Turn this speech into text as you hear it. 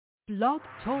Blog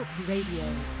Talk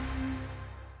Radio.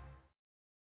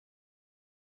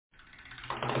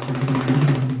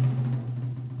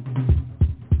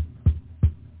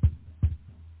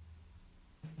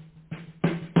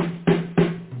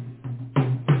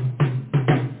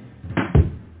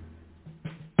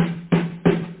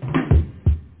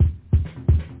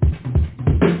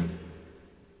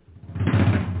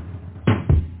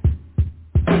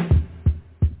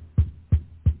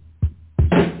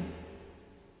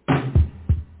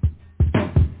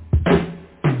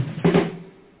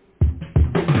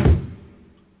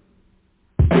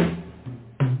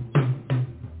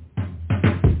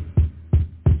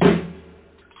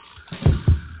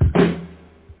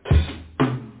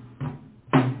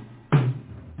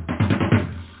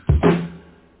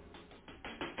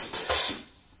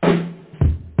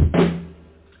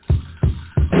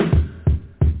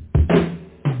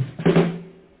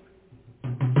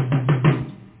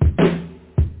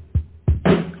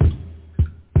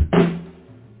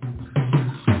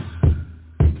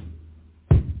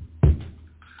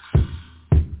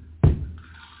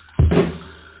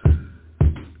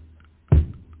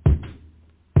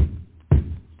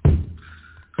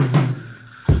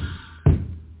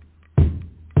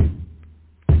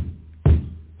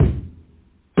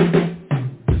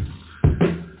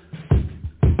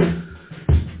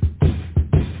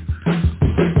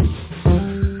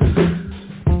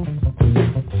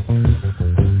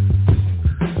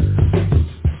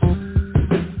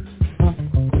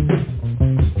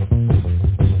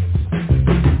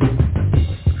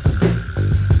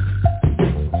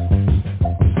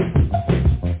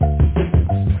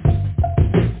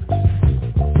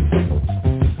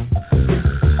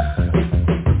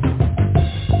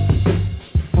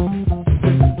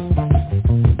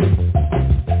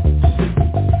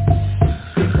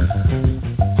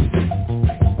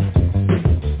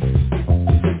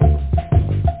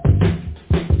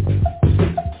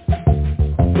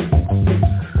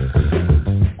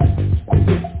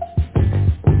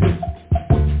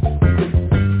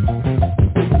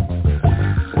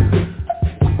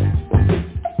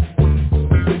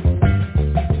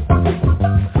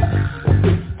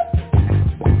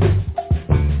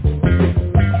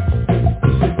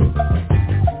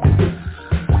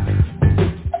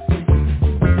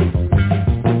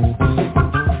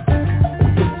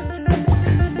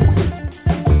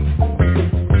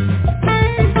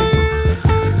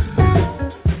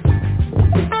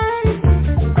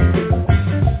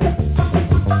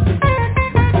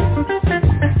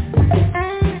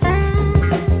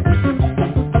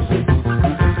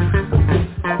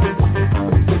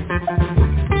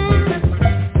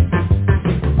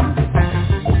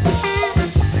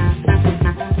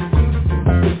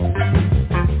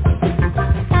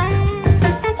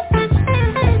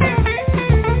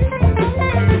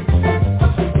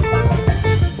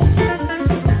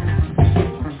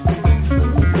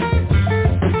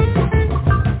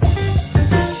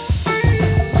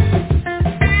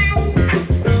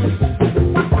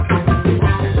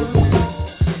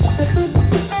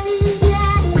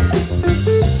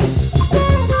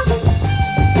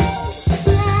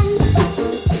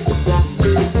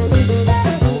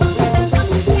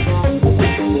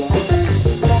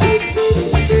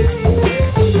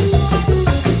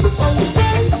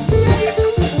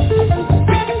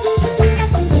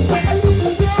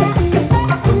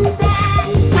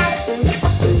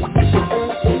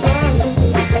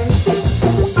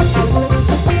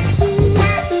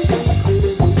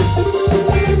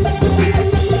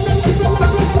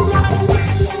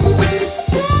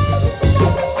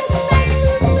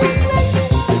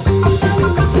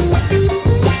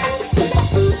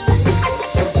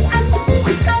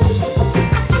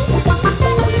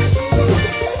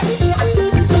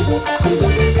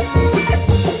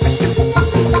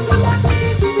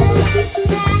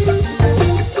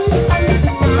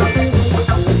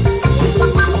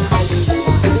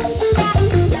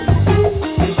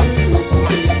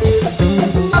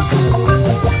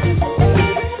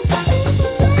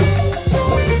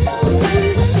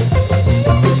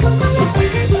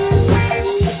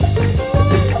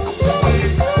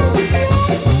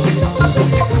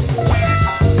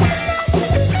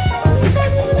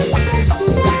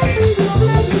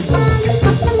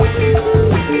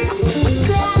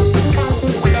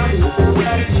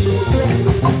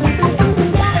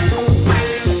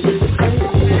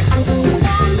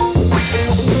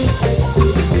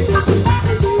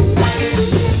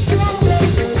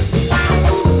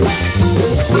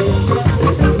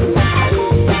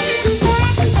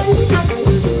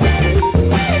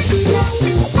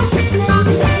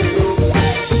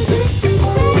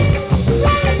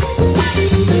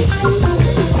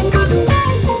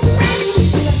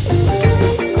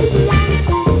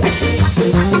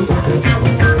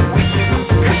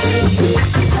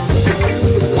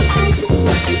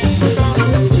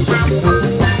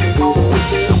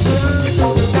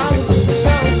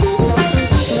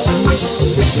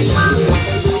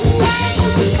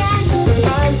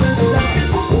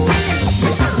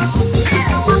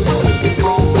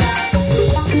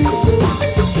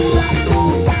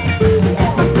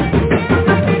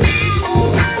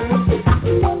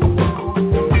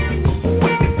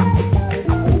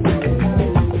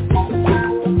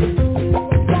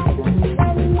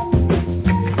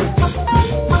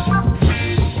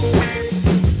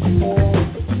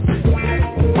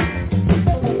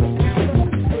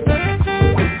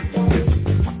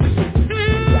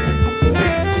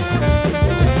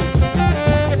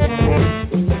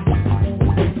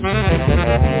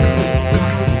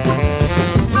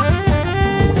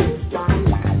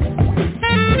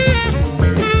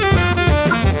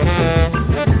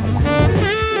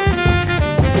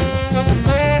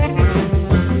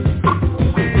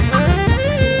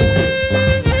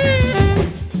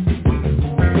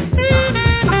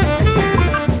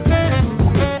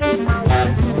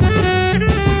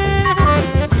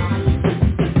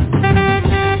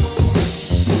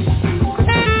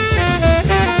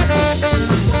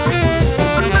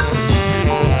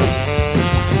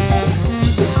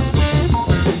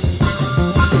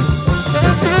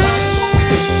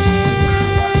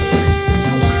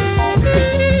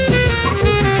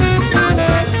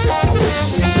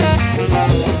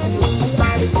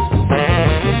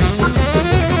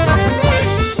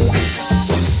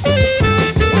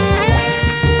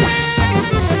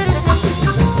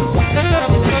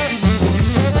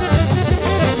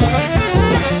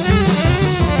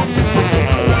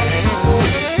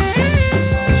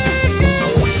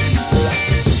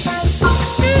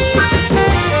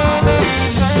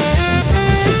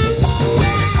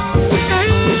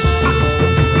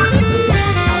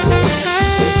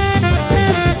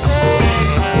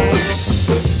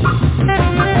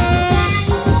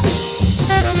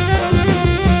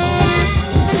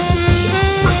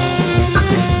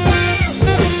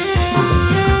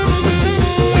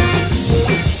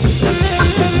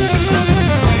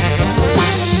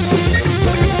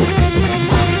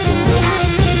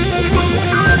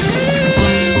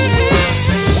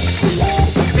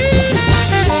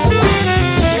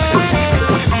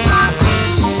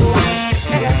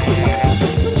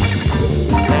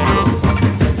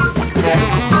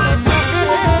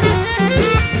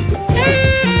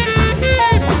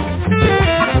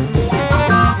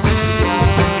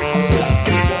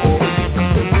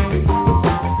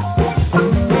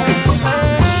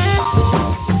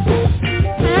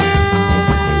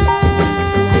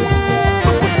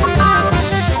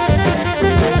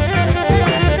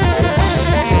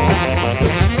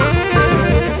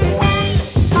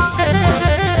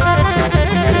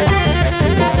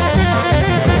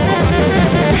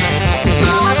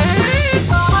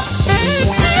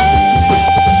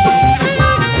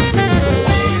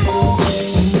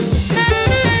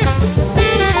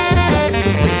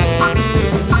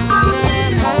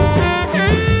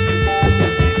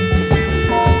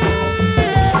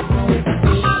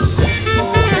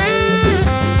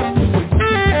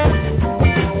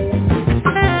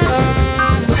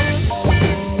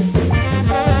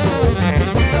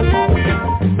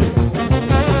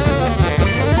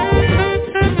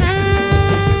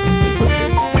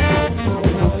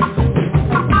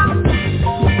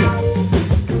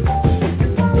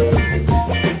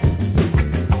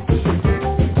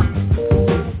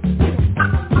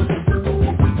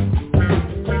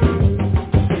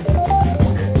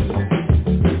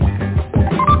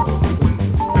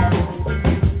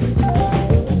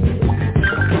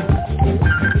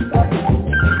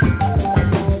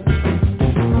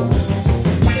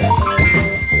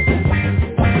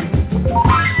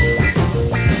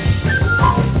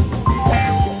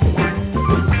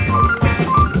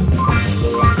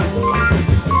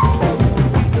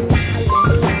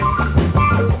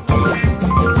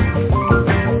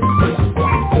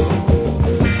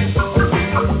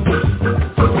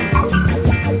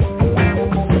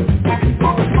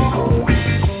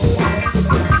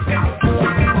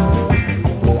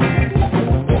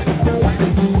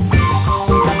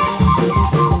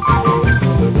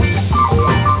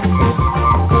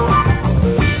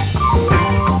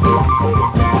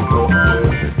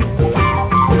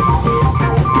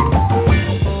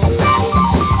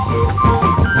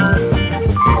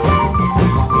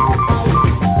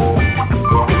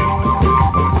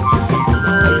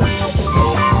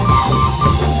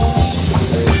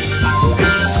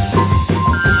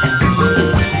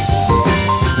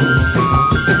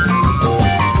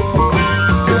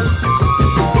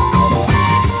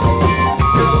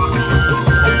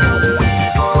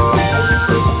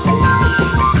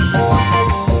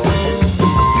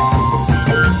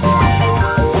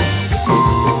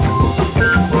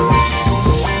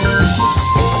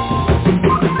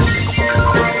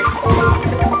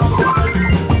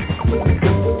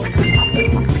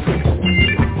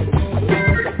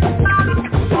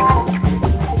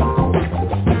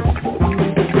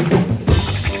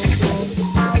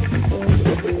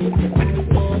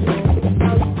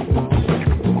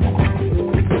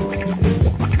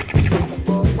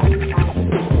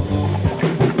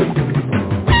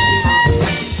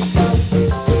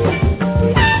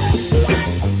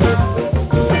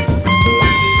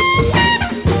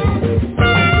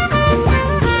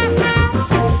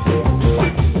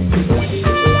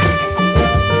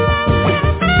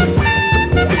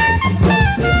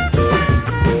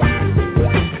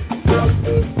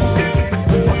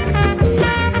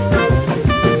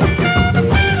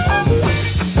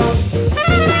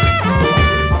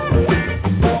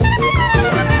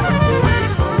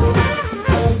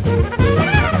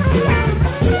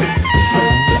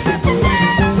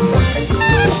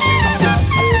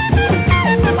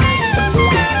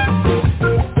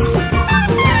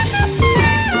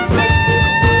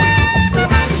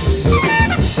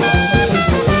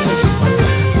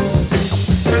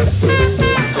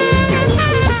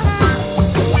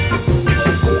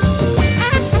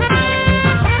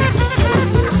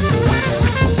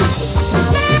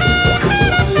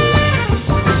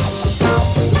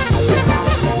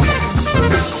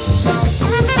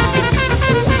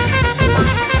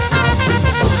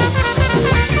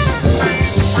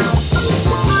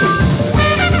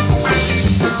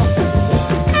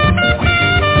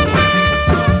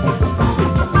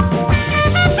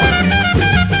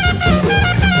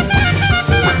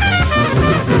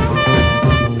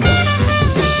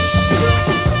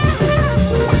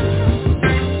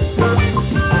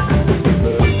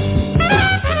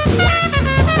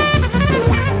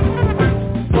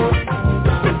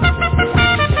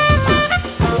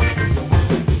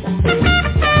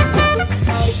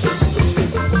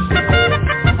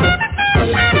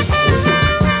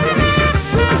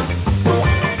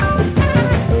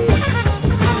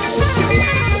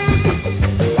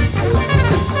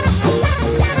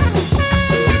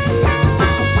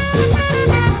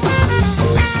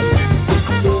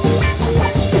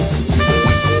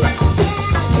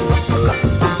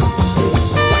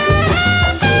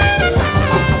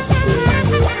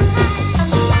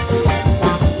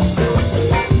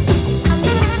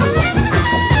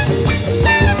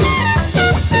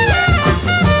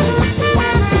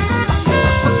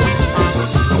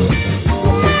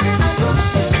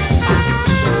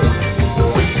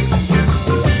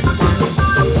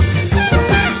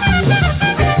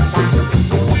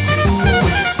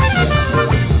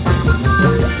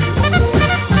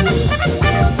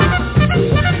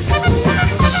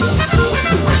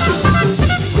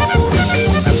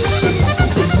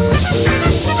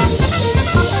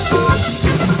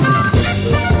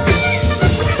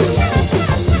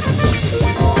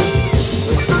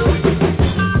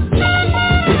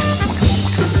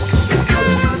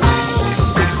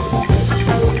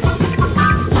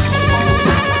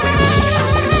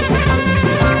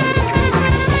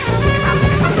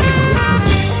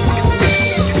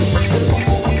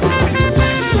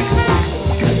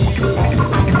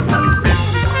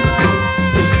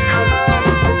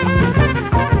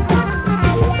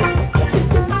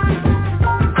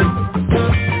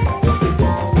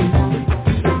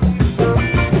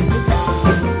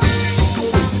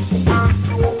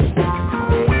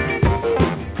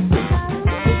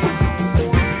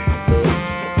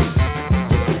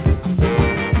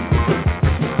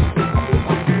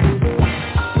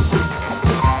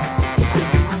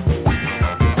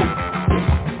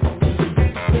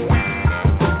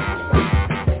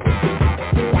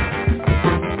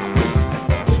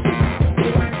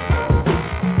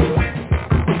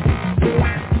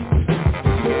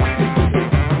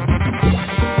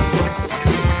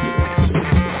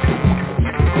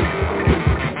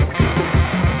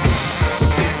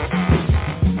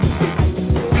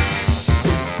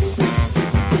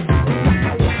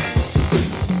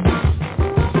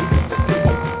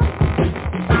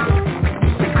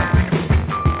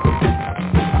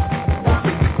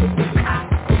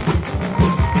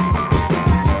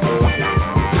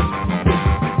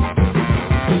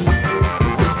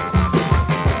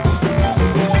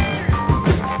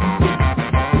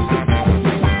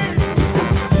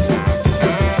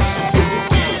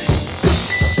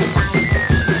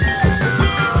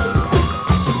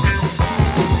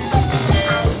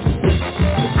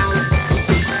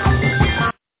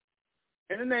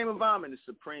 name of Amen, the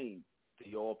Supreme,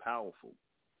 the All-Powerful,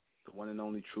 the one and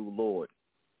only true Lord.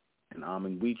 And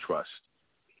Amen we trust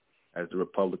as the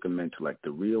Republic of MENTELLECT,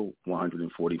 the real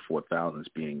 144,000 is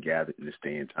being gathered in this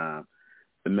day and time,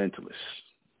 the mentalists,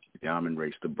 the Amen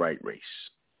race, the bright race.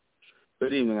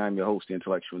 Good evening, I'm your host, the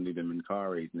intellectual NUBEN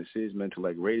MENKARAYZZ, and this is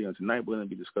MENTELLECT Radio, and tonight we're going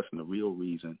to be discussing the real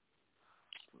reason.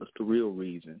 What's the real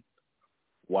reason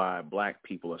why black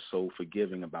people are so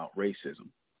forgiving about racism?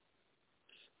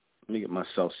 Let me get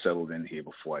myself settled in here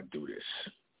before I do this.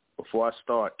 Before I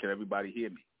start, can everybody hear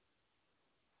me?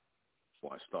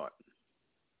 Before I start.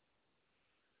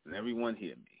 Can everyone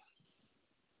hear me?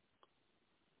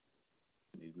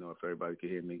 I need to know if everybody can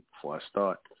hear me before I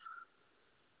start.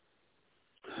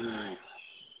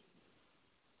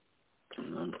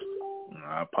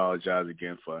 I apologize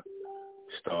again for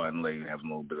starting late and having a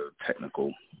little bit of a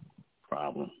technical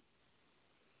problem.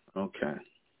 Okay.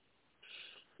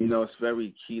 You know, it's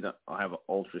very key to have an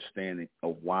understanding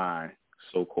of why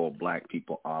so-called black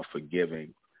people are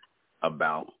forgiving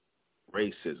about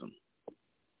racism.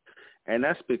 And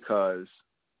that's because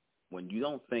when you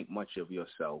don't think much of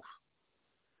yourself,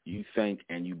 you think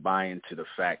and you buy into the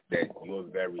fact that your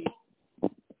very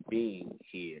being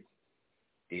here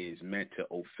is meant to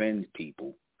offend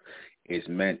people, is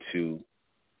meant to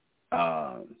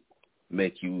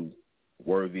make you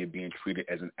worthy of being treated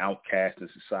as an outcast in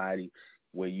society,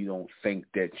 where you don't think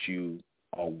that you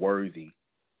are worthy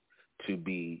to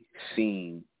be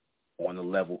seen on the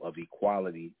level of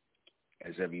equality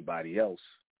as everybody else,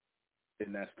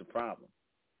 then that's the problem.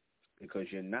 Because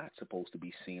you're not supposed to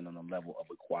be seen on the level of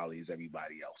equality as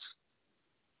everybody else.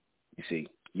 You see,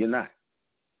 you're not.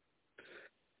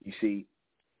 You see,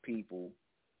 people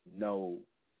know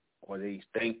or they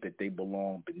think that they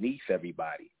belong beneath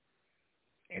everybody,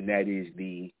 and that is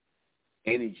the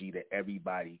energy that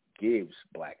everybody gives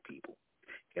black people,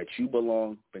 that you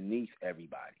belong beneath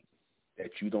everybody, that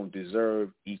you don't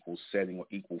deserve equal setting or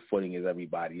equal footing as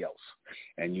everybody else.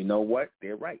 And you know what?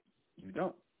 They're right. You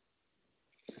don't.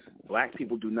 Black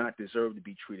people do not deserve to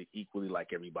be treated equally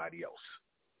like everybody else.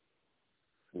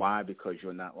 Why? Because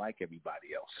you're not like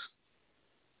everybody else.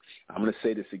 I'm going to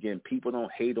say this again. People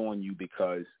don't hate on you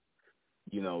because,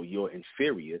 you know, you're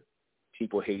inferior.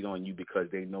 People hate on you because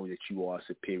they know that you are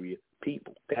superior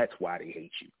people. That's why they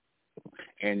hate you.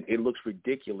 And it looks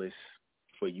ridiculous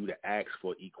for you to ask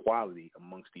for equality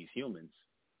amongst these humans,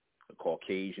 the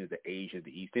Caucasians, the Asians,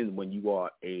 the East Indians, when you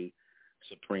are a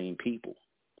supreme people.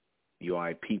 You are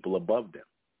a people above them.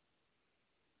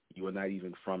 You are not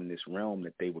even from this realm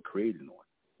that they were created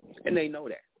on. And they know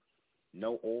that.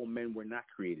 No, all men were not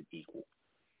created equal.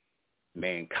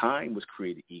 Mankind was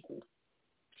created equal.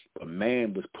 But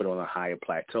man was put on a higher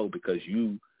plateau because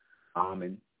you,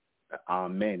 Amen, our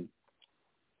men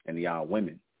and the our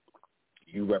women,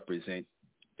 you represent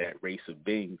that race of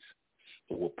beings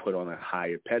who were put on a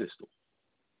higher pedestal,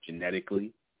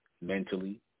 genetically,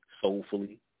 mentally,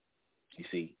 soulfully. You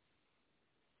see,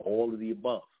 all of the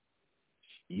above.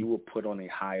 You were put on a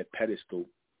higher pedestal,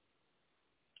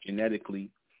 genetically,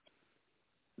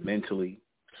 mentally,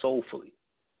 soulfully,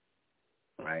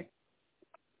 right?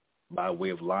 By way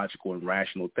of logical and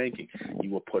rational thinking,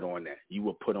 you were put on that. You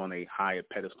were put on a higher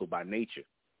pedestal by nature.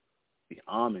 The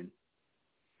Amen,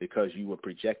 because you were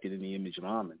projected in the image of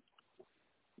Amen,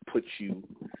 put you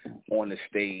on the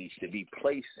stage to be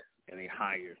placed in a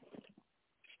higher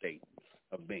state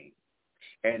of being.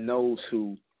 And those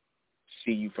who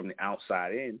see you from the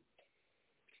outside in,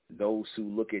 those who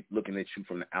looking at you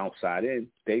from the outside in,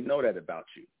 they know that about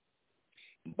you.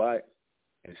 But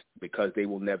it's because they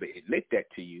will never admit that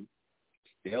to you,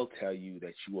 they'll tell you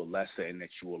that you are lesser and that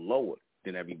you are lower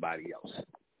than everybody else,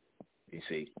 you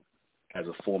see, as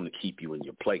a form to keep you in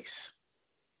your place.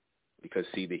 Because,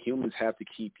 see, the humans have to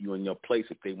keep you in your place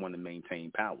if they want to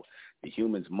maintain power. The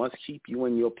humans must keep you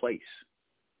in your place.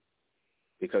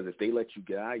 Because if they let you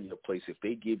get out of your place, if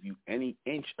they give you any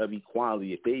inch of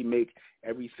equality, if they make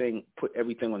everything, put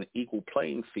everything on an equal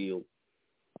playing field,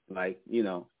 like, you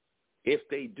know, if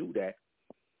they do that,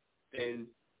 then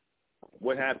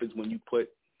what happens when you put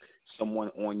someone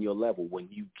on your level, when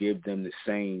you give them the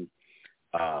same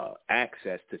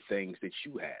access to things that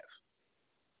you have?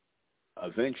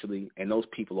 Eventually, and those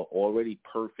people are already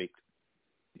perfect.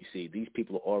 You see, these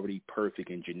people are already perfect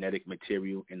in genetic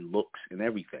material and looks and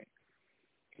everything.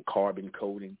 Carbon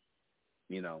coding,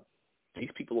 you know,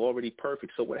 these people are already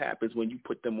perfect. So what happens when you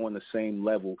put them on the same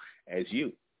level as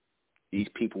you? These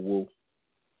people will,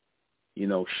 you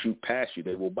know, shoot past you.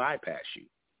 They will bypass you,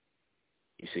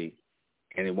 you see,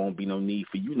 and it won't be no need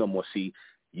for you no more. See,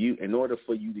 you, in order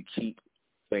for you to keep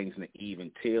things in an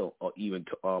even tail or even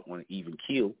to on an even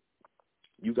keel,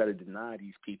 You got to deny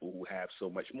these people who have so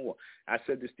much more. I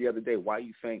said this the other day. Why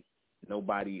you think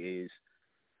nobody is,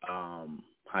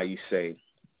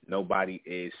 nobody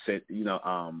is,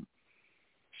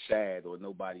 sad, or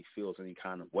nobody feels any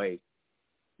kind of way,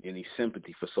 any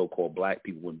sympathy for so-called black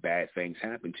people when bad things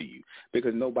happen to you?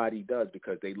 Because nobody does,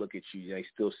 because they look at you and they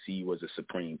still see you as a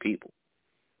supreme people.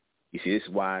 You see, this is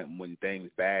why when things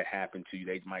bad happen to you,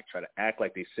 they might try to act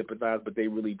like they sympathize, but they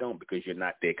really don't, because you're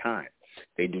not their kind.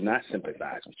 They do not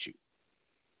sympathize with you.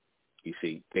 You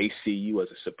see, they see you as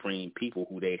a supreme people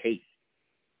who they hate.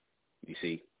 You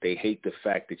see, they hate the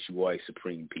fact that you are a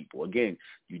supreme people. Again,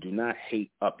 you do not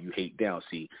hate up, you hate down.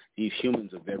 See, these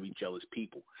humans are very jealous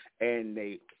people, and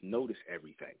they notice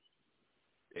everything.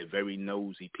 They're very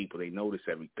nosy people. They notice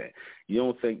everything. You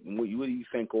don't think, what do you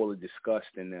think all the disgust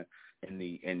and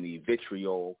the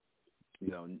vitriol,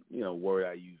 word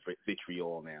I use,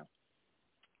 vitriol now,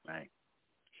 right?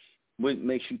 What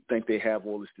makes you think they have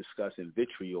all this disgust and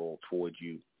vitriol towards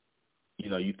you?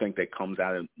 You think that comes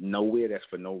out of nowhere? That's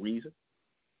for no reason?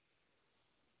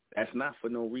 That's not for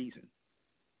no reason.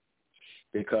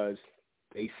 Because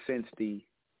they sense the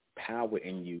power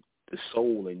in you, the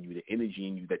soul in you, the energy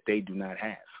in you that they do not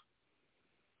have.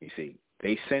 You see,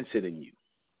 they sense it in you.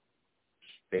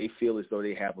 They feel as though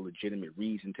they have a legitimate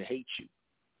reason to hate you,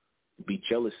 to be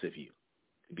jealous of you,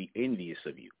 to be envious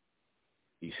of you.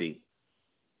 You see,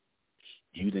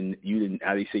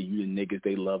 how they say, you the niggas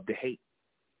they love to hate.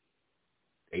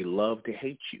 They love to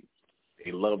hate you.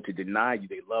 They love to deny you.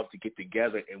 They love to get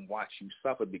together and watch you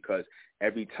suffer, because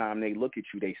every time they look at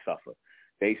you, they suffer.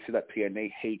 They sit up here and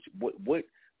they hate you.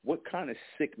 What kind of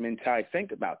sick mentality?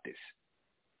 Think about this.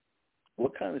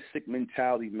 What kind of sick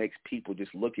mentality makes people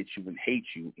just look at you and hate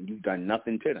you, and you've done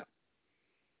nothing to them?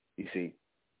 You see,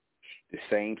 the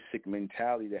same sick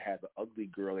mentality that has an ugly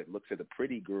girl that looks at a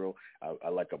pretty girl,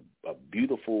 like a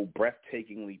beautiful,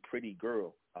 breathtakingly pretty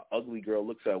girl. An ugly girl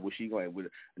looks at her, where she going with,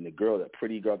 and the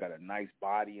pretty girl got a nice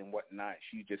body and whatnot.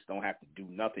 She just don't have to do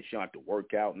nothing. She don't have to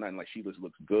work out, nothing. Like, she just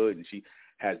looks good, and she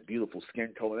has beautiful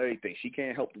skin tone and everything. She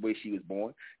can't help the way she was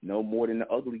born, no more than the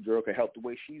ugly girl can help the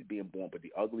way she's being born. But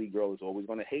the ugly girl is always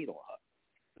going to hate on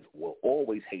her. Will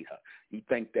always hate her. You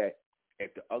think that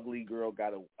if the ugly girl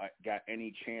got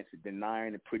any chance of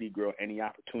denying the pretty girl any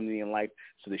opportunity in life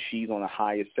so that she's on a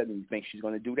higher setting, you think she's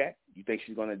going to do that? You think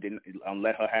she's going to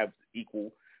let her have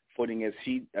equal footing as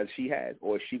she has,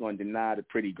 or is she going to deny the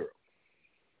pretty girl?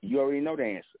 You already know the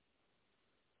answer.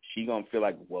 She's going to feel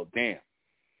like, well, damn,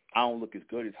 I don't look as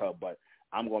good as her, but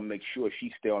I'm going to make sure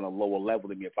she stay on a lower level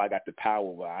than me. If I got the power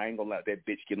over her, I ain't going to let that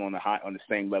bitch get on the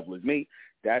same level as me.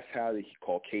 That's how the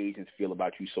Caucasians feel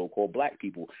about you so-called black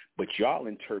people. But y'all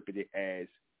interpret it as,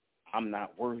 I'm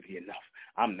not worthy enough.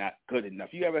 I'm not good enough.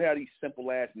 You ever had these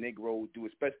simple-ass Negroes do,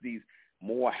 especially these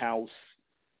Morehouse,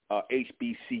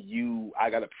 HBCU, I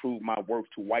got to prove my worth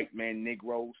to white man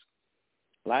Negroes?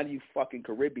 A lot of you fucking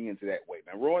Caribbeans are that way,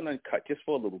 man. Raw and uncut, just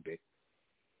for a little bit.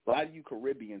 A lot of you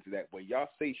Caribbeans are that way. Y'all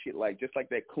say shit like, just like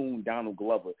that coon Donald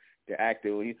Glover, the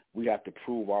actor, we have to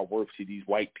prove our worth to these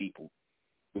white people.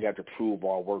 We have to prove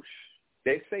our worth.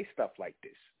 They say stuff like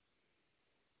this.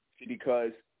 See,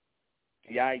 because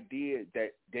the idea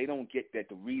that they don't get that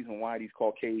the reason why these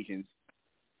Caucasians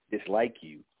dislike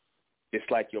you,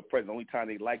 dislike your presence, the only time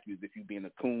they like you is if you being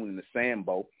a coon in the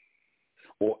Sambo,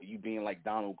 or you being like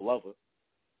Donald Glover,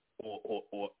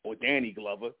 or Danny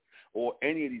Glover, or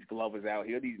any of these Glovers out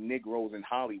here, these Negroes in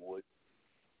Hollywood.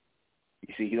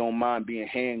 You see, he don't mind being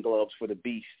hand gloves for the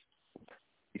beast.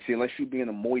 You see, unless you're being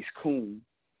a moist coon,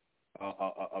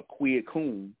 a queer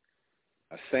coon,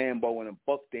 a Sambo and a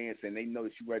buck dance, and they know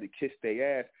that you ready to kiss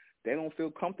their ass, they don't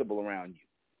feel comfortable around you.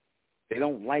 They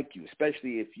don't like you,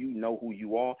 especially if you know who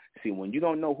you are. See, when you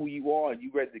don't know who you are and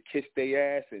you ready to kiss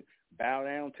their ass and bow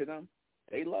down to them,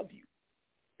 they love you.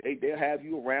 They'll have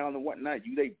you around and whatnot.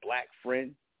 You they black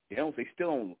friend. They still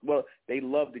don't, well, they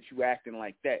love that you acting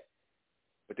like that,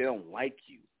 but they don't like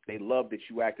you. They love that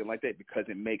you acting like that because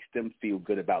it makes them feel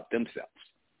good about themselves.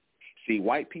 See,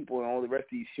 white people and all the rest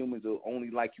of these humans will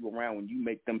only like you around when you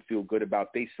make them feel good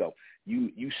about themselves.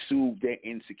 You soothe their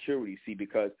insecurity, see,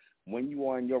 because when you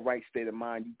are in your right state of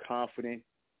mind, you confident,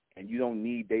 and you don't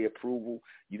need their approval.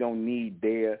 You don't need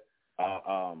their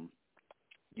their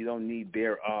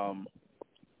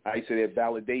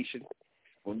validation.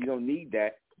 When you don't need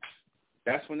that,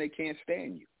 that's when they can't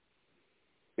stand you.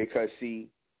 Because, see,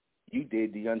 you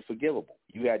did the unforgivable.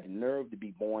 You had the nerve to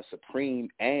be born supreme,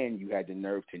 and you had the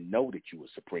nerve to know that you were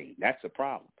supreme. That's a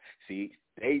problem. See,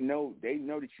 they know that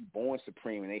you're born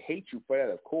supreme, and they hate you for that,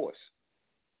 of course.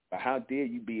 But how dare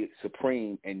you be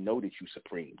supreme and know that you're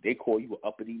supreme? They call you an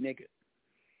uppity nigga.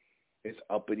 It's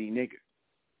uppity nigga.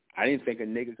 I didn't think a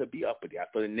nigga could be uppity. I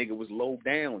thought a nigga was low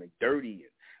down and dirty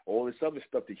and all this other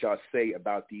stuff that y'all say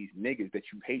about these niggas that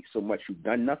you hate so much who've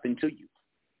done nothing to you.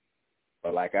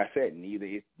 But like I said,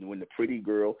 when the pretty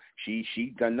girl,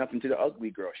 she done nothing to the ugly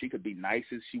girl. She could be nice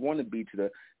as she want to be to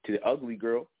the ugly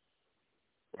girl,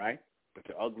 right? But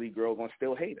the ugly girl gonna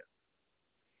still hate her.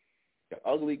 The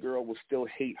ugly girl will still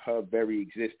hate her very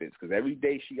existence because every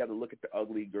day she got to look at the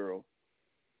ugly girl.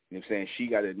 You know what I'm saying? She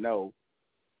got to know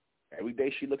every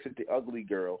day she looks at the ugly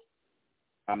girl.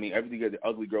 Every day the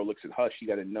ugly girl looks at her, she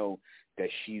got to know that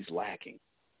she's lacking.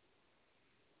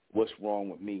 What's wrong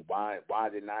with me? Why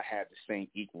didn't I have the same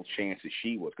equal chance as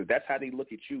she was? Because that's how they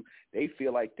look at you. They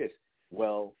feel like this.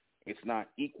 Well, it's not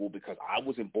equal because I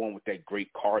wasn't born with that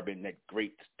great carbon, that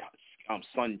great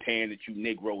suntan that you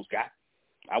Negroes got.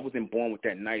 I wasn't born with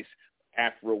that nice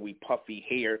afro-y puffy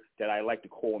hair that I like to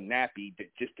call nappy,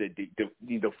 just to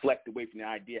deflect away from the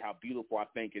idea how beautiful I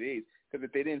think it is. Because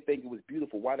if they didn't think it was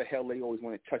beautiful, why the hell they always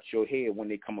want to touch your hair when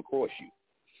they come across you?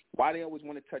 Why they always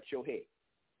want to touch your hair?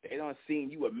 They done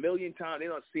seen you a million times. They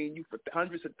done seen you for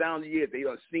hundreds of thousands of years. They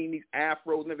done seen these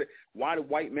afros and everything. Why the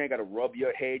white man got to rub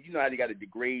your head? You know how they got to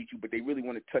degrade you, but they really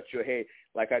want to touch your head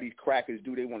like how these crackers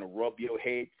do. They want to rub your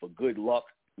head for good luck.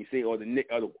 You see, or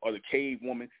the cave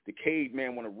woman, the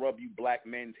caveman want to rub you black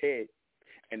men's head,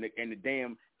 and the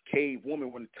damn cave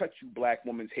woman want to touch you black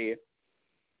woman's hair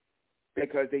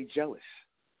because they jealous.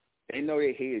 They know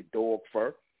their hair is dog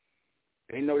fur.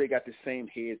 They know they got the same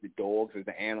hair as the dogs, as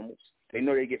the animals. They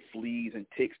know they get fleas and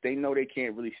ticks. They know they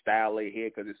can't really style their hair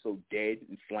because it's so dead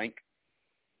and flank.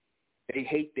 They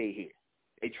hate their hair.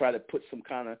 They try to put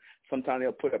sometimes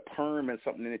they'll put a perm and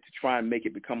something in it to try and make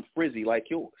it become frizzy like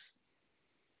yours.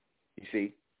 You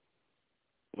see?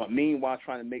 But meanwhile,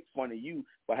 trying to make fun of you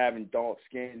for having dark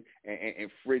skin and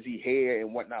frizzy hair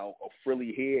and whatnot, or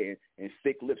frilly hair and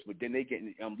thick lips, but then they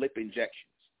getting lip injections.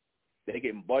 They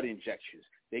getting butt injections.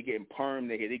 They getting perm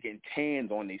their hair. They getting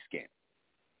tans on their skin.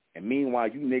 And meanwhile,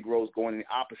 you Negroes going in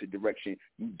the opposite direction.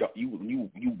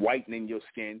 You whitening your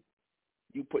skin.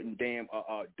 You putting damn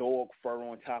dog fur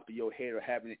on top of your head or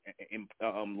having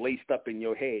it laced up in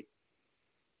your head.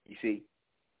 You see?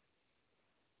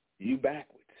 You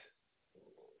backwards.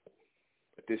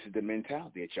 But this is the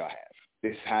mentality that y'all have.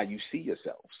 This is how you see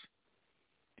yourselves.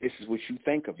 This is what you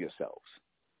think of yourselves.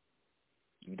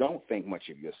 You don't think much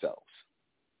of yourselves.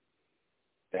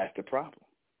 That's the problem.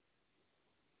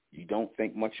 You don't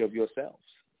think much of yourselves.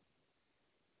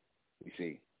 You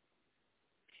see?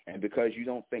 And because you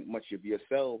don't think much of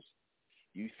yourselves,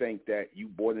 you think that you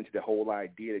bought into the whole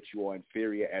idea that you are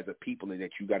inferior as a people and that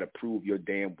you got to prove your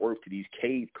damn worth to these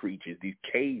cave creatures, these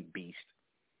cave beasts,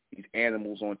 these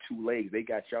animals on two legs. They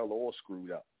got y'all all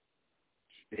screwed up.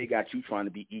 They got you trying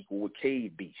to be equal with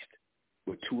cave beasts,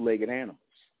 with two-legged animals.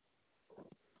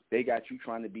 They got you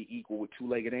trying to be equal with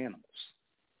two-legged animals.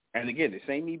 And again, this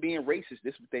ain't me being racist.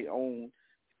 This is what their own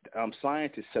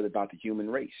scientists said about the human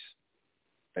race,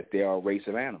 that they are a race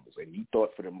of animals. And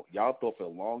y'all thought for the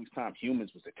longest time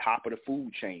humans was the top of the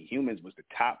food chain. Humans was the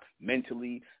top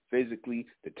mentally, physically,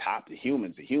 the top, the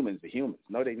humans.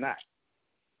 No, they're not.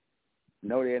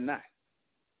 No, they're not.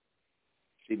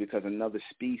 See, because another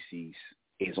species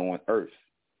is on Earth.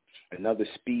 Another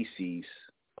species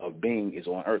of being is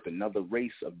on Earth. Another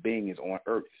race of being is on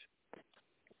Earth.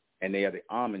 And they are the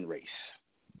almond race.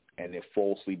 And they're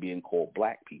falsely being called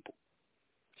black people.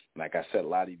 Like I said, a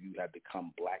lot of you have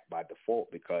become black by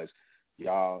default because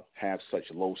y'all have such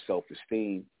low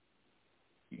self-esteem.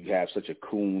 You have such a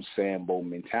coon Sambo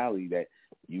mentality that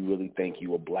you really think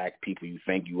you are black people. You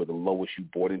think you are the lowest. You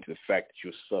bought into the fact that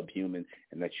you're subhuman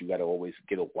and that you got to always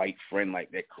get a white friend,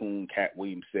 like that coon Cat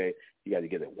Williams said. You got to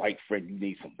get a white friend. You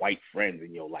need some white friends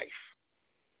in your life.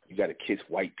 You got to kiss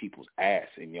white people's ass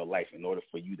in your life in order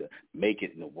for you to make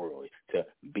it in the world, to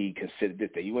be considered this.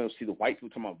 That you don't see the white people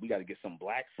talking about we got to get some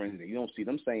black friends, and you don't see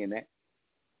them saying that.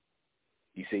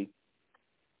 You see?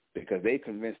 Because they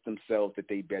convinced themselves that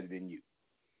they better than you.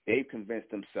 They've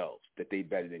convinced themselves that they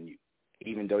better than you,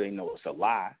 even though they know it's a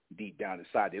lie deep down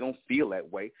inside. They don't feel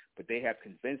that way, but they have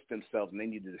convinced themselves, and they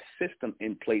needed a system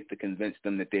in place to convince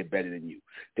them that they're better than you.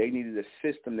 They needed a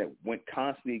system that went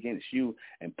constantly against you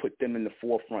and put them in the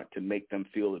forefront to make them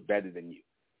feel better than you.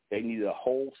 They needed a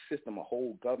whole system, a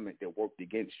whole government that worked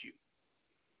against you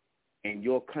in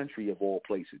your country of all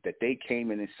places that they came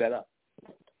in and set up.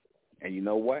 And you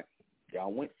know what?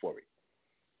 Y'all went for it.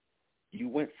 You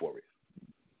went for it.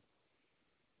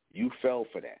 You fell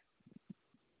for that.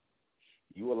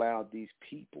 You allowed these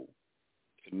people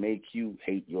to make you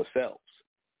hate yourselves.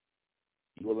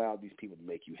 You allowed these people to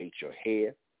make you hate your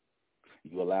hair.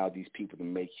 You allowed these people to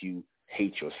make you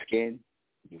hate your skin.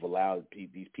 You've allowed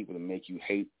these people to make you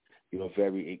hate your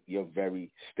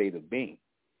very state of being.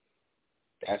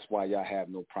 That's why y'all have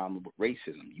no problem with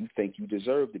racism. You think you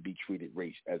deserve to be treated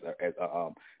put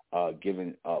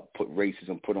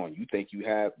racism put on. You think you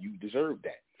deserve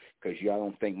that because y'all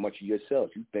don't think much of yourself.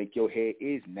 You think your hair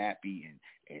is nappy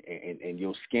and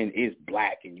your skin is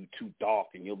black and you too dark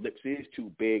and your lips is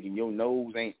too big and your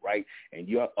nose ain't right and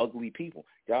you're ugly people.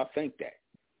 Y'all think that.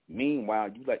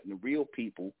 Meanwhile, you letting the real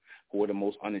people who are the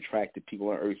most unattractive people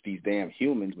on earth, these damn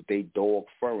humans with their dog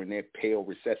fur and their pale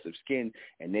recessive skin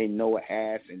and they no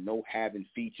ass and no having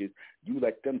features, you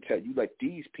let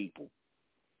these people,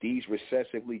 these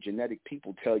recessively genetic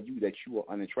people tell you that you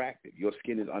are unattractive. Your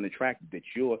skin is unattractive, that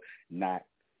you're not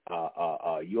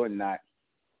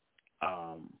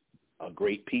a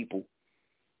great people.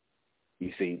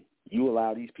 You see, you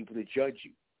allow these people to judge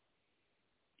you.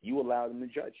 You allow them to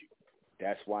judge you.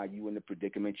 That's why you in the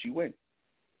predicament you in.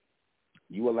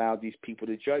 You allow these people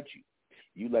to judge you.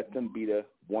 You let them be the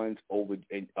ones over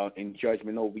in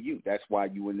judgment over you. That's why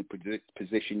you in the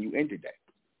position you in today.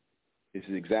 This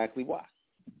is exactly why.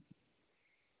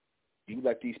 You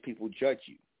let these people judge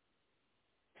you.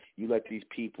 You let these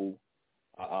people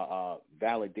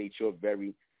validate your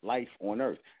very life on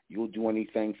earth. You'll do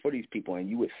anything for these people, and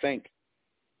you would think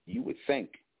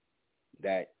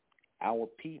that our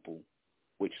people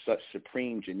with such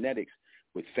supreme genetics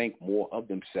would think more of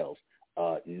themselves.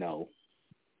 No,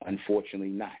 unfortunately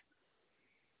not.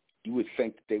 You would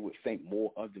think that they would think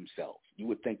more of themselves. You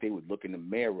would think they would look in the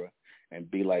mirror and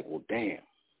be like, well, damn,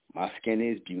 my skin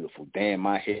is beautiful. Damn,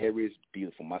 my hair is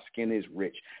beautiful. My skin is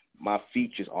rich. My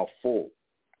features are full.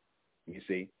 You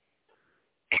see?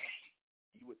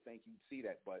 You would think you'd see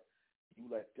that, but you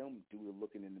let them do the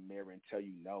looking in the mirror and tell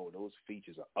you, no, those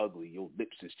features are ugly. Your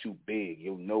lips is too big.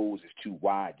 Your nose is too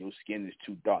wide. Your skin is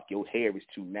too dark. Your hair is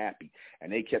too nappy.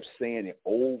 And they kept saying it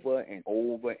over and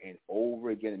over and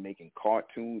over again and making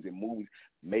cartoons and movies,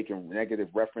 making negative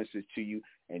references to you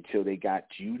until they got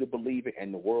you to believe it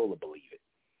and the world to believe it.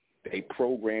 They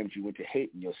programmed you into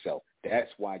hating yourself. That's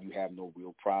why you have no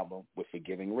real problem with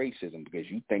forgiving racism,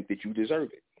 because you think that you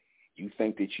deserve it. You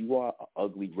think that you are an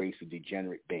ugly race of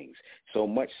degenerate beings, so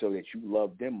much so that you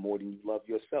love them more than you love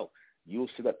yourself. You'll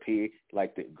sit up here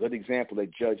like the good example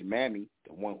of Judge Mammy,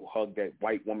 the one who hugged that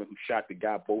white woman who shot the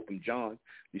guy, Botham Jean.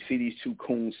 You see these two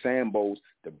coon Sambos,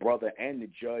 the brother and the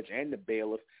judge and the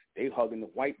bailiff, they hugging the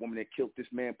white woman that killed this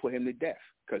man, put him to death.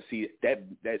 Because, see, that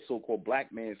so-called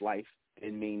black man's life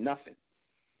didn't mean nothing.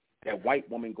 That white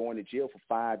woman going to jail for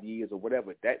 5 years or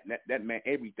whatever, that meant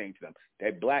everything to them.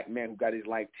 That black man who got his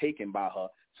life taken by her,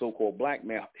 so-called black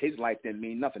man, his life didn't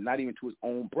mean nothing, not even to his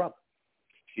own brother.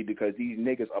 See, because these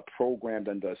niggas are programmed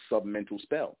under a submental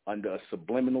spell, under a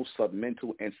subliminal,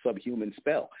 submental, and subhuman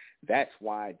spell. That's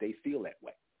why they feel that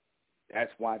way.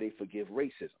 That's why they forgive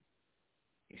racism.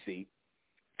 You see?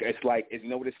 It's like, you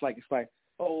know what it's like? It's like,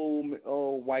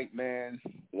 oh, white man,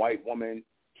 white woman,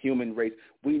 human race.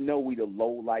 We know we the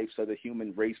low lives of the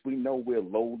human race. We know we're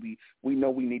lowly. We know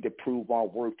we need to prove our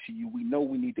worth to you. We know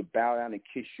we need to bow down and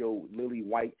kiss your lily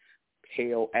white,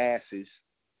 pale asses.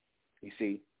 You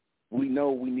see, we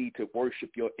know we need to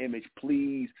worship your image.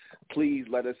 Please, please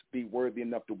let us be worthy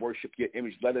enough to worship your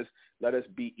image. Let us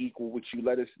be equal with you.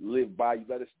 Let us live by you.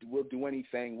 We'll do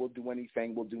anything. We'll do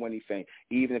anything. We'll do anything.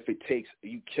 Even if it takes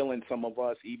you killing some of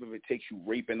us, even if it takes you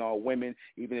raping our women,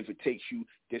 even if it takes you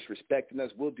disrespecting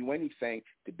us, we'll do anything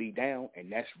to be down. And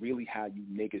that's really how you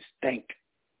niggas think.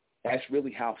 That's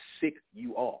really how sick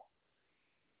you are.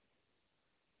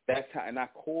 That's how, and I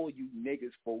call you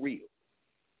niggas for real.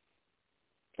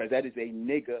 Because that is a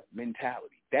nigga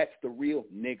mentality. That's the real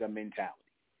nigga mentality.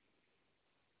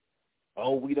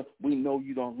 Oh, we know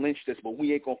you don't lynch us, but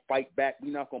we ain't going to fight back.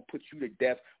 We're not going to put you to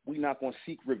death. We're not going to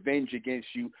seek revenge against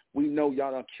you. We know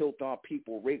y'all done killed our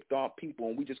people, raped our people,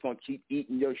 and we just going to keep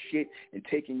eating your shit and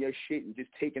taking your shit and just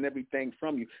taking everything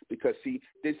from you because, see,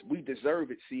 we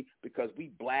deserve it, see, because we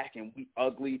black and we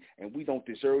ugly and we don't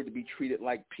deserve to be treated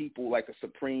like people, like a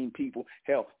supreme people.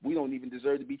 Hell, we don't even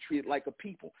deserve to be treated like a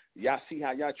people. Y'all see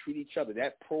how y'all treat each other.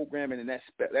 That programming and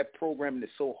that programming is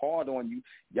so hard on you,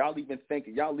 y'all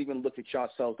even look at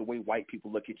yourselves the way white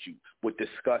people look at you, with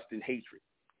disgust and hatred.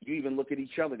 You even look at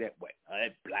each other that way. Oh,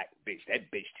 that black bitch,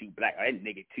 that bitch too black. Oh, that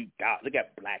nigga too dark. Look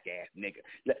at black ass nigga.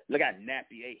 Look at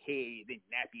nappy head,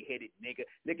 nappy headed nigga.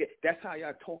 Nigga, that's how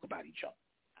y'all talk about each other.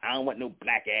 I don't want no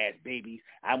black ass babies.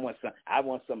 I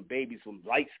want some babies from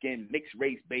light skinned mixed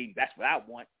race babies. That's what I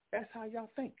want. That's how y'all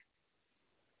think.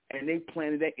 And they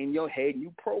planted that in your head and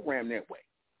you program that way.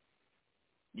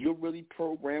 You're really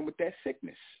programmed with that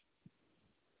sickness.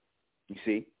 You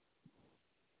see?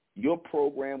 You're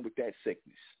programmed with that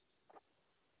sickness.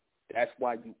 That's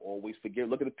why you always forgive.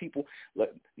 Look at the people.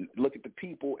 Look at the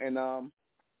people, and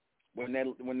when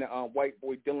the white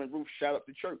boy Dylan Roof shot up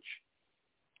the church.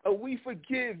 Oh, we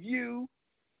forgive you.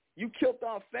 You killed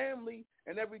our family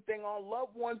and everything, our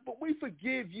loved ones, but we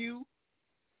forgive you.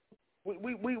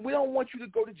 We don't want you to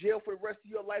go to jail for the rest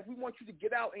of your life. We want you to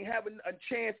get out and have a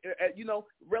chance,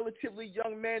 relatively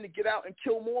young man, to get out and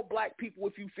kill more black people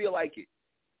if you feel like it.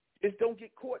 Just don't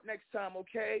get caught next time,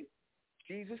 okay?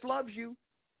 Jesus loves you.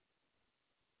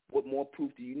 What more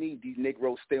proof do you need? These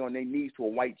Negroes stay on their knees to a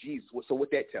white Jesus. So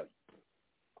what that tell you?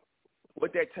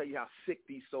 What that tell you how sick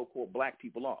these so-called black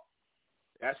people are?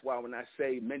 That's why when I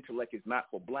say MENTELLECT is not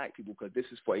for black people, because this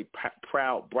is for a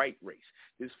proud, bright race.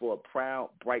 This is for a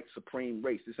proud, bright, supreme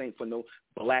race. This ain't for no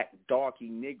black, darky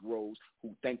Negroes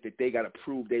who think that they got to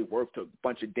prove their worth to a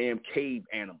bunch of damn cave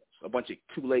animals, a bunch of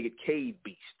two-legged cave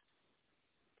beasts.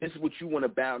 This is what you want to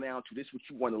bow down to. This is what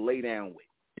you want to lay down with.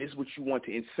 This is what you want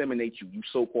to inseminate you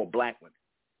so-called black women.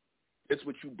 This is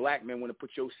what you black men want to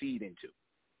put your seed into.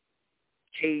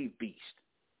 Cave beast.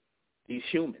 These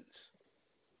humans.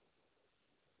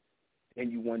 And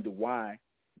you wonder why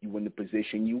you in the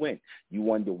position you in. You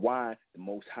wonder why the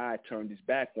Most High turned his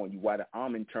back on you, why the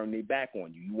Amen turned their back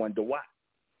on you. You wonder why.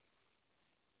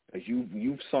 Because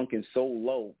you've sunken so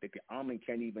low that the Amen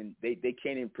can't even, they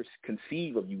can't even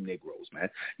conceive of you Negroes, man.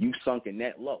 You've sunken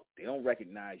that low. They don't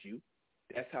recognize you.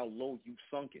 That's how low you've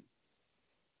sunken.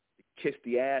 To kiss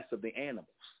the ass of the animals.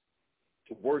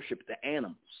 To worship the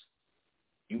animals.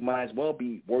 You might as well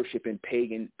be worshiping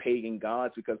pagan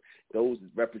gods, because those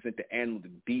represent the animal, the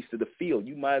beasts of the field.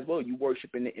 You might as well. You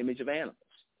worshiping the image of animals.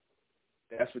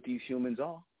 That's what these humans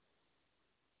are.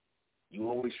 You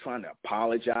always trying to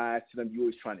apologize to them. You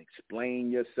always trying to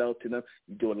explain yourself to them.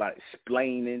 You do a lot of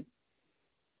explaining.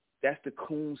 That's the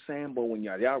coon Sambo in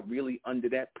y'all. Y'all really under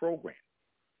that program.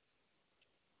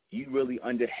 You really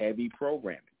under heavy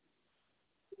programming.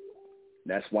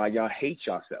 That's why y'all hate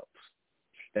yourselves.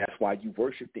 That's why you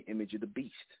worship the image of the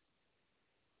beast.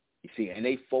 You see, and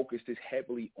they focused this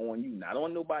heavily on you, not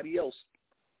on nobody else.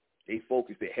 They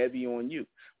focused it heavy on you.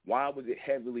 Why was it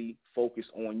heavily focused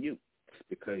on you?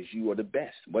 Because you are the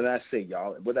best. What did I say,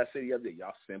 y'all? What did I say the other day?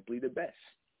 Y'all simply the best.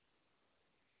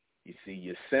 You see,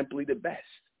 you're simply the best.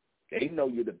 They know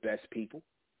you're the best people.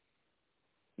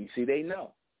 You see, they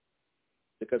know.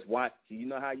 Because why? You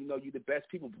know how you know you're the best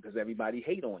people? Because everybody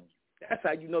hate on you. That's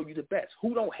how you know you're the best.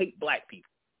 Who don't hate black people?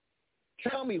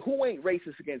 Tell me, who ain't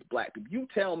racist against black people? You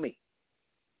tell me.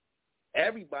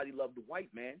 Everybody love the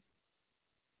white man.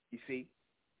 You see?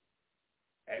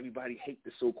 Everybody hate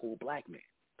the so-called black man.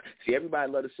 See,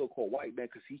 everybody love the so-called white man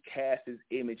because he cast his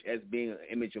image as being an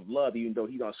image of love, even though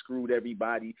he done screwed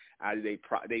everybody out of their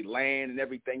land and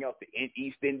everything else. The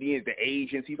East Indians, the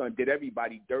Asians, he done did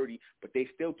everybody dirty, but they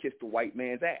still kiss the white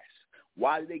man's ass.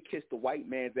 Why do they kiss the white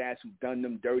man's ass who done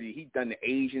them dirty? He's done the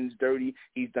Asians dirty.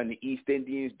 He's done the East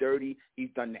Indians dirty. He's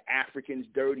done the Africans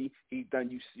dirty. He's done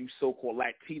you so-called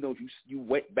Latinos, you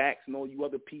wetbacks and all you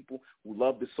other people who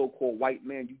love the so-called white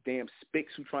man, you damn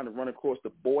spicks who trying to run across the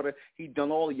border. He done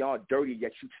all of y'all dirty,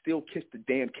 yet you still kiss the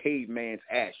damn caveman's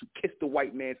ass. You kiss the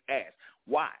white man's ass.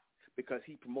 Why? Because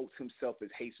he promotes himself as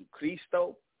Jesus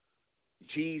Cristo,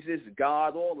 Jesus,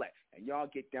 God, all that. And y'all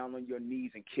get down on your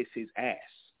knees and kiss his ass.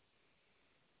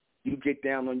 You get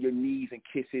down on your knees and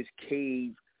kiss his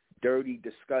cave, dirty,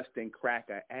 disgusting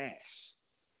cracker ass.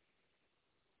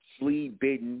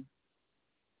 Flea-bitten,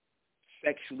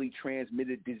 sexually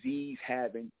transmitted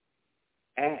disease-having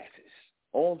asses.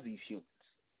 All of these humans.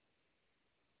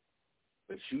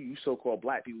 But you so-called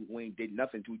black people who ain't did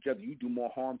nothing to each other, you do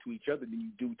more harm to each other than you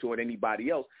do toward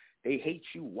anybody else. They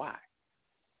hate you. Why?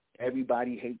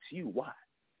 Everybody hates you. Why?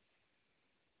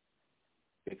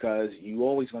 Because you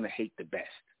always going to hate the best.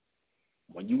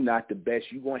 When you're not the best,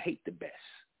 you're going to hate the best.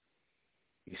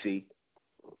 You see,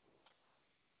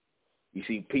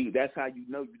 that's how you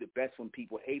know you're the best, when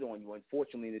people hate on you.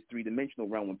 Unfortunately, in this three-dimensional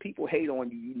realm, when people hate on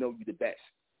you, you know you're the best.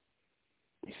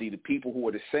 You see, the people who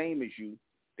are the same as you,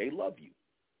 they love you.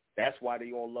 That's why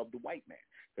they all love the white man.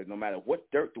 Because no matter what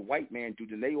dirt the white man do,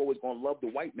 then they always going to love the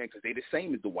white man because they the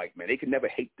same as the white man. They can never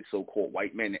hate the so-called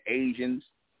white man. The Asians,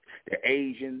 the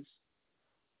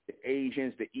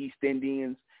East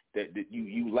Indians,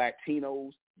 you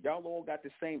Latinos, y'all all got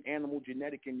the same animal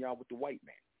genetic in y'all with the white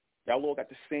man. Y'all all got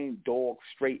the same dog,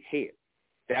 straight hair.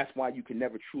 That's why you can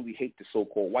never truly hate the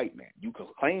so-called white man. You can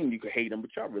claim you can hate him,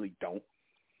 but y'all really don't.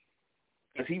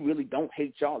 Because he really don't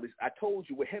hate y'all. I told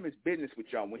you, with him, it's business with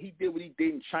y'all. When he did what he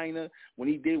did in China, when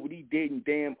he did what he did in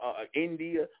damn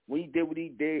India, when he did what he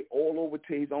did all over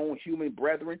to his own human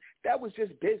brethren, that was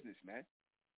just business, man.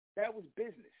 That was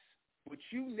business. With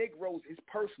you Negroes, it's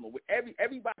personal. With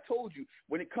everybody told you,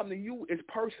 when it comes to you, it's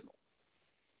personal.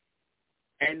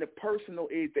 And the personal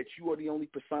is that you are the only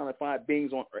personified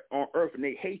beings on earth, and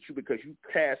they hate you because you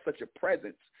cast such a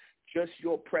presence. Just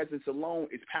your presence alone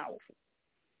is powerful.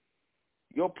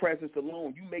 Your presence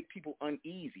alone, you make people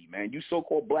uneasy, man. You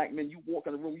so-called black men, you walk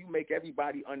in the room, you make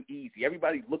everybody uneasy.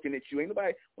 Everybody's looking at you. Ain't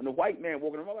nobody, when the white man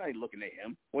walking around, nobody looking at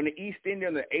him. When the East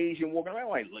Indian, the Asian walking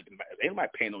around, ain't nobody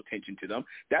paying no attention to them.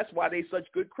 That's why they such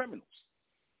good criminals.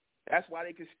 That's why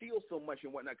they can steal so much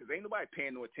and whatnot, because ain't nobody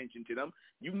paying no attention to them.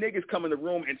 You niggas come in the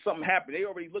room and something happened. They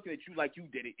already looking at you like you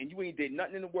did it, and you ain't did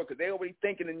nothing in the world, because they already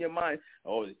thinking in your mind,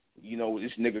 oh, you know,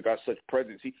 this nigga got such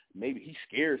presence. Maybe he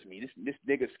scares me. This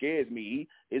nigga scares me.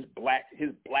 His black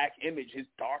image, his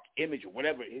dark image, or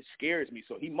whatever, it scares me.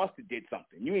 So he must have did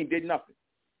something. You ain't did nothing.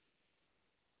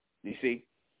 You see?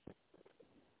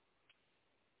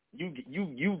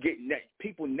 You get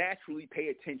people naturally pay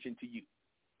attention to you.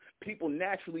 People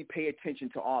naturally pay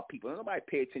attention to our people. Nobody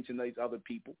pay attention to these other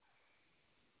people.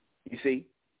 You see?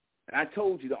 And I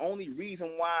told you the only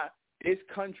reason why this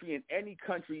country and any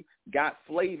country got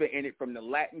flavor in it, from the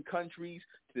Latin countries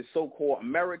to the so-called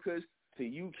Americas to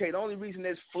UK, the only reason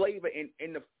there's flavor in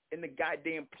the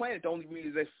goddamn planet, the only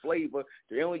reason there's flavor,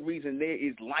 the only reason there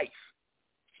is life.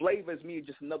 Flavor is me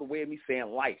just another way of me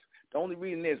saying life. The only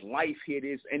reason there's life here,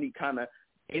 there's any kind of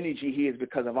energy here, is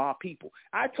because of our people.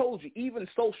 I told you, even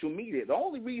social media, the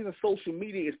only reason social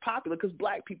media is popular because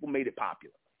black people made it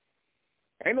popular.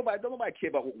 Don't nobody care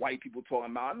about what white people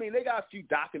talking about. I mean, they got a few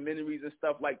documentaries and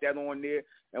stuff like that on there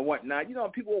and whatnot. You know,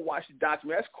 people will watch the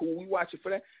documentary. That's cool. We watch it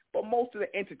for that. But most of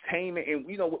the entertainment and,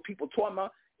 you know, what people talking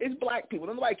about is black people.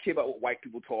 Don't nobody care about what white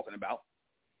people talking about.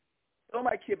 Don't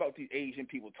nobody care about what these Asian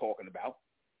people talking about.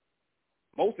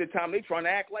 Most of the time, they trying to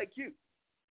act like you.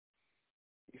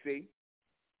 You see?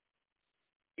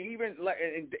 Even like,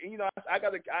 and you know,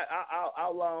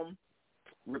 I'll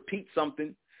repeat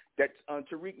something that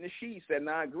Tariq Nasheed said, and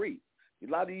I agree. A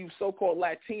lot of you so-called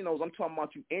Latinos, I'm talking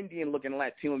about you Indian-looking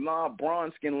Latinos, not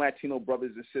bronze-skinned Latino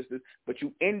brothers and sisters, but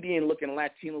you Indian-looking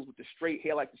Latinos with the straight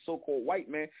hair like the so-called white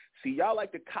man. See, y'all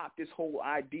like to cop this whole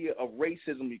idea of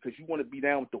racism because you want to be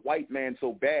down with the white man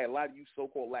so bad. A lot of you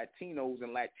so-called Latinos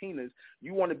and Latinas,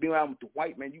 you want to be down with the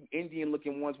white man. You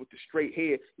Indian-looking ones with the straight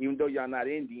hair, even though y'all not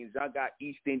Indians. Y'all got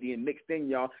East Indian mixed in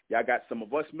y'all. Y'all got some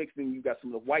of us mixed in you. Got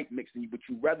some of the white mixed in you, but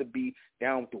you rather be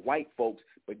down with the white folks.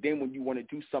 But then when you want to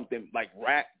do something like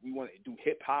rap, you want to do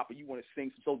hip-hop, or you want to sing,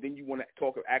 so then you want to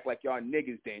talk or act like y'all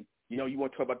niggas then. You know, you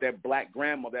want to talk about that black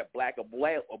grandma, that black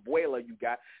abuela you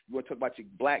got. You want to talk about your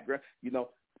black grandma, you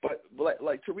know. But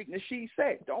like Tariq Nasheed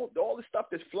said, all the stuff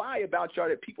that's fly about y'all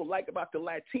that people like about the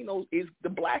Latinos is the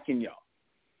black in y'all.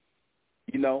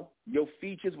 You know, your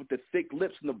features with the thick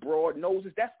lips and the broad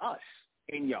noses, that's us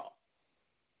in y'all.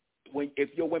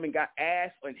 If your women got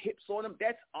ass and hips on them,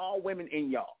 that's all women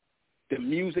in y'all. The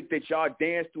music that y'all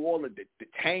dance to, all of the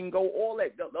tango, all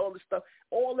the stuff,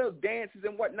 all those dances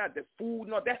and whatnot, the food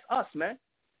and all, that's us, man.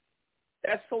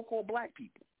 That's so-called black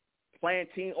people.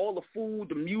 Planting, all the food,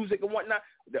 the music and whatnot,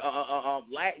 the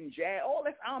Latin jazz, all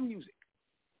that's our music.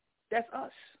 That's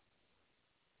us.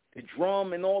 The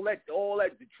drum and all that,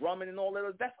 the drumming and all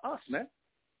that, that's us, man.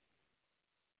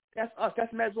 That's us.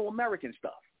 That's Mesoamerican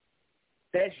stuff.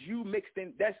 That's you mixed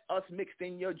in. That's us mixed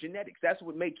in your genetics. That's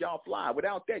what make y'all fly.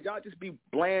 Without that, y'all just be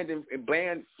bland and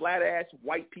bland, flat ass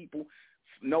white people,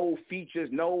 no features,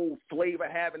 no flavor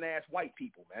having ass white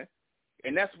people, man.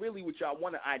 And that's really what y'all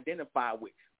want to identify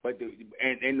with. But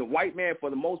the white man, for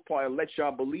the most part, let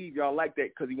y'all believe y'all like that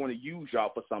because he want to use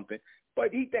y'all for something.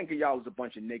 But he think of y'all as a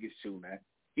bunch of niggas too, man.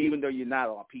 Even though you're not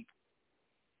our people,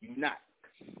 you're not.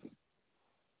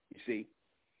 You see.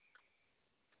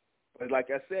 But like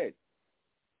I said,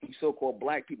 these so-called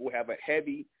black people have a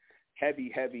heavy,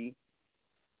 heavy, heavy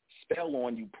spell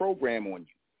on you, program on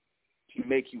you to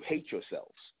make you hate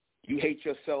yourselves. You hate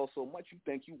yourselves so much you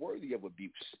think you're worthy of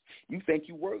abuse. You think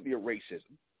you're worthy of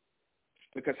racism.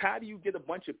 Because how do you get a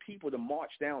bunch of people to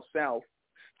march down south?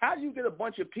 How do you get a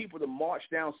bunch of people to march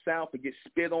down south and get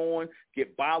spit on,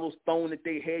 get bottles thrown at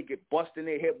their head, get busted in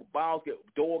their head with bottles, get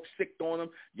dogs sicked on them?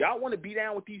 Y'all want to be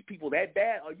down with these people that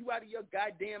bad? Are you out of your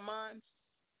goddamn minds?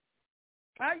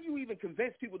 How do you even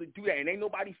convince people to do that? And ain't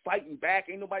nobody fighting back.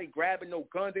 Ain't nobody grabbing no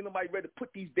guns. Ain't nobody ready to put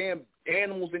these damn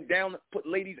animals down, put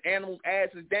ladies' animals'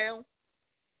 asses down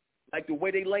like the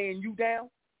way they laying you down.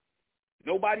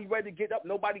 Nobody ready to get up.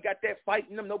 Nobody got that fight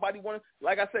in them. Nobody want to.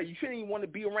 Like I said, you shouldn't even want to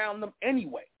be around them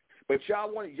anyway. But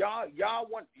y'all want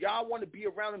to be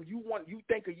around them. You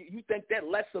think that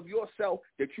less of yourself,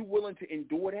 that you willing to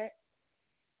endure that.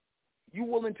 You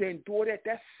willing to endure that?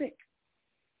 That's sick.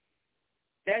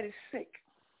 That is sick.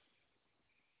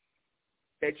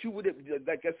 that you would,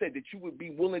 like I said, that you would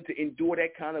be willing to endure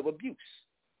that kind of abuse.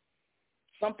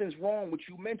 Something's wrong with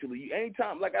you mentally.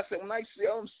 Anytime, like I said, when I see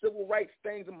all them civil rights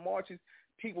things and marches,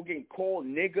 people getting called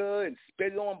nigger and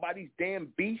spit on by these damn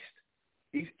beasts,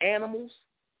 these animals,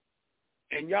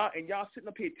 and y'all sitting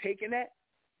up here taking that,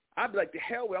 I'd be like, the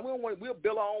hell with it. We'll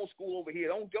build our own school over here.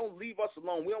 Don't leave us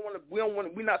alone.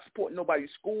 We're not supporting nobody's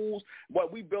schools,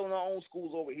 but we building our own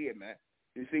schools over here, man.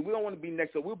 You see, we don't want to be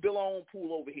next to. We'll build our own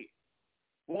pool over here.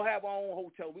 We'll have our own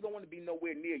hotel. We don't want to be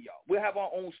nowhere near y'all. We'll have our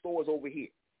own stores over here.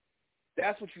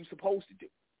 That's what you're supposed to do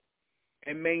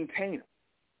and maintain them.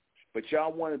 But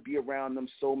y'all want to be around them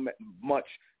so much,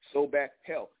 so bad.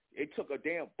 Hell, it took a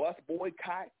damn bus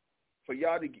boycott for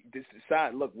y'all to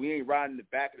decide, look, we ain't riding the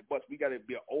back of the bus. We got to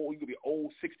be you could be an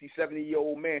old 60,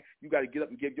 70-year-old man. You got to get up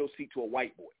and give your seat to a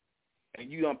white boy. And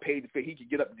you done paid the fare. He could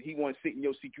get up. He want to sit in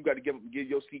your seat. You got to give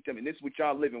your seat to him. And this is what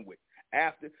y'all living with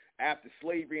after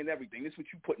slavery and everything. This is what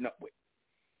you putting up with.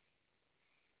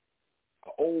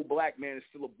 An old black man is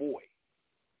still a boy.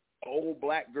 An old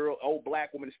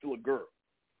black woman is still a girl.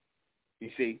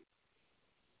 You see?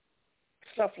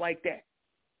 Stuff like that.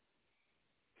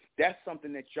 That's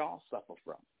something that y'all suffer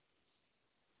from.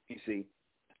 You see?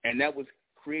 And that was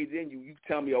created in you. You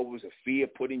tell me, oh, it was a fear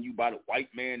put in you by the white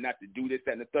man not to do this,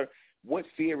 that, and the third. What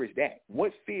fear is that?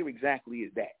 What fear exactly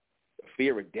is that? The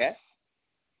fear of death?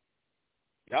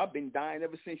 Y'all been dying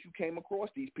ever since you came across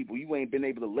these people. You ain't been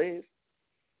able to live.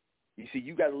 You see,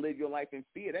 you got to live your life in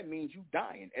fear. That means you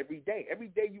dying every day. Every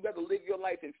day you got to live your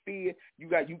life in fear. You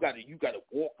got to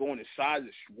walk on the side of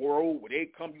the road where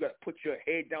they come. You got to put your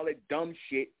head down, that dumb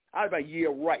shit. I was like, yeah,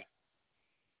 right.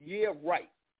 Yeah, right.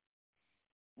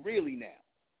 Really now.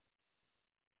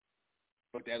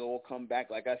 But that all come back,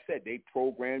 like I said, they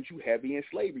programmed you heavy in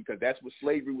slavery because that's what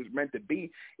slavery was meant to be.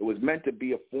 It was meant to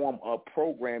be a form of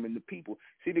programming the people.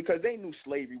 See, because they knew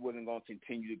slavery wasn't going to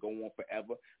continue to go on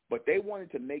forever, but they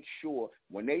wanted to make sure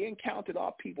when they encountered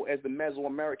our people as the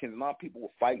Mesoamericans and our people were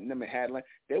fighting them and handling,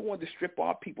 they wanted to strip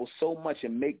our people so much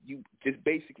and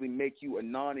basically make you a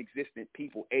non-existent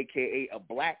people, a.k.a. a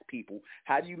black people.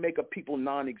 How do you make a people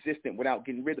non-existent without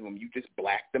getting rid of them? You just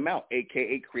black them out,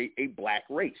 a.k.a. create a black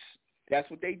race. That's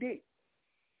what they did.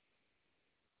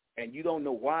 And you don't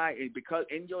know why, because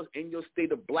in your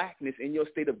state of blackness, in your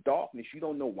state of darkness, you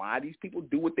don't know why these people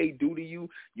do what they do to you.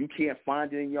 You can't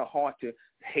find it in your heart to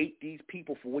hate these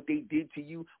people for what they did to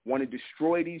you, want to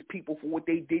destroy these people for what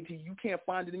they did to you. You can't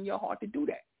find it in your heart to do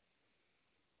that.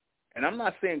 And I'm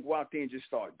not saying go out there and just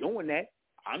start doing that.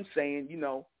 I'm saying,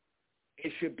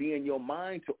 it should be in your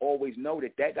mind to always know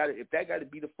that if that got to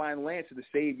be the final answer to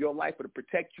save your life or to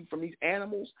protect you from these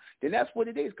animals, then that's what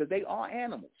it is, because they are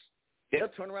animals. They'll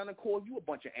turn around and call you a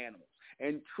bunch of animals.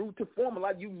 And true to form, a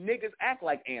lot of you niggas act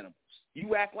like animals.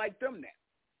 You act like them now.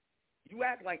 You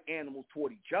act like animals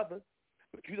toward each other,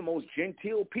 but you're the most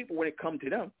genteel people when it comes to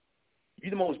them.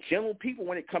 You're the most gentle people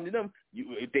when it comes to them.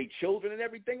 They children and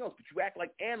everything else, but you act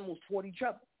like animals toward each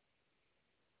other.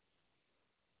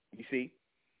 You see?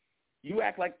 You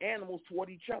act like animals toward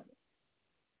each other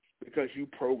because you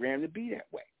programmed to be that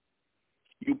way.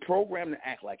 You programmed to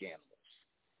act like animals.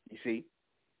 You see?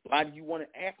 Why do you want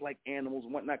to act like animals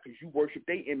and whatnot? Because you worship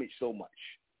their image so much.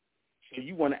 So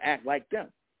you want to act like them.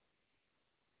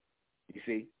 You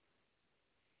see?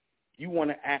 You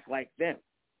want to act like them.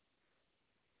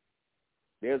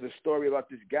 There's a story about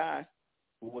this guy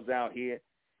who was out here.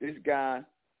 This guy,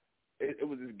 it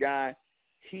was this guy.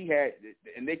 He had,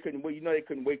 and they couldn't wait. They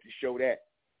couldn't wait to show that.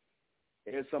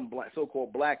 There's some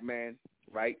so-called black man,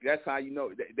 right? That's how you know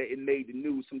that it made the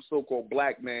news. Some so-called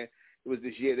black man. It was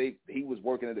this year. He was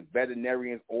working at a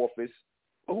veterinarian's office.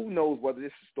 But who knows whether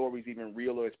this story is even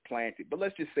real or it's planted? But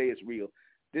let's just say it's real.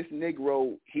 This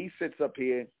Negro, he sits up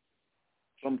here,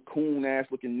 some coon-ass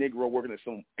looking Negro working at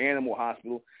some animal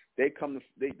hospital. They come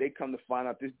to find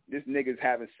out this nigga's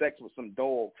having sex with some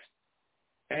dogs,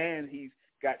 and he's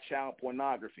got child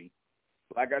pornography.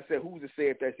 Like I said, who's to say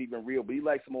if that's even real? But he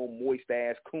like some old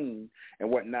moist-ass coon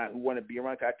and whatnot who want to be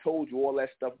around. I told you all that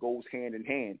stuff goes hand in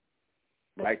hand,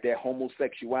 right? That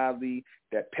homosexuality,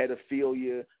 that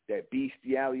pedophilia, that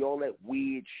bestiality, all that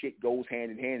weird shit goes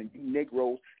hand in hand. And you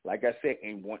Negroes, like I said,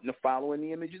 ain't wanting to follow in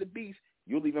the image of the beast.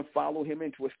 You'll even follow him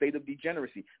into a state of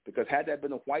degeneracy because had that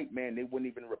been a white man, they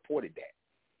wouldn't even reported that.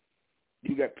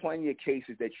 You got plenty of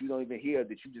cases that you don't even hear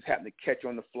that you just happen to catch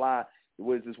on the fly. There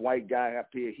was this white guy up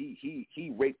here.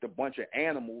 He raped a bunch of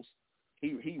animals.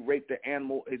 He raped the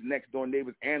animal, his next door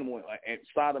neighbor's animal, and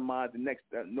sodomized the next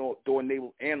door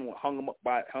neighbor's animal. Hung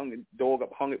the dog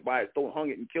up, hung it by its throat, hung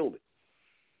it and killed it.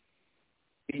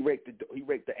 He raped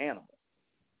the animal.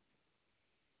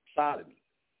 Sodomy.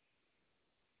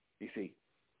 You see,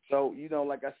 So,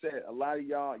 like I said, a lot of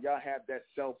y'all have that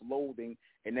self-loathing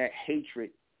and that hatred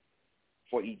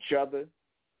for each other,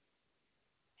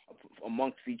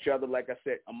 amongst each other, like I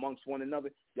said, amongst one another.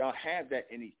 Y'all have that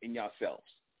in yourselves.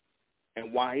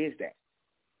 And why is that?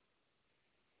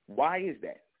 Why is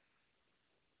that?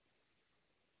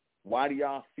 Why do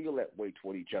y'all feel that way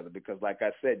toward each other? Because, like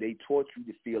I said, they taught you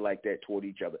to feel like that toward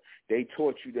each other. They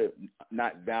taught you to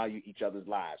not value each other's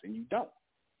lives, and you don't.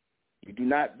 You do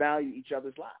not value each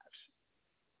other's lives.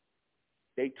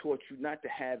 They taught you not to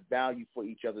have value for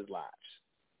each other's lives.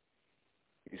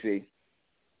 You see?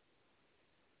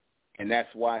 And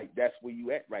that's where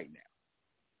you at right now.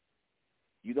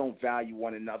 You don't value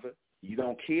one another. You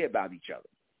don't care about each other.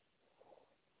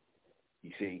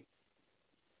 You see?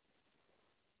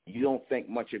 You don't think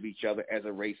much of each other as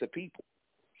a race of people.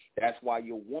 That's why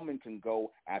your woman can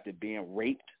go after being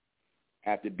raped,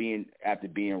 after being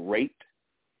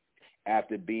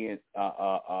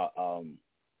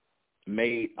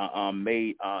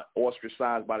made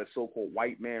ostracized by the so-called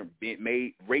white man, being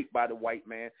made raped by the white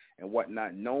man and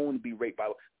whatnot, known to be raped by.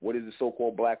 What does the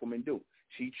so-called black woman do?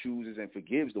 She chooses and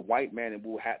forgives the white man and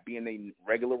will be in a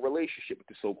regular relationship with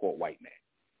the so-called white man.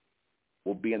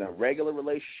 Will be in a regular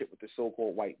relationship with the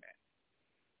so-called white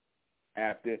man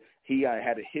after he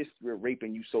had a history of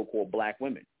raping you so-called black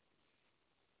women.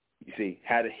 You see,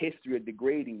 had a history of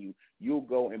degrading you. You'll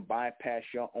go and bypass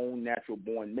your own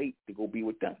natural-born mate to go be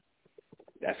with them.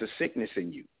 That's a sickness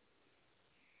in you.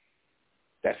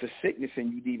 That's a sickness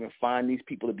in you to even find these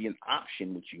people to be an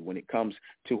option with you when it comes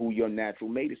to who your natural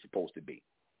mate is supposed to be.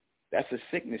 That's a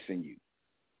sickness in you.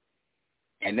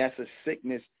 And that's a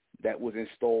sickness that was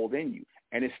installed in you.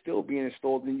 And it's still being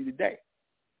installed in you today.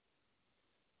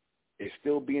 It's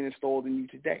still being installed in you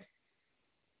today.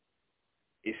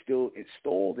 It's still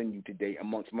installed in you today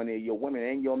amongst many of your women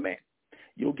and your men.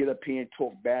 You'll get up here and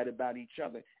talk bad about each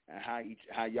other and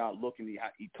how y'all look and how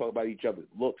you talk about each other's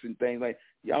looks and things like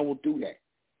y'all will do that.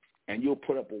 And you'll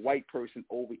put up a white person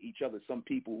over each other. Some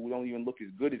people who don't even look as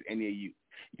good as any of you.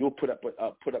 You'll put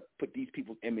these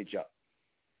people's image up.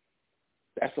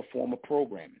 That's a form of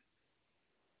programming.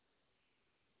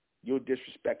 You'll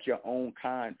disrespect your own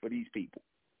kind for these people.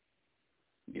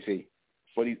 You see,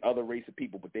 for these other race of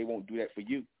people, but they won't do that for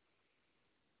you.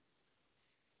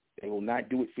 They will not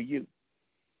do it for you.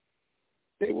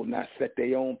 They will not set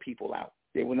their own people out.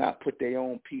 They will not put their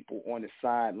own people on the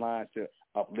sidelines to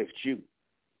uplift you.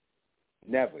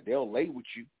 Never. They'll lay with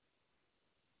you.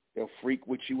 They'll freak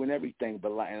with you and everything.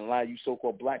 But and a lot of you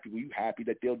so-called black people, you happy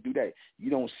that they'll do that.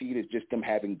 You don't see it as just them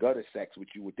having gutter sex with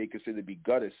you, what they consider to be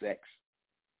gutter sex.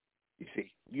 You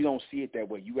see, you don't see it that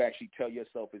way. You actually tell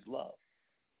yourself it's love.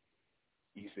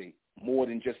 You see, more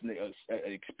than just an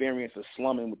experience of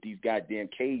slumming with these goddamn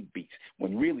cave beats.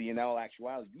 When really, in all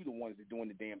actuality, you the ones that are doing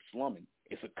the damn slumming.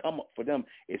 It's a come up for them.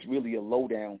 It's really a low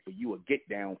down for you, a get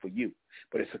down for you.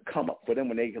 But it's a come up for them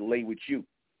when they can lay with you.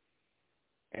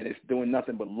 And it's doing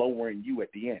nothing but lowering you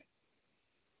at the end.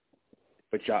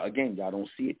 But y'all don't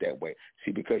see it that way.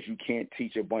 See, because you can't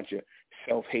teach a bunch of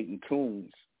self-hating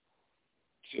coons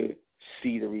to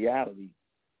see the reality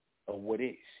of what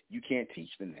is. You can't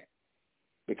teach them that.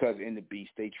 Because in the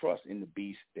beast they trust, in the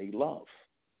beast they love,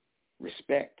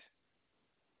 respect,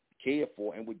 care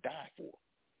for, and would die for.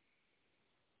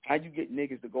 How you get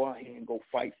niggas to go out here and go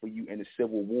fight for you in the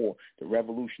Civil War, the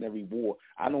Revolutionary War?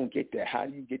 I don't get that. How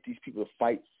do you get these people to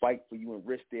fight for you and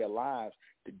risk their lives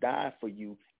to die for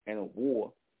you in a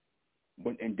war?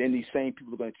 And then these same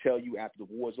people are going to tell you after the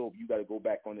war's over, you got to go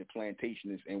back on the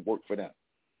plantation and work for them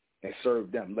and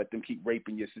serve them. Let them keep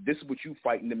raping you. So this is what you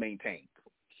fighting to maintain.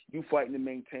 You fighting to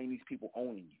maintain these people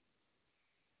owning you.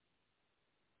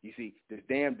 You see,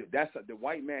 the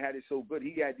white man had it so good.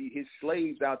 He had his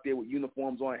slaves out there with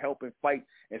uniforms on, helping fight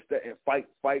fight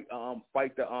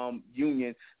the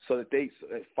Union so that they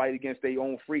fight against their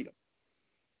own freedom.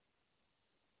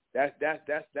 That's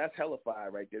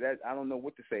hellified right there. I don't know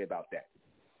what to say about that.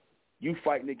 You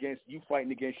fighting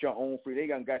against your own freedom.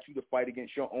 They got you to fight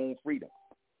against your own freedom.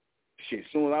 Shit,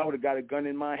 soon as I would have got a gun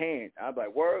in my hand, I'd be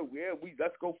like, word, yeah,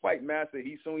 let's go fight, master.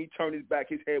 Soon he turned his back,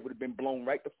 his head would have been blown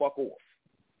right the fuck off.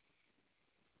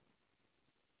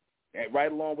 And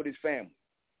right along with his family.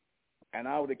 And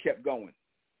I would have kept going.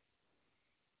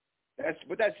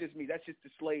 But that's just me. That's just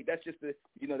the slave. That's just the,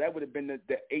 that would have been the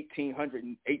 1800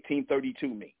 and 1832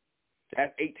 me.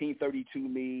 That's 1832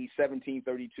 me,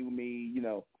 1732 me,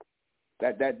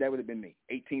 that would have been me.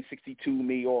 1862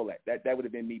 me, all that. That would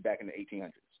have been me back in the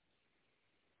 1800s.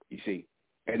 You see,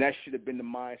 and that should have been the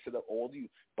mindset of all of you.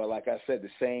 But like I said, the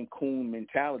same coon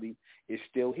mentality is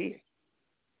still here.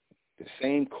 The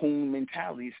same coon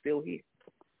mentality is still here.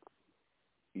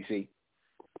 You see,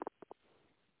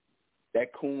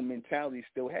 That coon mentality is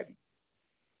still heavy.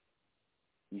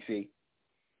 You see?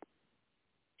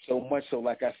 So much so,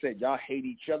 like I said, y'all hate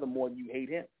each other more than you hate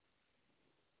him.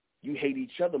 You hate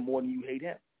each other more than you hate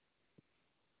him.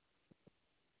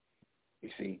 You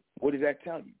see? What does that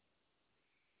tell you?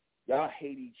 Y'all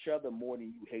hate each other more than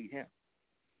you hate him.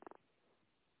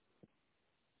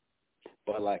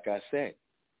 But like I said,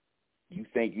 you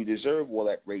think you deserve all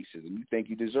that racism. You think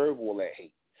you deserve all that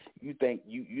hate. You think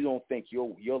you don't think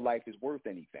your life is worth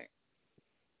anything.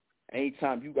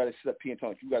 Anytime you got to sit up here and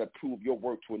talk, you got to prove your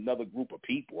worth to another group of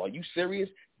people. Are you serious?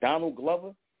 Donald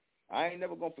Glover? I ain't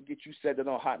never going to forget you said that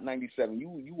on Hot 97.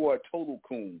 You are a total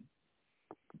coon.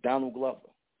 Donald Glover.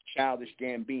 Childish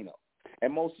Gambino.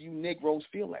 And most of you Negroes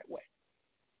feel that way.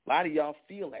 A lot of y'all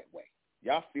feel that way.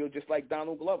 Y'all feel just like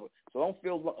Donald Glover. So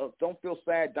don't feel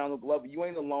sad, Donald Glover. You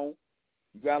ain't alone.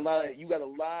 You got a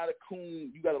lot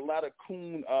of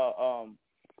coon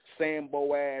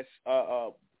Sambo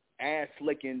ass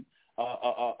licking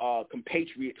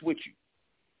compatriots with you.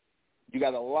 You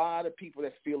got a lot of people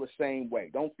that feel the same way.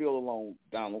 Don't feel alone,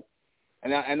 Donald.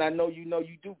 And I know you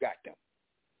do got them.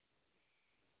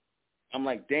 I'm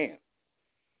like, damn.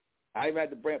 I even had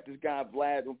to bring up this guy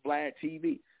Vlad on Vlad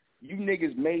TV. You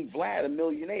niggas made Vlad a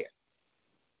millionaire.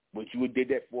 Would you have did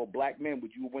that for a black man?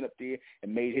 Would you have went up there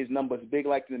and made his numbers big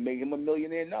like that and made him a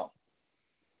millionaire? No.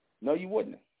 No, you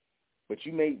wouldn't have. But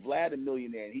you made Vlad a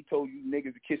millionaire, and he told you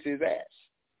niggas to kiss his ass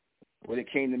when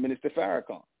it came to Minister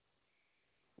Farrakhan.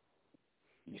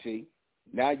 You see?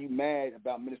 Now you mad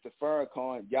about Minister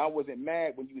Farrakhan. Y'all wasn't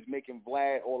mad when you was making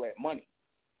Vlad all that money.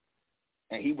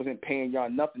 And he wasn't paying y'all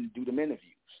nothing to do them interviews.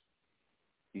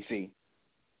 You see?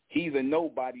 He's a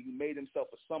nobody who made himself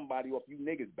a somebody off you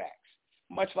niggas' backs.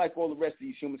 Much like all the rest of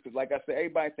these humans, because like I said,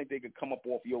 everybody think they could come up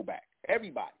off your back.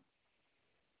 Everybody.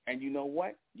 And you know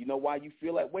what? You know why you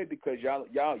feel that way? Because y'all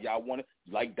want to,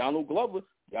 like Donald Glover,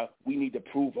 we need to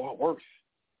prove our worth.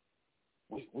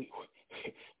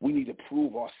 We need to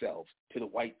prove ourselves to the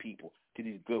white people, to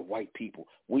these good white people.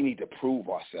 We need to prove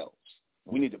ourselves.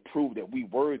 We need to prove that we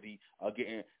worthy of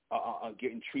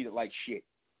getting treated like shit.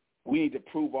 We need to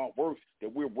prove our worth,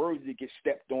 that we're worthy to get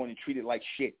stepped on and treated like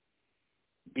shit.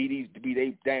 Be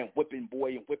they damn whipping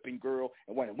boy and whipping girl,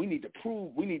 and when we need to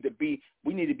prove, we need to be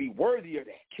worthy of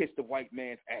that. Kiss the white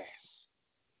man's ass.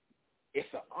 It's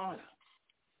an honor.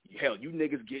 Hell, you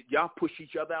niggas y'all push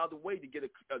each other out of the way to get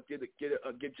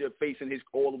your face in his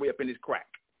all the way up in his crack.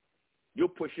 You'll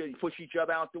push each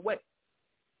other out the way.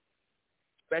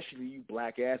 Especially you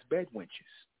black ass bed wenches.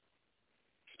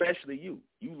 Especially you.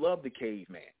 You love the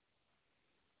caveman.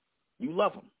 You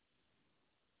love him.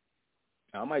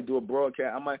 I might do a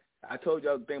broadcast. I told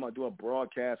y'all the thing about doing a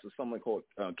broadcast or something called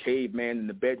Caveman and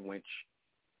the Bed Wench.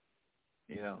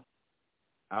 You know,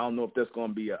 I don't know if that's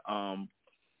going to be an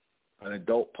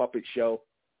adult puppet show.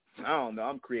 I don't know.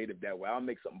 I'm creative that way. I'll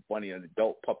make something funny, an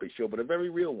adult puppet show, but a very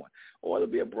real one. Or it'll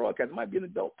be a broadcast. It might be an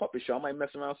adult puppet show. I might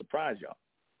mess around and surprise y'all.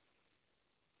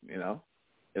 You know,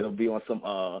 it'll be on some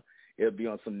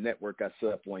network I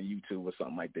set up on YouTube or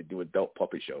something like that. Do adult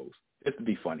puppet shows. It would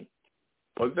be funny.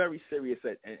 But very serious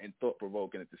and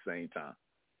thought-provoking at the same time.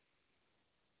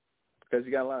 Because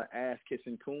you got a lot of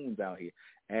ass-kissing coons out here.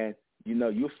 And, you know,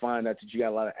 you'll find out that you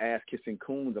got a lot of ass-kissing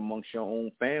coons amongst your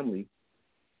own family.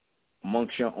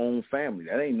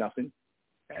 That ain't nothing.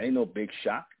 That ain't no big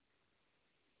shock.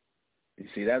 You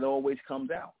see, that always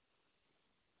comes out.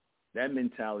 That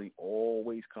mentality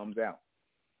always comes out.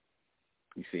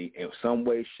 You see, in some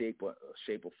way, shape, or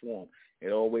form,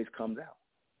 it always comes out.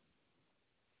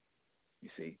 You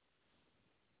see,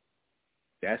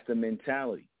 that's the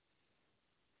mentality.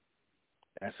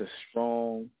 That's a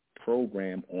strong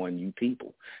program on you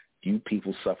people. You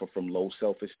people suffer from low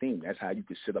self-esteem. That's how you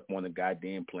could sit up on the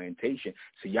goddamn plantation.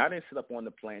 So y'all didn't sit up on the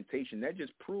plantation. That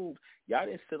just proved y'all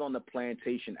didn't sit on the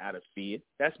plantation out of fear.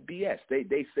 That's BS.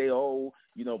 They say, oh,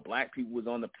 you know, black people was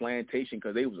on the plantation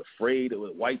because they was afraid of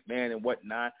a white man and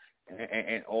whatnot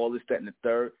and all this, that, and the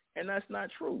third. And that's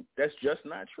not true. That's just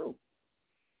not true.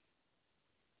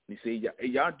 You see,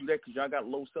 y'all do that because y'all got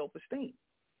low self-esteem.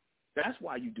 That's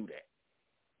why you do that.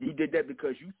 You did that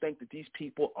because you think that these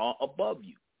people are above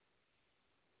you.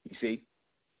 You see,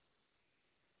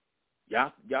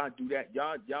 y'all do that.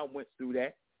 Y'all went through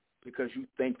that because you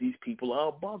think these people are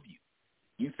above you.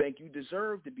 You think you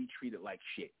deserve to be treated like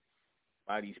shit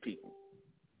by these people.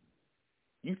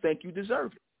 You think you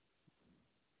deserve it.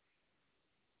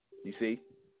 You see.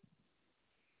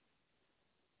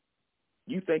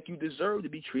 You think you deserve to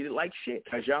be treated like shit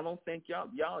because y'all don't think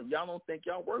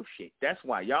y'all worth shit. That's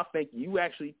why you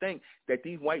actually think that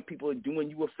these white people are doing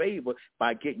you a favor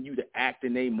by getting you to act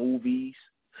in their movies,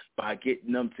 by getting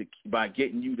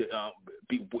you to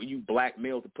you black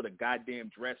males to put a goddamn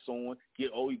dress on. I'm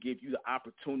gonna give you the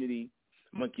opportunity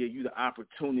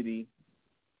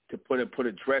to put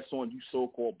a dress on, you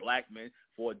so-called black men,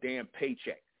 for a damn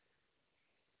paycheck.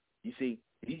 You see,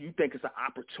 you think it's an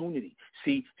opportunity.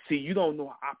 See, you don't know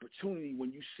an opportunity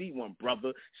when you see one,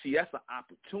 brother. See, that's an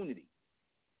opportunity.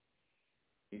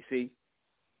 You see,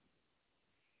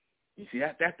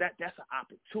 that's an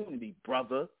opportunity,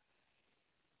 brother.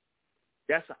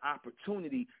 That's an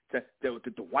opportunity that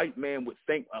the white man would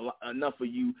think enough of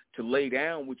you to lay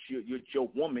down with your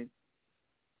woman.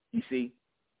 You see,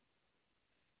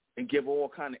 and give all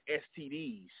kind of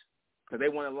STDs. Because they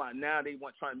want a lot now. They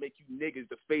want trying to make you niggas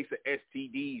the face of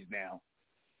STDs now.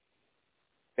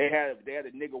 They had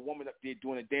a nigga woman up there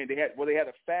doing a damn. They had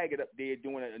a faggot up there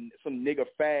doing some nigga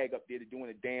fag up there doing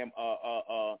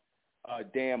a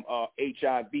damn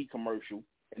HIV commercial.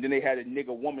 And then they had a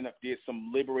nigga woman up there,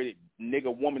 some liberated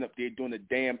nigga woman up there doing a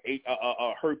damn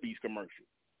herpes commercial.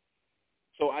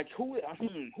 So who are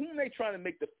they trying to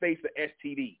make the face of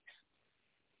STDs?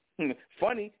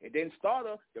 Funny, and then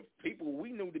starter, the people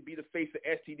we knew to be the face of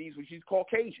STDs, which is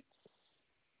Caucasians.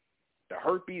 The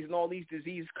herpes and all these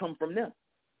diseases come from them.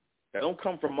 They don't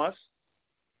come from us.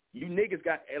 A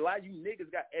lot of you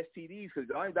niggas got STDs because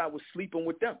the only guy was sleeping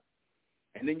with them.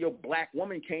 And then your black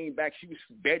woman came back, she was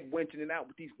bedwenching it out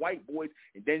with these white boys,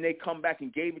 and then they come back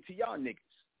and gave it to y'all niggas.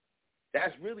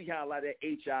 That's really how a lot of that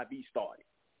HIV started.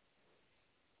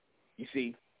 You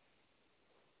see?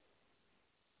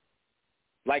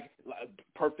 Like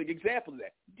perfect example of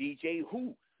that, DJ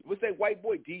Who. What's that white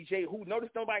boy, DJ Who? Notice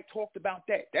nobody talked about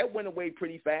that. That went away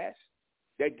pretty fast.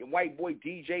 That white boy,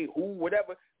 DJ Who,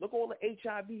 whatever. Look all the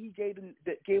HIV he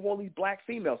gave all these black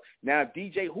females. Now, if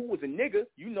DJ Who was a nigga,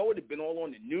 you know it would have been all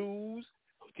on the news.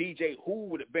 DJ Who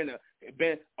would have been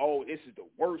oh, this is the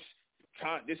worst.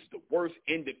 This is the worst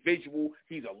individual.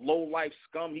 He's a low-life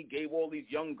scum. He gave all these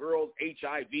young girls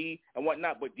HIV and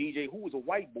whatnot. But DJ Who was a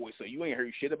white boy, so you ain't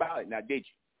heard shit about it now, did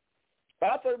you? But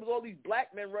I thought it was all these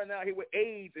black men running out here with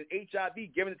AIDS and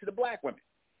HIV giving it to the black women.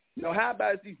 You know, how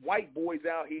about these white boys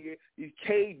out here, these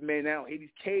cavemen out here, these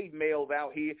cave males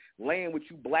out here laying with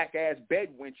you black-ass bed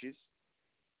wenches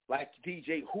like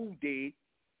DJ Who did.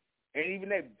 And even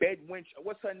that bed wench,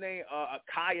 what's her name,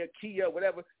 Kia,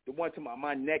 whatever, the one to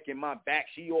my neck and my back,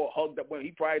 she all hugged up with him.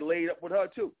 He probably laid up with her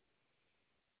too.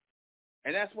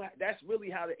 And that's really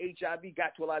how the HIV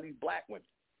got to a lot of these black women.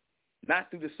 Not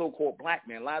through the so-called black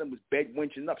man. A lot of them was bed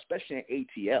wenching up, especially in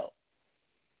ATL.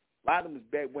 A lot of them was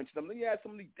bed wenching up. You had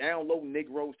some of these down low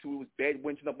Negroes too. It was bed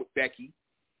wenching up with Becky.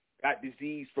 Got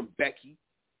disease from Becky.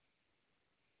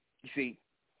 You see,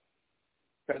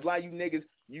 because a lot of you niggas,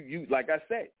 you like I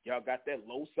said, y'all got that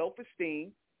low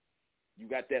self-esteem. You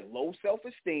got that low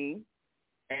self-esteem,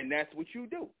 and that's what you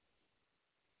do.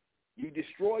 You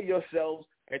destroy yourselves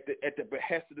at the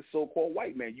behest of the so-called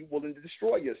white man. You willing to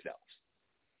destroy yourselves.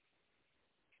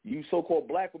 You so-called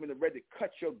black women are ready to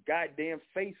cut your goddamn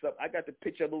face up. I got the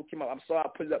picture of little Kim up. I'm sorry I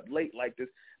put it up late like this,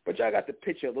 but y'all got the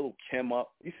picture of little Kim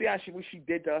up. You see what she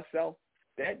did to herself?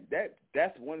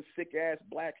 That's one sick-ass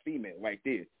black female right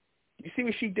there. You see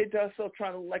what she did to herself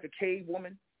trying to look like a cave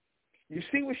woman? You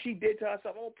see what she did to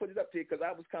herself? I won't put it up there because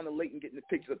I was kind of late in getting the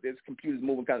pictures up there. This computer's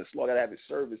moving kind of slow. I got to have its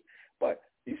service. But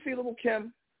you see little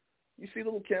Kim? You see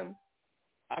little Kim?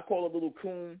 I call her little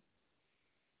coon.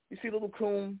 You see little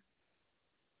coon?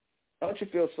 Don't you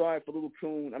feel sorry for little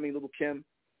coon? I mean, little Kim.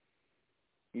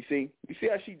 You see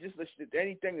how she just did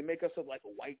anything to make herself like a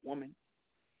white woman?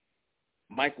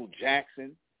 Michael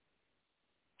Jackson.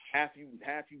 Half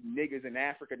you niggas in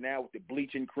Africa now with the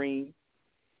bleaching cream.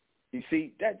 You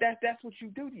see, that's what you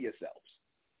do to yourselves.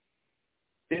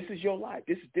 This is your life.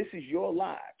 This is your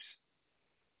lives.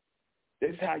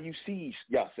 This is how you see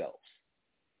yourselves.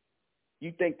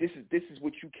 You think this is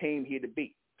what you came here to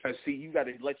be. Because, see, you got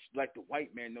to let the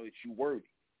white man know that you're worthy.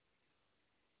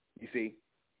 You see?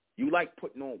 You like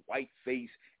putting on white face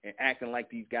and acting like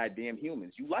these goddamn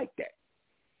humans. You like that.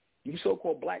 You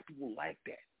so-called black people like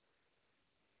that.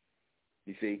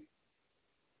 You see?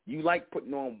 You like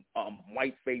putting on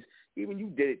white face. Even you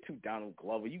did it too, Donald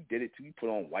Glover. You did it too. You put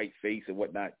on white face and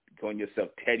whatnot, calling yourself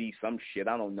Teddy, some shit.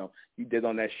 I don't know. You did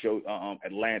on that show,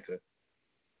 Atlanta.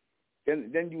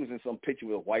 Then you was in some picture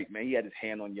with a white man. He had his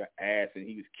hand on your ass and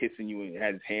he was kissing you and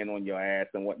had his hand on your ass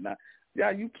and whatnot.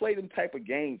 Yeah, you play them type of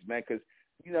games, man, because,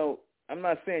 you know, I'm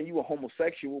not saying you were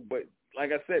homosexual, but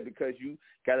like I said, because you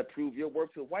got to prove your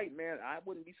worth to the white man, I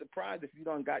wouldn't be surprised if you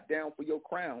done got down for your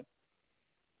crown.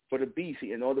 for the beast.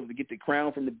 In order to get the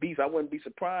crown from the beast, I wouldn't be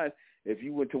surprised if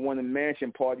you went to one of the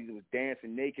mansion parties that was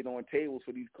dancing naked on tables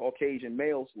for these Caucasian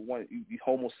males, these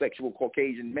homosexual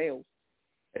Caucasian males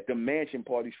at the mansion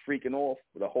parties freaking off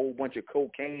with a whole bunch of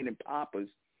cocaine and poppers.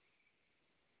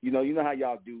 You know how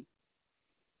y'all do.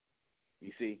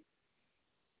 You see,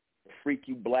 freak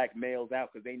you black males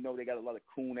out because they know they got a lot of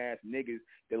coon-ass niggas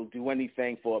that'll do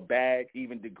anything for a bag,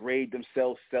 even degrade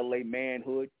themselves, sell their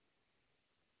manhood,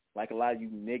 like a lot of you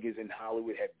niggas in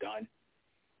Hollywood have done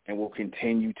and will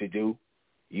continue to do.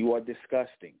 You are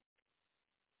disgusting.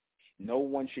 No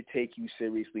one should take you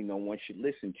seriously. No one should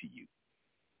listen to you.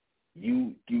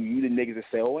 You the niggas that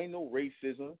say, oh, ain't no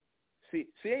racism. See,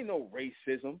 ain't no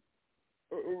racism.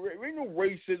 Ain't no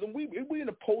racism. We in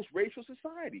a post-racial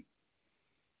society.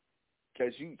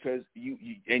 Because you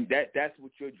and that's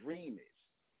what your dream is.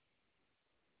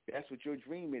 That's what your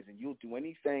dream is, and you'll do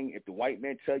anything if the white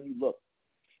man tell you, look,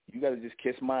 you got to just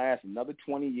kiss my ass another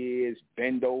 20 years,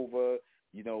 bend over,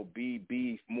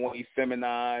 be more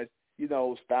effeminized,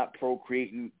 stop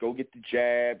procreating, go get the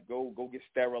jab, go get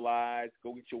sterilized,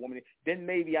 go get your woman. Then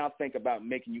maybe I'll think about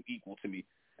making you equal to me.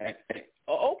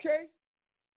 Okay.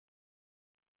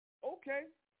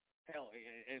 Hell,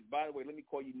 and by the way, let me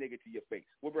call you nigga to your face.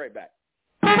 We'll be right back.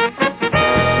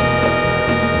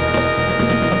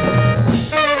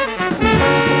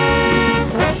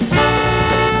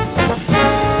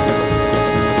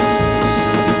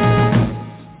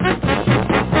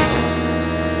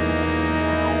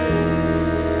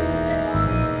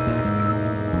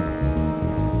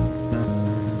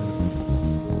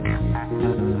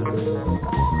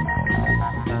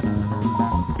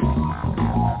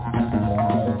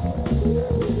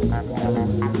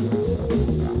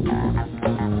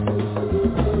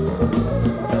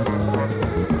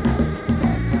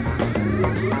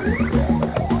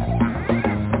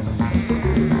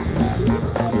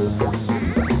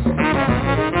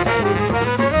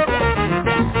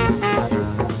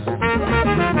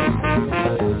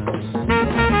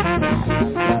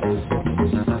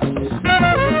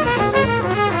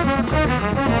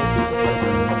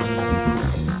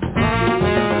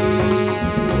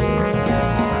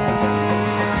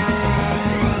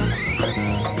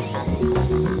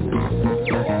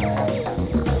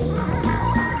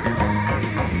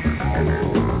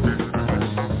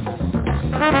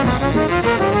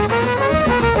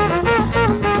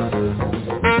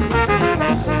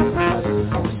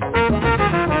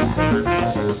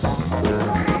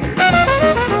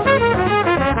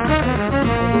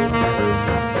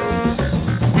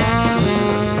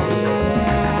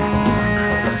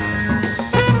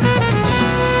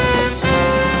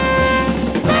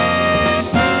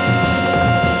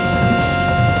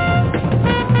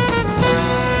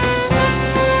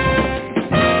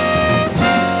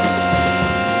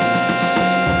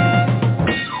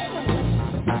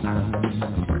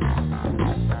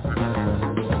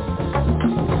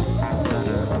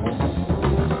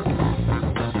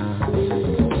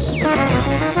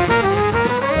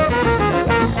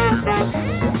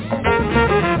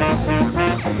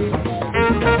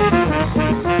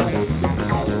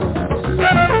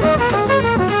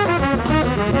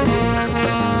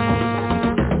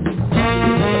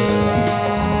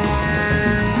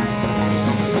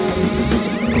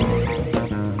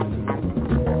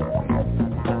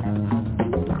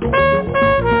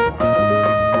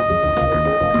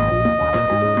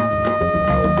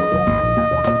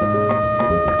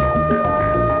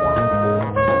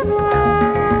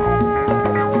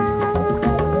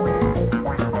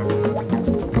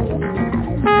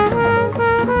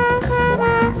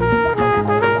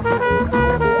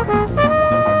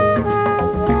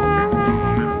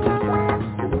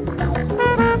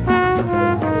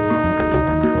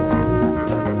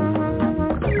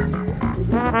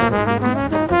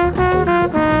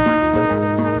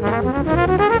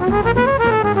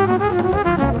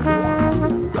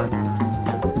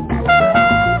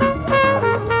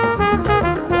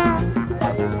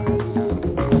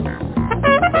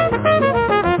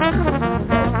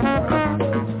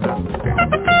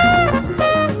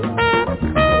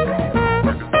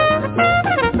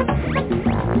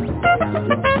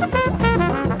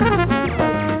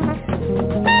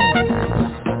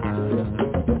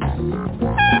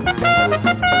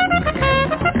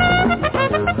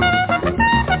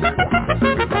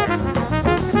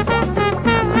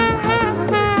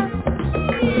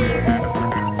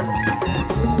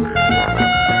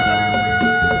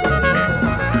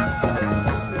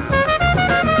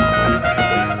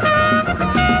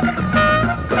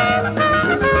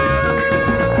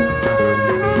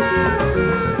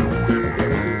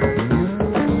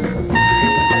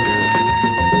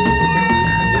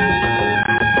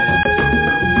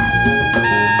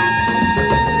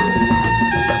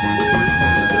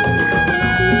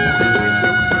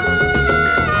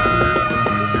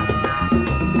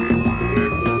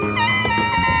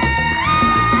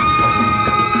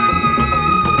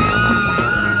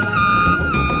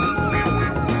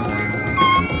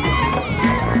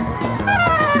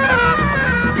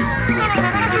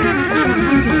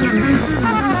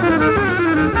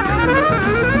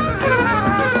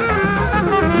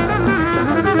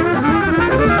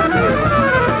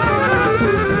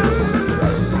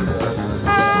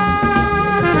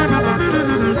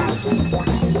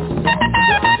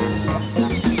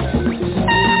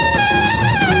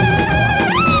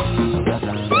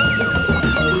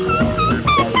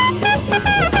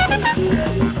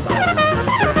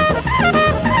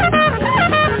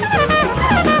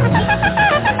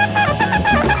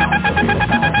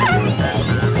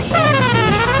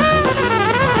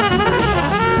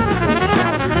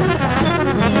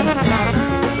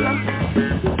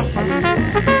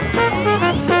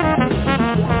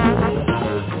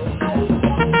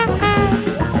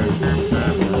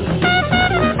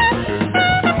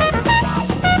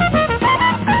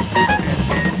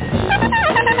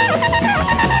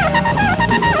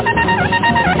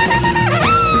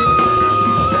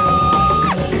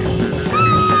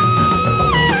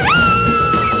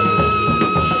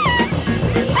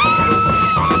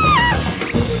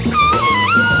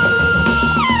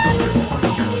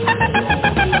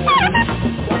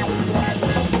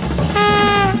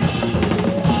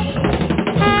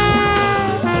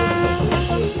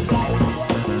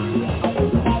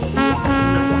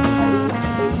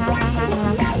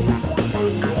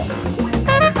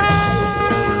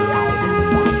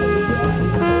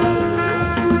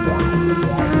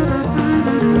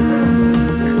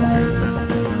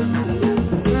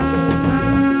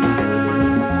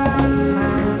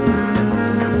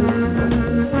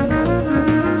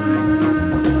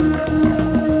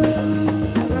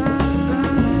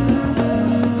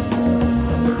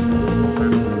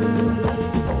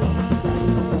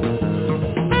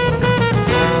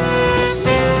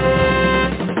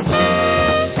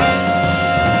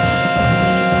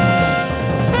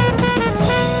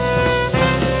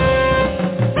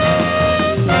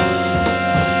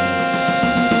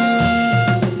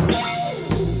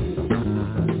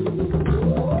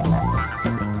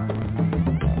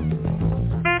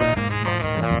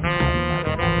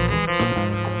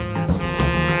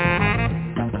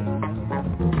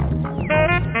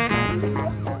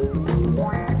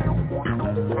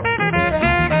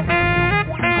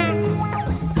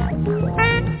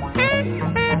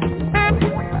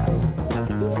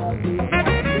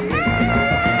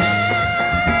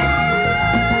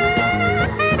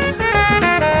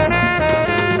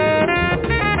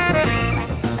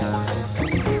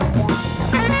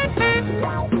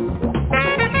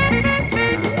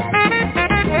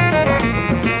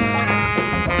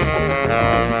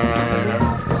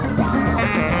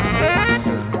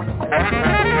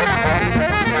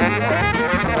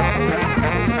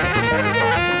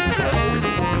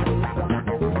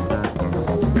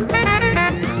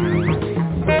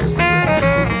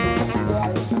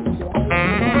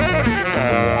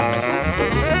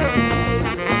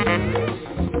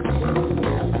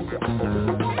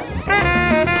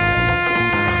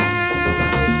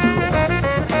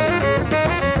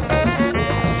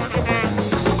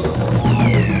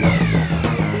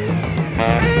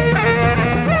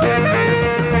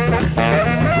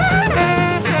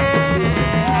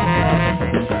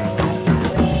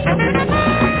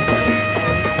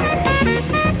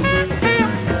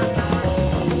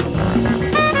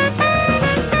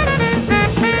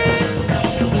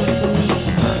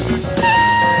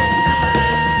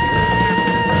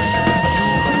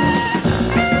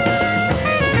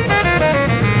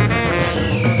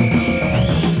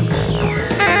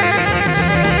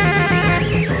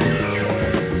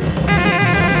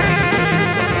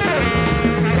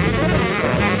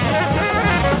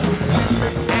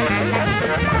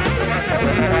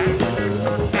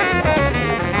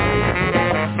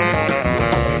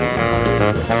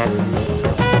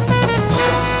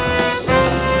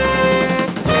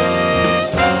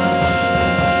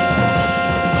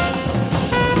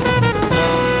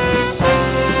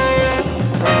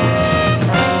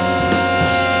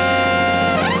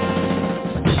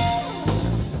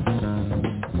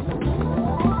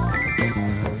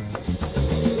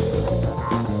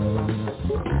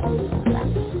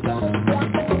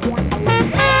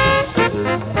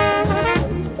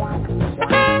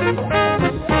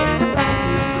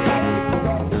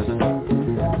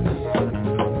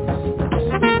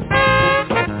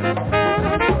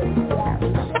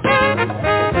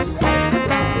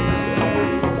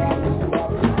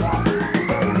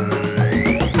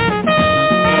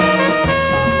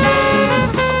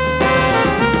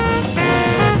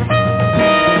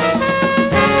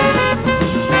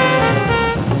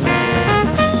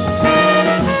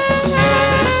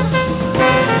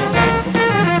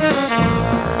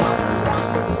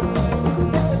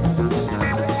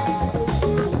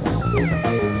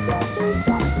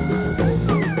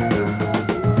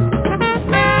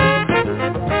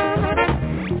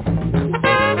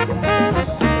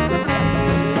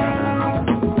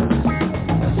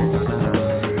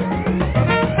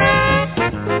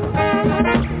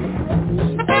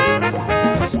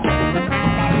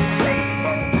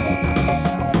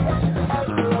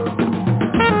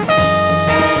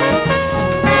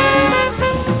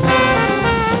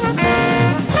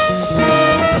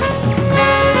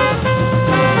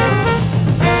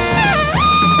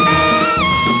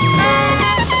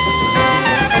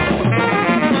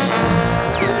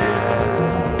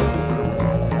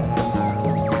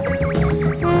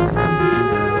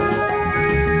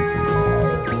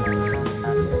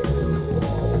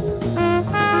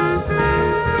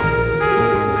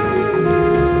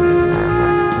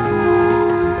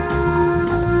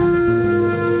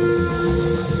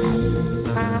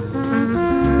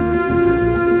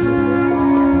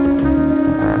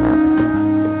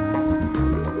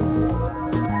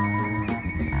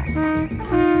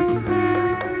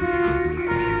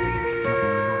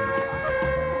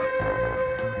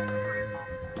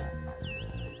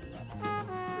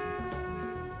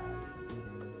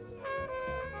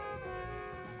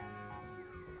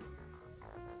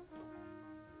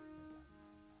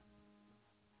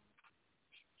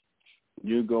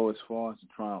 You go as far as to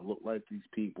try and look like these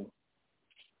people.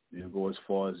 You go as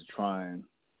far as to try and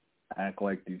act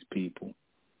like these people,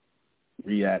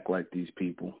 react like these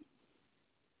people.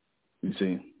 You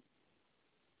see,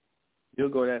 you'll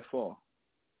go that far.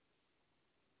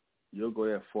 You'll go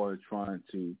that far trying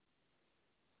to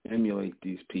emulate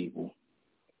these people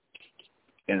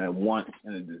and a want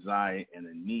and a desire and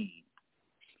a need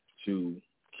to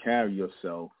carry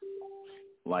yourself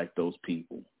like those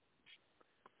people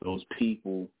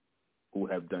who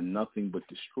have done nothing but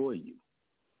destroy you,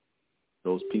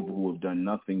 those people who have done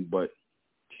nothing but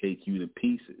take you to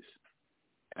pieces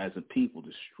as a people,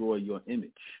 destroy your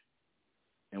image.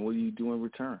 And what do you do in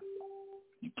return?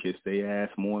 You kiss their ass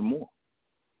more and more.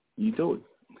 You do it.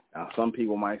 Now, some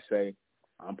people might say,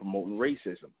 I'm promoting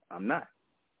racism. I'm not.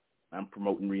 I'm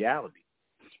promoting reality.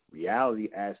 Reality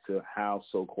as to how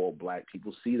so-called black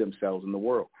people see themselves in the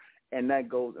world. And that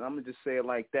goes, and I'm going to just say it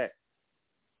like that.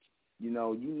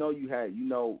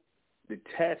 The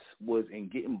test was in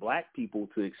getting black people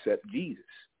to accept Jesus.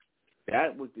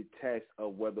 That was the test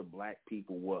of whether black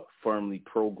people were firmly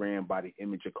programmed by the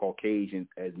image of Caucasians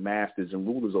as masters and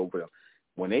rulers over them.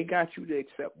 When they got you to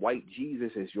accept white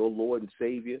Jesus as your Lord and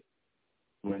Savior,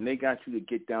 when they got you to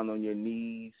get down on your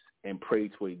knees and pray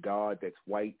to a God that's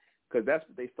white, because that's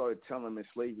what they started telling them in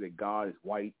slavery, that God is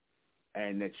white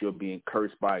and that you're being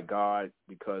cursed by God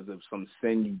because of some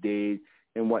sin you did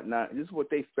and whatnot. This is what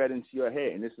they fed into your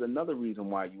head, and this is another reason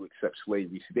why you accept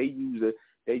slavery. See, you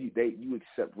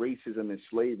accept racism and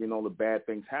slavery and all the bad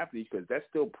things happening because that's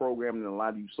still programmed in a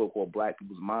lot of you so-called black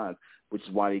people's minds, which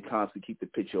is why they constantly keep the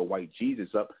picture of white Jesus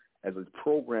up as a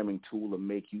programming tool to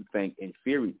make you think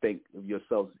of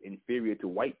yourselves as inferior to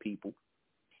white people,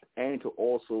 and to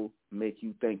also make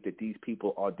you think that these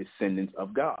people are descendants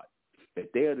of God, that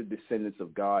they are the descendants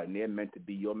of God and they're meant to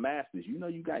be your masters. You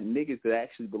got niggas that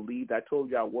actually believe. I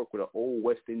told you I worked with an old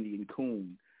West Indian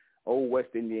coon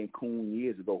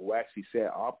years ago who actually said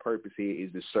our purpose here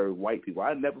is to serve white people.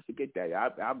 I'll never forget that.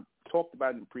 I've talked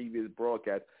about it in previous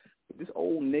broadcasts. But this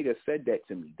old nigga said that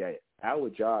to me, that our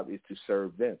job is to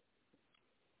serve them.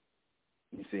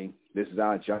 You see, this is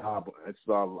our job. It's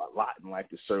our lot in life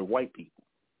to serve white people.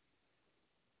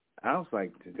 I was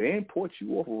like, they import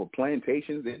you off of a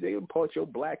plantation? They import your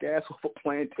black ass off a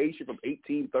plantation from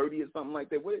 1830 or something like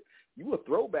that? You a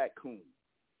throwback coon.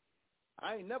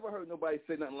 I ain't never heard nobody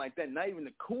say nothing like that. Not even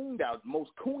the cooned out, most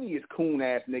cooniest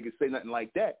coon-ass niggas say nothing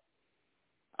like that.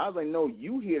 I was like, no,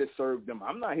 you here to serve them.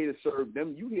 I'm not here to serve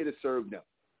them. You here to serve them.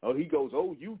 Oh, he goes,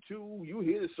 oh, you too. You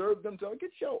here to serve them too.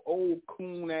 Get your old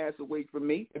coon ass away from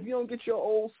me. If you don't get your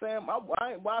old Sam, why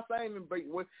I even break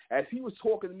away? As he was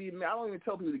talking to me, man, I don't even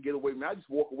tell people to get away from me. I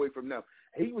just walk away from them.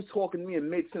 He was talking to me in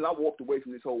mid-sentence. I walked away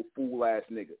from this whole fool-ass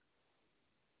nigga.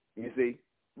 You see?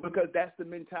 Because that's the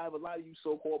mentality of a lot of you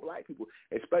so-called black people,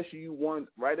 especially you one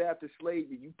right after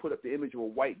slavery, you put up the image of a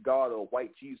white God or a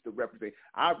white Jesus to represent.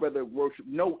 I'd rather worship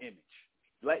no image.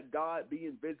 Let God be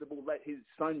invisible. Let his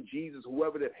son Jesus,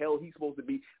 whoever the hell he's supposed to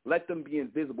be, let them be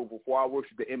invisible before I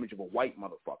worship the image of a white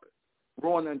motherfucker.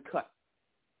 Raw and uncut.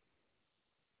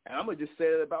 And I'm going to just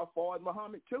say that about Fard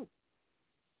Muhammad, too.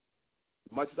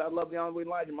 As much as I love the Honorable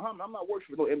Elijah Muhammad, I'm not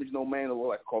worshiping no image, no man, or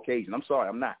like a Caucasian. I'm sorry,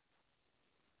 I'm not.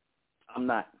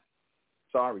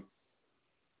 Sorry.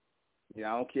 I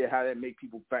don't care how that make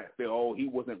people feel, oh, he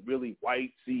wasn't really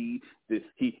white. See, this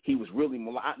he was really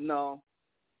mulatto.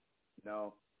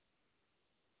 No.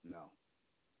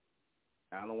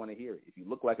 I don't want to hear it. If you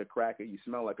look like a cracker, you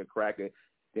smell like a cracker,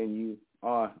 then you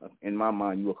are, in my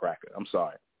mind, you a cracker. I'm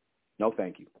sorry. No,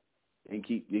 thank you. You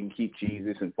can keep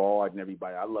Jesus and Fard and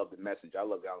everybody. I love the message. I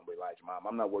love the Honorable Elijah Muhammad.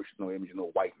 I'm not worshiping no image of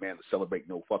no white man to celebrate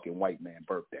no fucking white man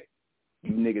birthday.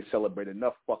 You niggas celebrate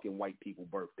enough fucking white people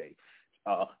birthday.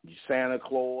 Santa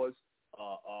Claus,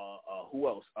 who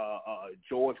else?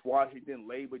 George Washington,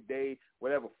 Labor Day,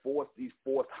 whatever, these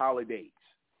fourth holidays.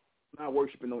 I'm not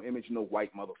worshiping no image of no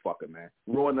white motherfucker, man.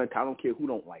 I don't care who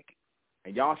don't like it.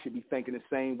 And y'all should be thinking the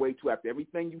same way, too. After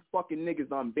everything you fucking niggas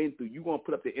done been through, you going to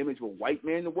put up the image of a white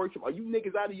man to worship? Are you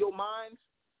niggas out of your minds?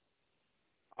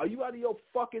 Are you out of your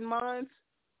fucking minds?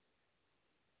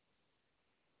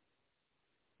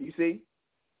 You see?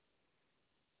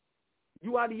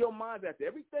 You out of your minds after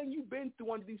everything you've been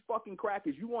through under these fucking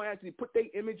crackers. You want to actually put their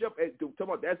image up and talk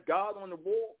about that's God on the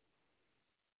wall?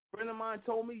 A friend of mine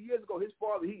told me years ago, his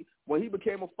father, when he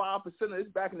became a 5%er,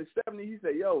 this back in the 70s, he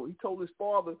said, he told his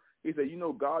father, he said,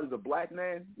 God is a black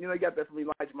man. He got that from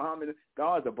Elijah Muhammad.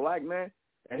 God is a black man.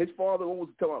 And his father was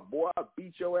telling him, boy, I'll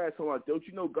beat your ass. Don't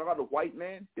you know God a white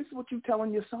man? This is what you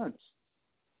telling your sons.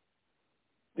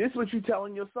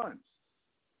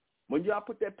 When y'all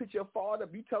put that picture of father,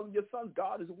 you telling your son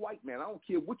God is a white man. I don't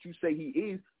care what you say he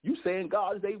is. You saying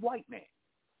God is a white man.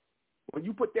 When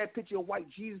you put that picture of white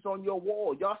Jesus on your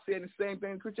wall, y'all saying the same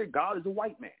thing. Picture God is a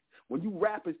white man. When you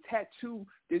rappers tattoo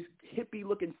this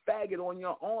hippie-looking faggot on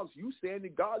your arms, you saying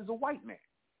that God is a white man.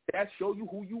 That show you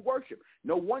who you worship.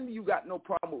 No wonder you got no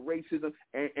problem with racism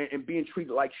and being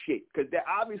treated like shit, because they're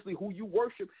obviously who you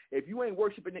worship. If you ain't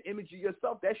worshiping the image of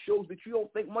yourself, that shows that you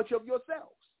don't think much of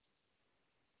yourselves.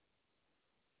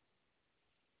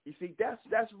 You see,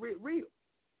 that's real.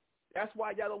 That's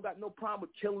why y'all don't got no problem with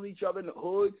killing each other in the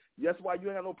hood. That's why you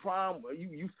ain't got no problem.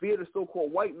 You fear the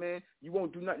so-called white man. You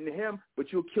won't do nothing to him,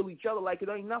 but you'll kill each other like it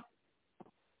ain't nothing.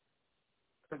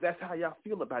 Because that's how y'all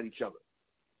feel about each other.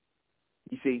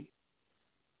 You see?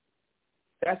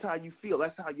 That's how you feel.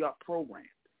 That's how y'all programmed.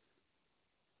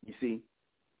 You see?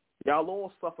 Y'all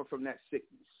all suffer from that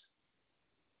sickness.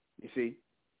 You see?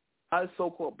 How the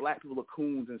so-called black people are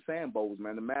coons and sambos,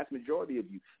 man. The mass majority of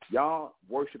you, y'all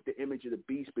worship the image of the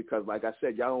beast because, like I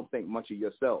said, y'all don't think much of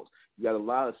yourselves. You got a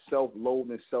lot of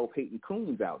self-loathing, self-hating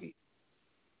coons out here.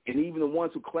 And even the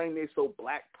ones who claim they're so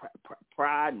black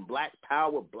pride and black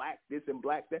power, black this and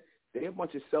black that, they're a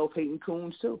bunch of self-hating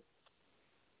coons too.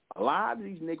 A lot of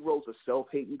these Negroes are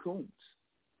self-hating coons.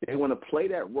 They want to play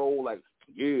that role like,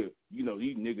 yeah, you know,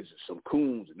 these niggas are some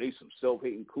coons and they some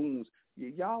self-hating coons. Yeah,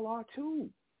 y'all are too.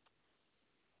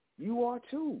 You are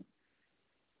too.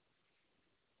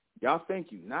 Y'all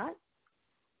think you not?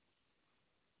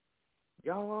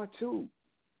 Y'all are too.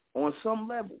 On some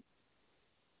level.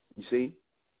 You see?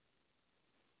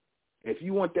 If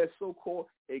you want that so-called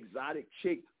exotic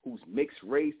chick who's mixed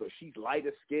race or she's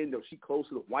lighter skinned or she closer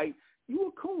to white, you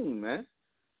a coon, man.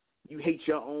 You hate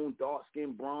your own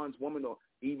dark-skinned bronze woman or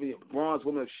even bronze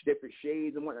woman of different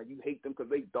shades and whatnot. You hate them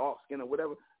because they dark-skinned or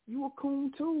whatever. You a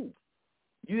coon, too.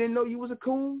 You didn't know you was a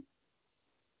coon?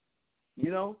 You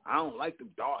know, I don't like them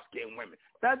dark-skinned women.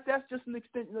 That's just an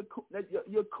extension of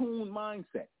your coon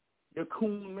mindset, your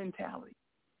coon mentality.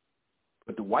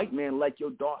 But the white man like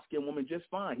your dark-skinned woman just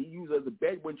fine. He uses her as a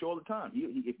bed wench all the time.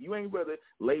 If you ain't ready to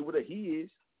lay with her, he is.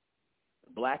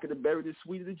 The blacker the berry, the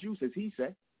sweeter the juice, as he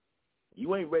said.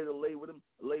 You ain't ready to lay with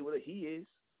her, he is.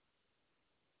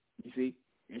 You see?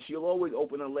 And she'll always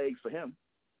open her legs for him.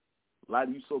 A lot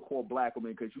of you so-called black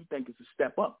women, because you think it's a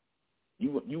step up.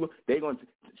 They going to,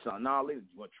 so now you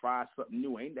want to try something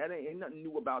new. Ain't nothing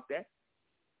new about that.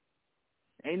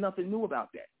 Ain't nothing new about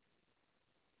that.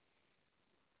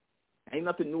 Ain't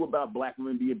nothing new about black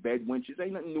women being bed wenches.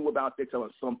 Ain't nothing new about that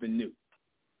telling something new.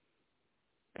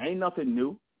 Ain't nothing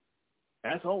new.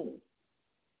 That's old.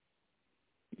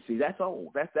 You see, that's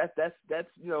old. That's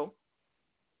you know,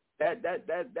 that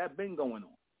been going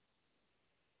on.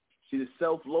 See, the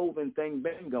self-loathing thing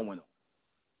been going on.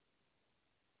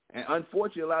 And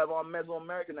unfortunately, a lot of our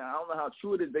Mesoamericans, now I don't know how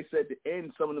true it is, they said at the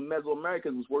end some of the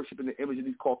Mesoamericans was worshiping the image of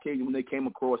these Caucasians when they came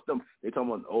across them. They talking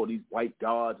about, oh, these white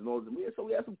gods and all this. So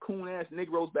we had some coon-ass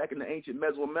Negroes back in the ancient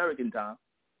Mesoamerican time,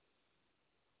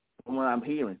 from what I'm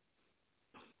hearing.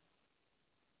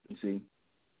 You see?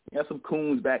 We had some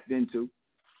coons back then, too.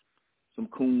 Some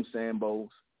coon sambos.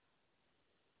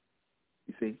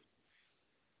 You see?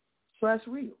 So that's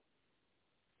real.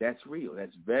 That's real.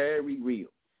 That's very real.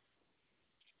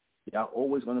 Y'all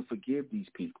always going to forgive these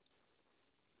people.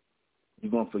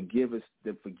 You're going to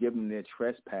forgive them their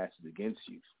trespasses against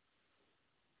you.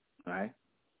 All right?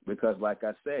 Because, like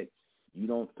I said, you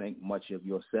don't think much of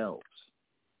yourselves.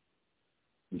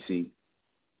 You see?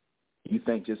 You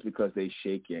think just because they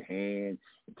shake your hand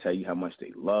and tell you how much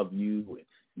they love you, and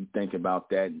you think about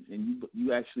that, and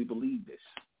you actually believe this.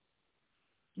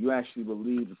 You actually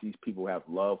believe that these people have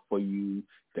love for you,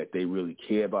 that they really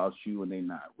care about you, and they're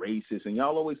not racist. And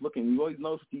y'all always looking, you always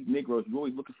notice with these Negroes, you're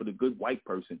always looking for the good white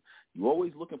person. You're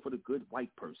always looking for the good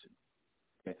white person.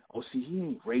 Okay? Oh, see, he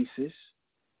ain't racist.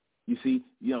 You see,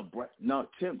 you know, no,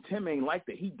 Tim ain't like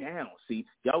that. He down. See,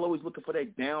 y'all always looking for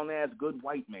that down-ass good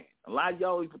white man. A lot of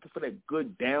y'all always looking for that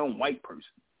good down white person.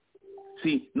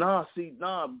 See,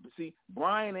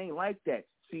 Brian ain't like that.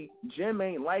 See, Jim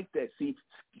ain't like that. See,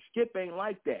 Skip ain't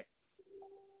like that.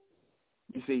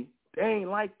 You see, they ain't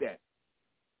like that.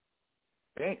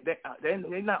 They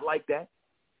not like that.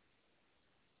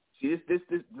 See,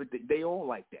 they all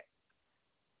like that.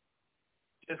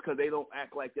 Just because they don't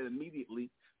act like that immediately,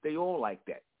 they all like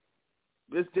that.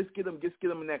 Just get them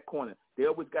in that corner. They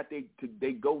always got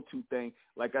they go-to thing.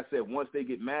 Like I said, once they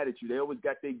get mad at you, they always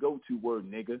got their go-to word,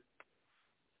 nigga.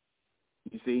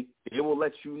 You see, it will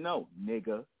let you know,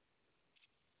 nigga.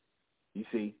 You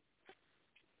see,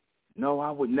 no, I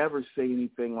would never say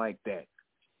anything like that.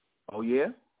 Oh, yeah?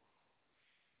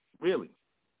 Really?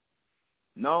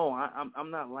 No, I'm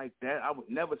not like that. I would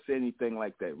never say anything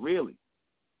like that. Really?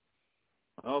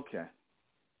 Okay.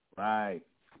 Right.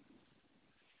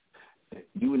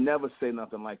 You would never say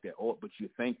nothing like that, but you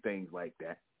think things like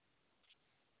that.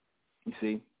 You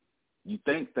see? You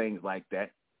think things like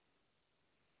that.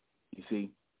 You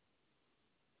see?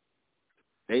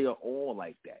 They are all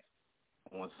like that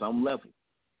on some level.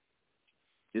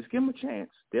 Just give them a chance.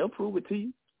 They'll prove it to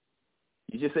you.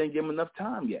 You just ain't give them enough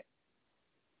time yet.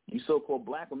 You so-called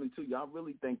black women, too, y'all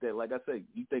really think that, like I said,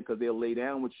 you think because they'll lay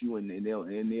down with you and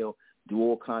they'll do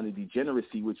all kind of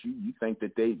degeneracy with you, you think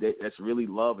that that's really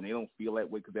love and they don't feel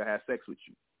that way because they'll have sex with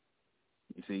you.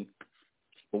 You see?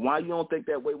 But why you don't think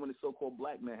that way when the so-called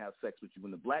black man have sex with you?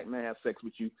 When the black man have sex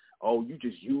with you, oh, you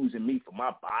just using me for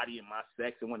my body and my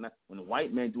sex and whatnot. When the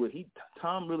white man do it,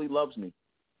 Tom really loves me.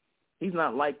 He's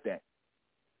not like that.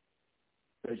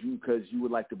 Because you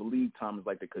would like to believe Tom is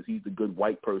like that because he's the good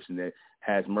white person that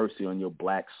has mercy on your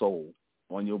black soul,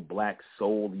 your black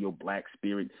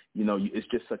spirit. You know, it's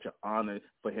just such an honor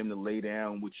for him to lay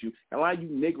down with you. And a lot of you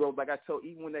Negroes, like I told,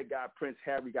 even when that guy Prince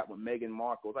Harry got with Meghan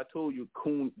Markle, I told you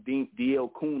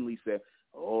D.L. Coonley said,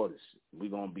 "Oh, we're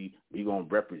gonna be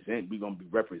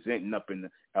representing up in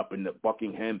the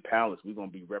Buckingham Palace. We're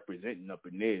gonna be representing up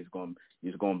in there. It's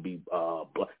gonna be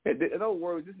in other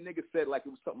words, this nigga said like it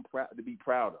was something to be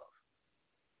proud of.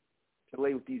 To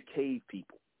lay with these cave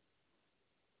people,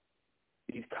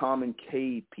 these common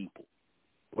cave people,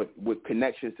 with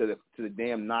connections to the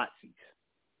damn Nazis.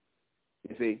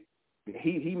 You see,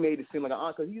 he made it seem like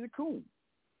because he's a coon.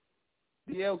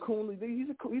 D.L. Coonley, he's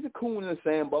a coon in a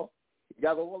Sambo. He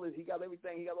got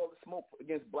everything. He got all the smoke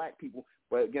against black people,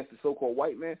 but against the so-called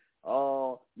white man,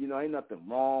 ain't nothing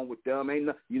wrong with them. Ain't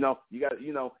nothing.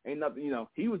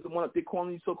 He was the one up there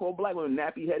calling these so-called black women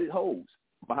nappy-headed hoes.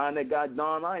 Behind that guy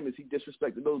Don Imus, he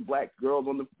disrespected those black girls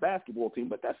on the basketball team.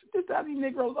 But that's just how these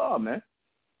Negroes are, man.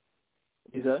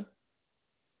 You see?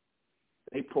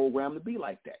 They programmed to be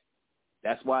like that.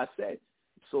 That's why I said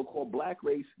the so-called black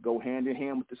race go hand in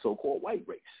hand with the so-called white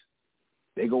race.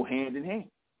 They go hand in hand.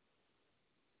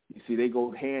 You see, they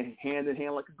go hand in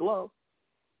hand like a glove.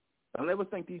 I never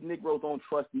think these Negroes don't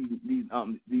trust these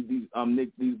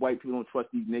white people don't trust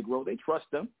these Negroes. They trust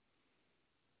them.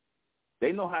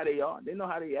 They know how they are. They know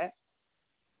how they act.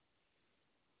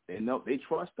 They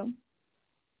trust them.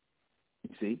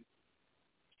 You see,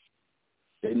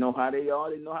 they know how they are.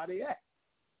 They know how they act.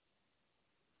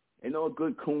 They know a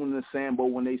good coon in the Sambo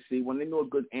when they see one. They know a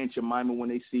good Aunt Jemima when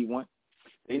they see one.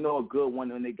 They know a good one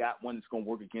when they got one that's going to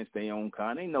work against their own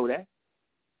kind. They know that.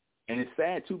 And it's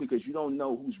sad, too, because you don't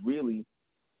know who's really,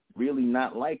 really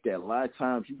not like that. A lot of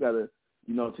times you got to,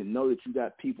 to know that you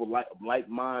got people like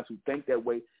minds who think that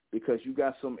way because you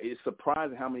got it's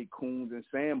surprising how many coons and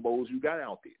Sambos you got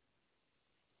out there.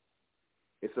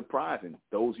 It's surprising.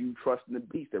 Those you trust in the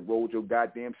beast that rolled your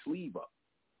goddamn sleeve up.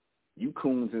 You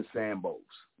coons and Sambos.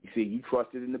 You see, you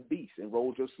trusted in the beast and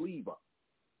rolled your sleeve up.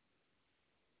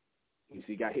 You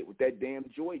see, got hit with that damn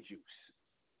joy juice.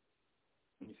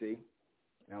 You see?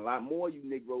 And a lot more of you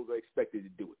Negroes are expected to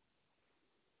do it.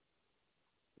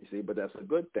 You see, but that's a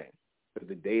good thing. Because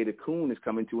the day of the coon is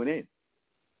coming to an end.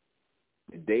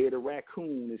 The day of the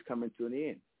raccoon is coming to an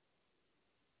end.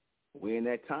 We're in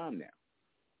that time now.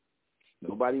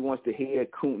 Nobody wants to hear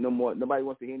coon no more. Nobody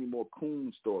wants to hear any more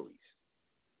coon stories.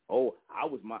 Oh, I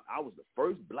was the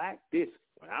first black this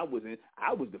when I was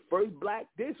the first black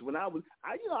this when I was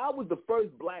the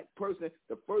first black person,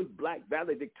 the first black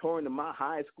valedictorian in my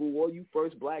high school. All you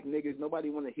first black niggas, nobody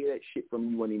want to hear that shit from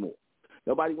you anymore.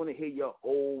 Nobody want to hear your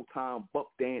old time buck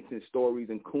dancing stories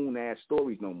and coon ass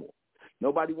stories no more.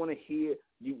 Nobody want to hear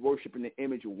you worshiping the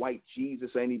image of white Jesus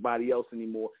or anybody else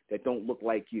anymore that don't look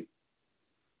like you.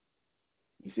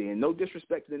 You see, and no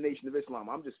disrespect to the Nation of Islam.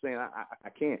 I'm just saying I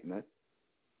can't, man.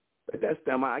 But that's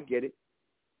them. I get it.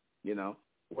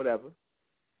 Whatever.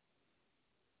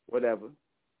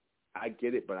 I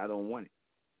get it, but I don't want it.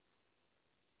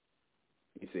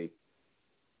 You see,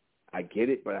 I get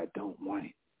it, but I don't want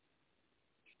it.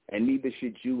 And neither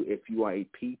should you if you are a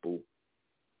people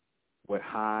with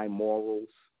high morals,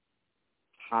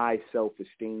 high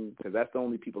self-esteem, because that's the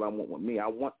only people I want with me. I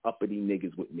want uppity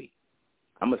niggas with me.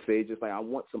 I'm going to say it just like I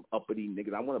want some uppity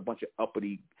niggas. I want a bunch of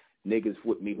uppity niggas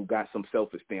with me who got some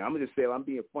self-esteem. I'm going to just say I'm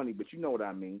being funny, but you know what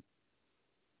I mean.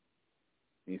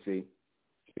 You see?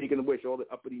 Speaking of which, all the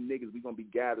uppity niggas, we're going to be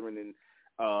gathering in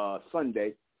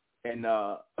Sunday in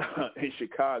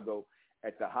Chicago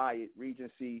at the Hyatt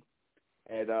Regency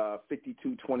at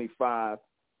 5225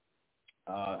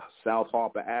 South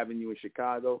Harper Avenue in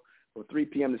Chicago from 3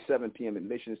 p.m. to 7 p.m.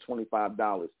 Admission is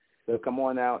 $25. So come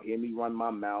on out, hear me run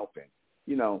my mouth and,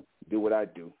 do what I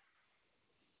do.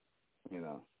 You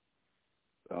know.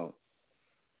 So,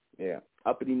 yeah.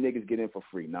 Uppity niggas get in for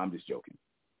free. No, I'm just joking.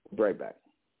 We'll be right back.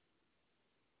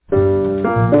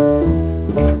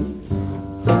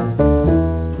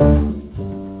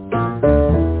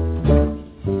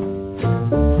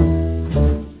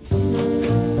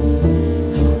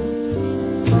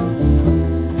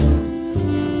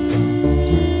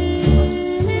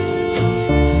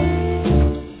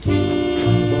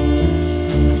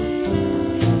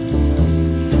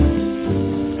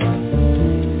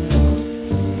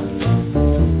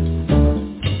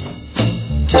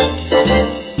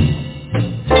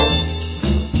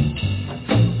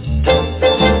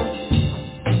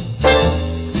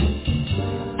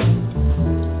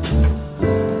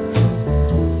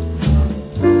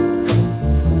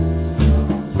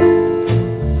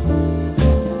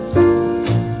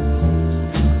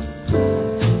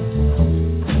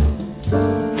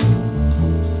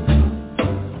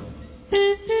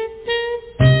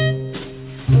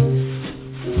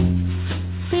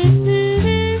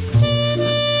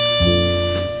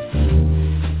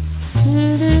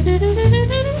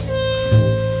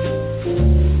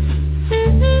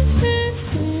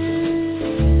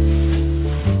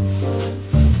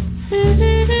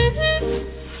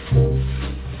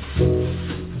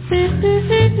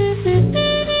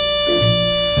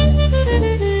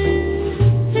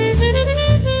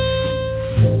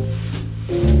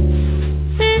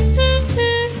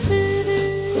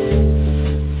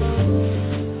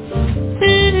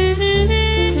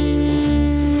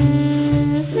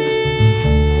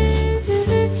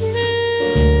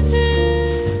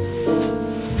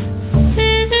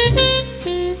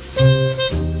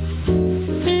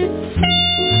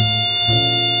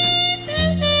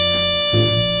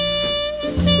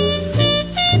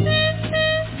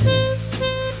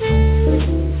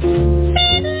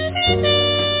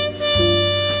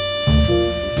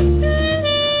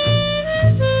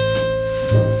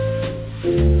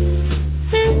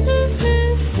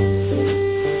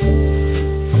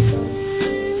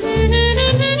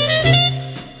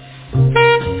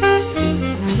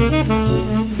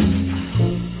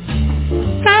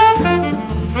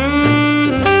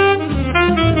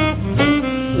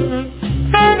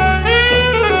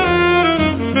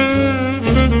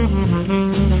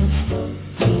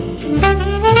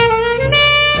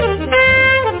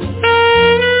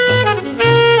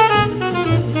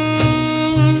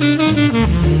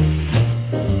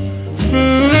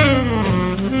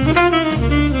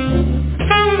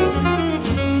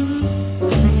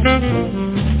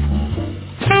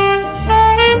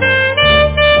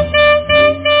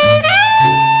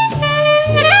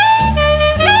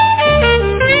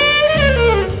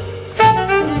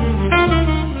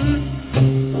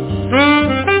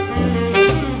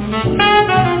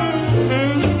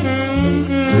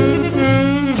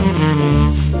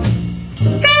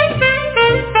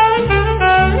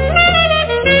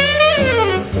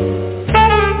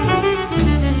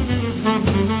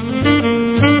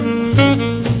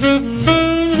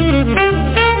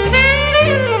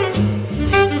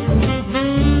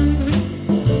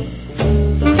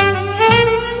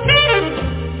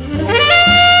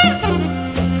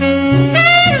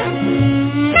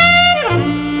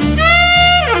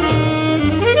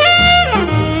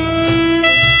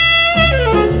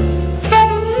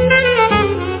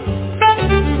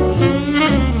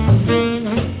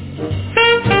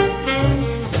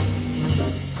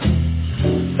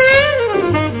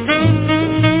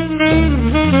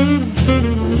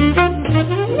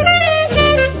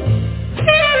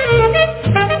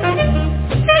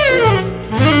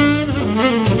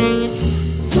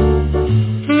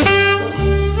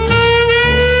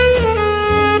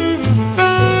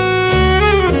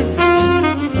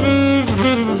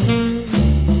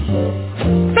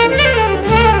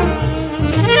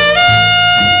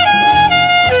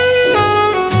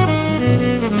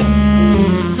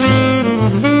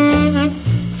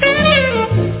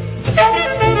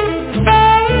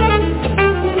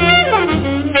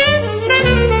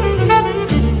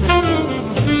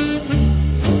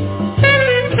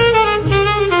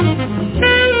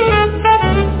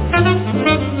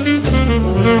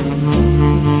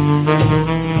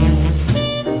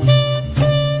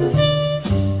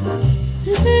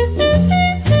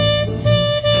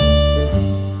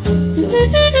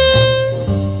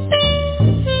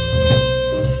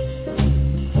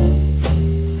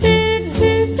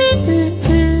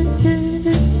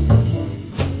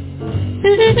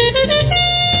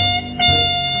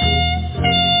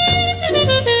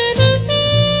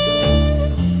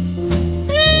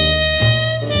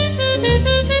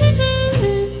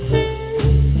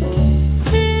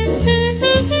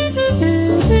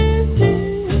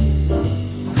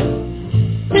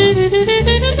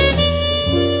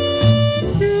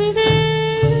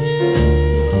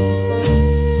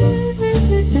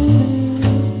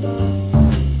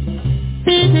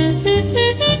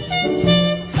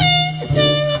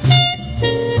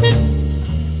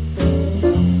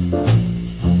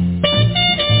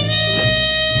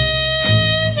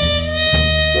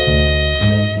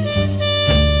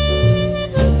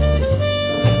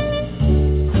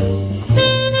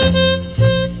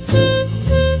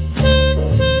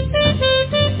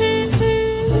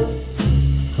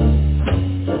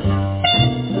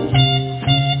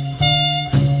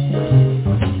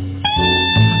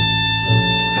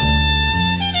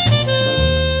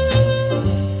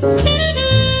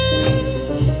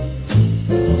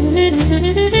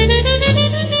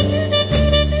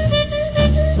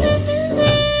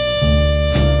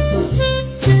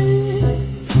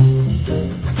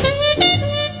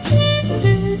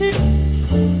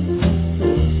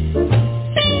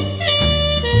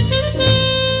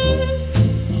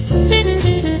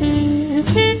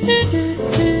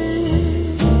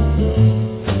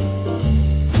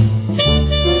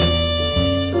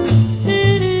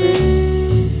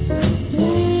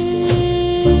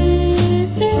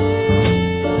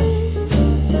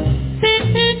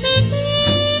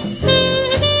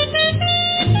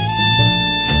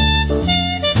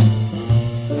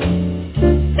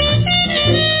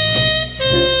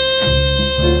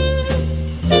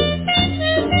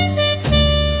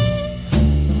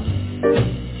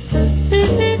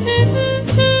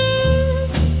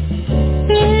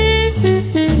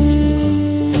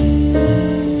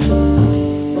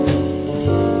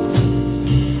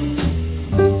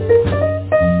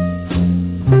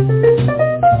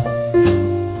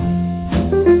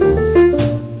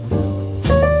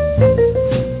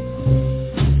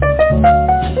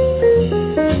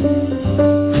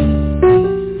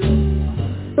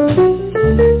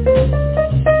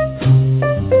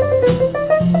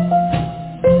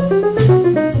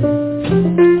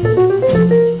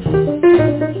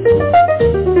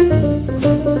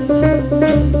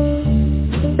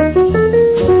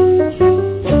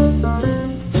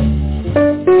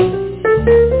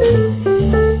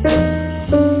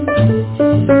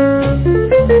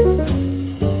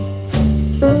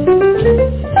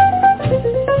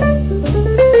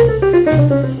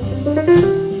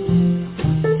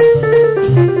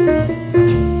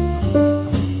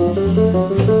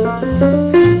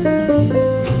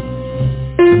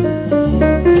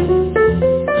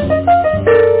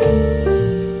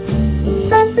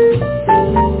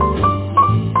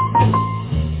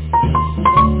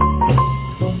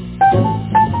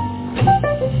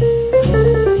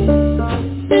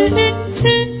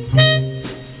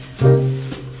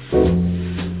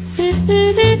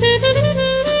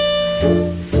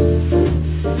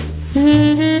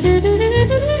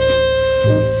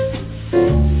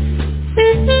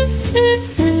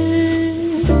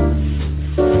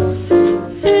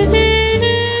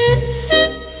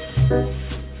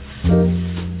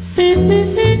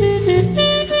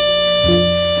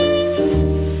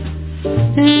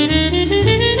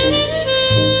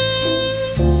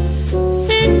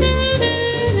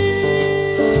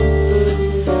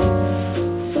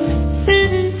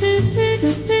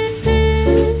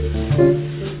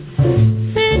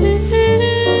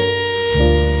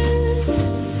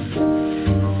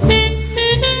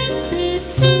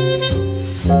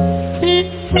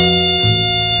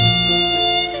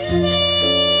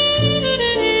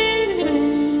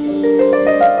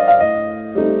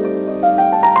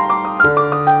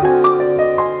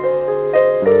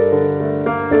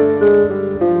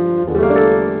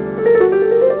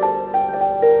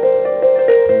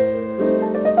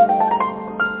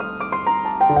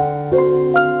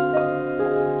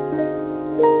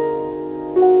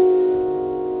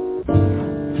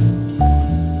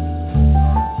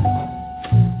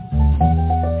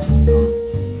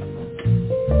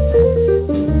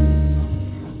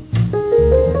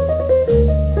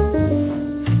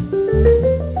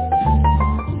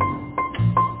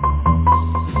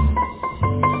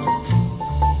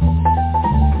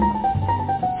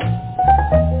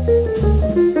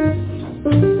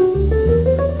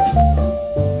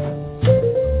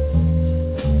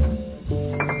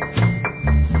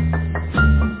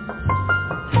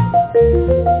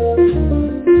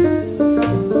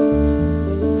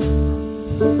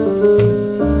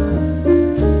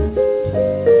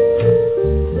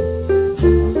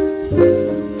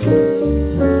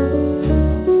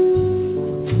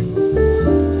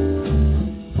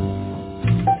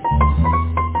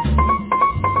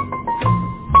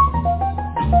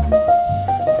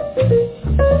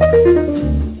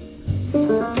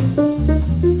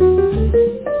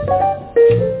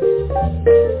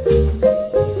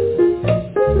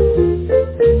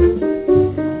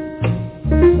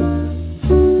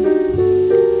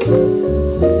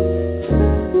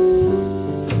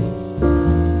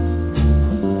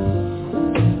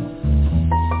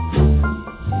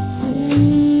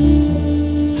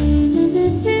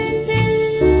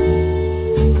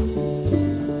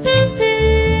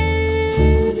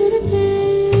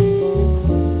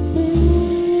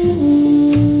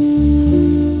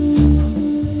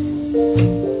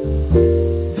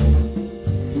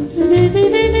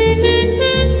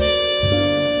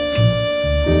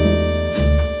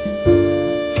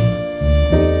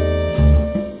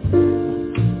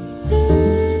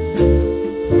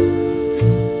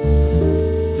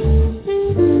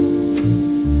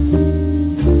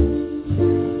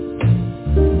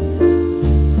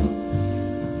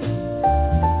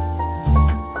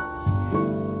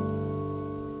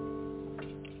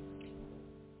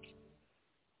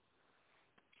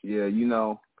 Yeah,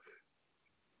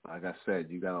 like I said,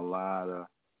 you got a lot of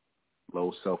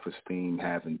low self-esteem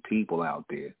having people out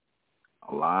there.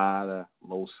 A lot of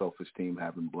low self-esteem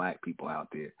having black people out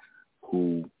there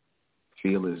who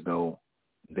feel as though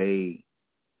they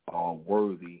are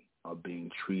worthy of being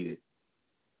treated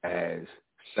as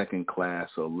second class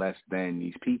or less than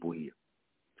these people here.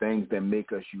 Things that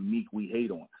make us unique, we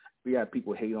hate on. We got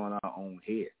people hate on our own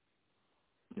hair.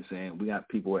 You're saying we got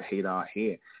people that hate our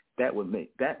hair. That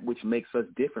which makes us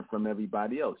different from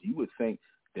everybody else. You would think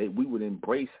that we would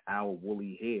embrace our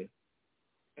woolly hair.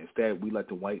 Instead, we let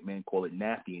the white man call it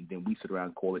nappy, and then we sit around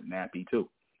and call it nappy too.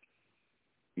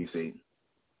 You see,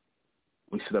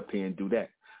 we sit up here and do that.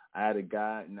 I had a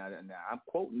guy, now I'm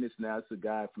quoting this now, it's a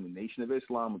guy from the Nation of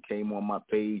Islam who came on my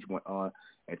page, went on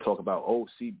and talked about,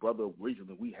 brother,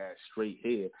 originally we had straight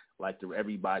hair like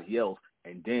everybody else.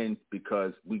 And then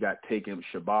because we got taken,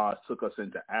 Shabazz took us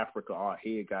into Africa, our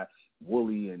hair got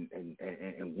woolly and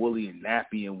woolly and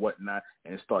nappy and whatnot,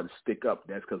 and it started to stick up.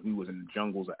 That's because we was in the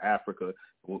jungles of Africa,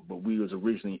 but we was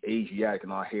originally Asiatic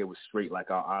and our hair was straight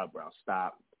like our eyebrows.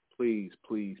 Stop. Please,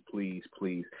 please, please,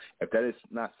 please. If that is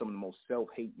not some of the most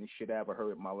self-hating shit I ever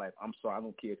heard in my life, I'm sorry. I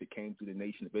don't care if it came through the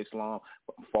Nation of Islam,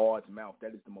 but from Fard's mouth,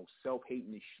 that is the most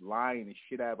self-hating, lying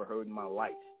shit I ever heard in my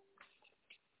life.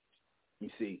 You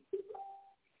see,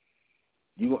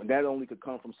 that only could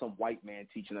come from some white man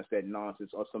teaching us that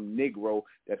nonsense, or some Negro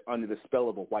that's under the spell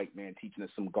of a white man teaching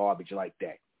us some garbage like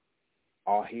that.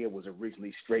 Our hair was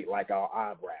originally straight like our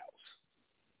eyebrows.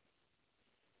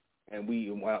 And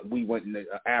we went into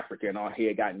Africa and our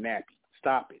hair got nappy.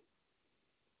 Stop it.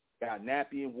 Got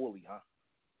nappy and woolly, huh?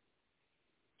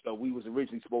 So we was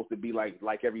originally supposed to be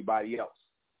like everybody else.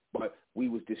 but we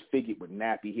was disfigured with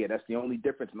nappy hair. That's the only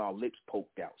difference, and our lips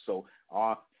poked out. So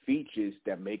our features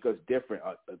that make us different,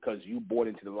 because you bought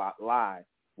into the lie,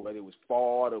 whether it was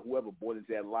Ford or whoever bought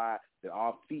into that lie, that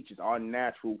our features, our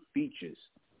natural features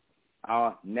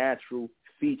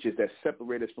that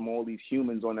separate us from all these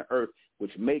humans on the earth,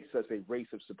 which makes us a race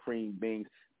of supreme beings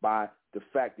by the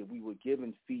fact that we were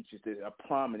given features that are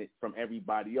prominent from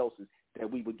everybody else's, that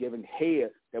we were given hair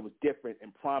that was different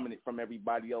and prominent from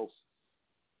everybody else,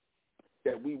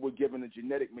 that we were given a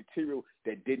genetic material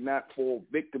that did not fall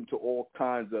victim to all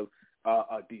kinds of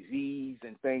disease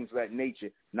and things of that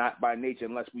nature, not by nature,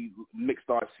 unless we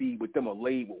mixed our seed with them or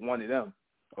laid with one of them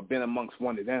or been amongst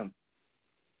one of them.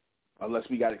 Unless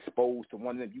we got exposed to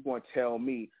one of them, you're going to tell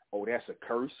me, oh, that's a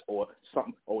curse or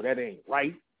something, oh, that ain't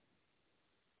right.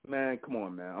 Man, come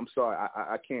on, man. I'm sorry.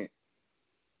 I can't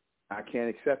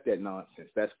accept that nonsense.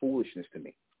 That's foolishness to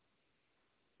me.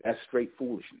 That's straight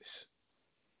foolishness.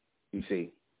 You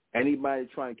see, anybody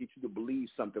trying to get you to believe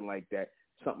something like that,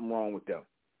 something wrong with them.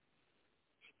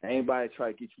 Anybody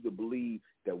try to get you to believe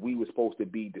that we were supposed to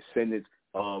be descendants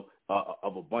of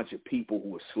a bunch of people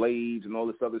who were slaves and all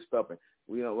this other stuff. And,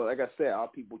 you know, like I said, our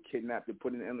people kidnapped and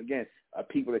put in, and again,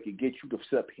 people that could get you to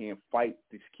sit up here and fight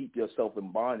to keep yourself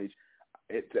in bondage.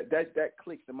 That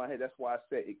clicks in my head. That's why I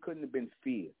said it couldn't have been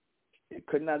fear. It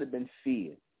could not have been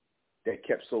fear that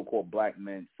kept so-called black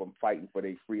men from fighting for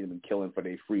their freedom and killing for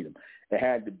their freedom. It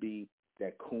had to be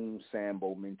that coon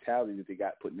Sambo mentality that they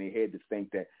got put in their head to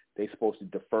think that they're supposed to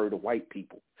defer to white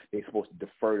people. They're supposed to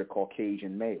defer to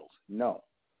Caucasian males. No,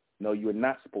 you're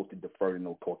not supposed to defer to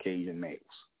no Caucasian males.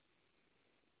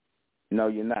 No,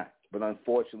 you're not. But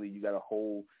unfortunately, you got a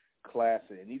whole class,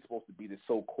 and these supposed to be the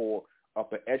so-called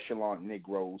upper echelon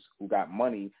Negroes who got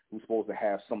money, who's supposed to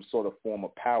have some sort of form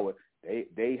of power.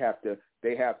 They have to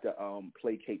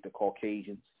placate the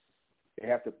Caucasians. They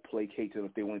have to placate them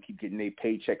if they want to keep getting their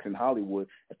paychecks in Hollywood.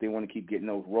 If they want to keep getting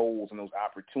those roles and those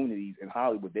opportunities in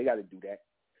Hollywood, they got to do that.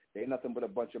 They're nothing but a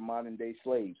bunch of modern day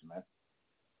slaves, man.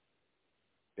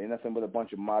 They're nothing but a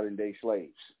bunch of modern day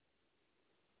slaves.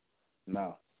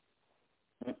 No.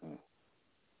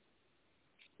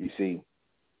 You see,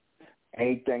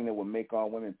 anything that would make our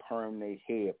women perm their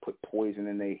hair, put poison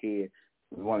in their hair,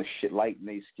 we want to shit lighten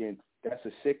their skin, that's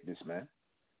a sickness, man.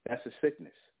 That's a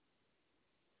sickness.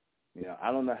 You know,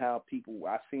 I don't know how people.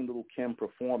 I seen Little Kim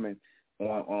performing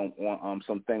on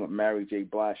something with Mary J.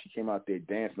 Blige. She came out there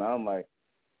dancing. I'm like,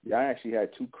 yeah, I actually had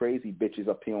two crazy bitches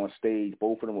up here on stage.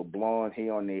 Both of them with blonde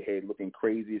hair on their head, looking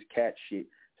crazy as cat shit.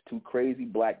 Two crazy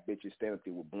black bitches standing up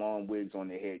there with blonde wigs on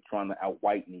their head, trying to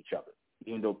out-whiten each other.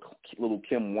 Even though Little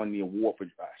Kim won the award for,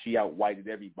 she out-whited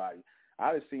everybody.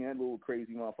 I just seen that little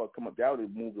crazy motherfucker come up there. I would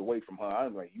have moved away from her. I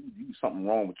was like, you something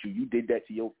wrong with you. You did that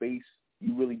to your face.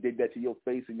 You really did that to your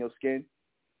face and your skin?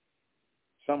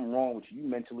 Something wrong with you. You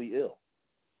mentally ill.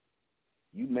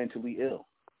 You mentally ill.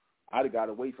 I'd have got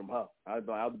away from her. I'd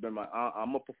have been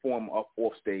I'm a performer up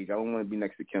off stage. I don't want to be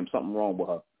next to Kim. Something wrong with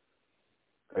her.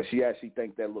 Because she actually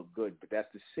thinks that look good. But that's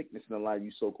the sickness in a lot of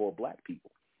you so-called black people.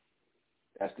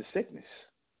 That's the sickness.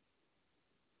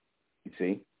 You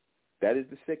see? That is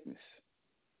the sickness.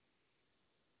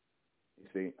 You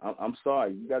see? I'm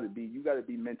sorry. You got to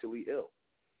be mentally ill.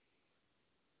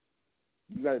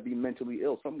 You got to be mentally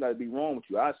ill. Something got to be wrong with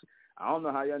you. I don't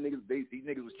know how y'all niggas, these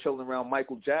niggas was chilling around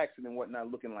Michael Jackson and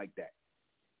whatnot looking like that.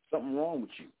 Something wrong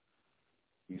with you.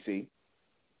 You see?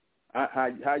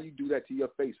 How you do that to your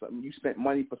face? I mean, you spent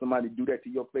money for somebody to do that to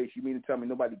your face. You mean to tell me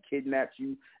nobody kidnapped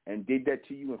you and did that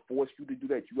to you and forced you to do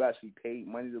that? You actually paid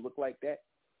money to look like that?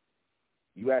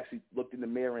 You actually looked in the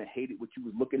mirror and hated what you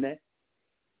was looking at?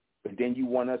 But then you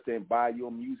want us to buy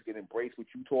your music and embrace what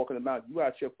you talking about? You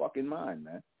out your fucking mind,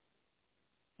 man.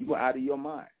 You are out of your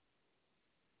mind.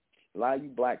 A lot of you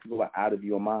black people are out of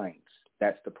your minds.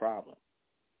 That's the problem.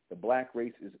 The black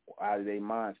race is out of their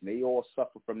minds, and they all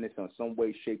suffer from this in some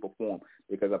way, shape, or form.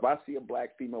 Because if I see a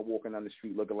black female walking down the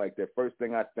street looking like that, first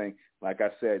thing I think, like I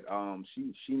said,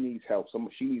 she needs help.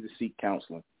 She needs to seek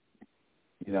counseling.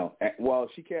 You know, well,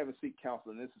 she can't even seek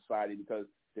counseling in this society because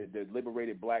the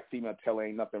liberated black female tell her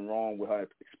ain't nothing wrong with her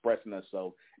expressing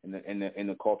herself, and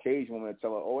the Caucasian woman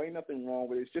tell her, oh, ain't nothing wrong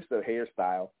with it. It's just a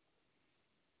hairstyle.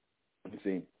 You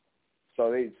see,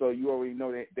 so you already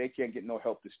know they can't get no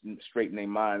help to straighten their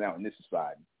mind out in this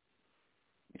society.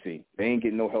 You see, they ain't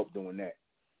getting no help doing that.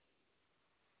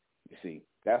 You see,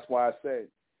 that's why I said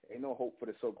ain't no hope for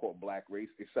the so-called black race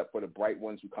except for the bright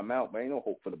ones who come out. But ain't no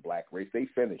hope for the black race. They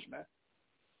finished, man.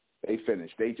 They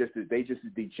finished. They just as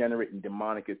degenerate and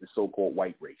demonic as the so-called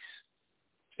white race.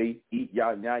 See,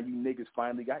 y'all, now you niggas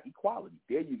finally got equality.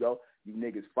 There you go. You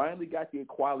niggas finally got the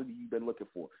equality you've been looking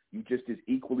for. You just as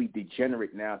equally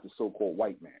degenerate now as the so-called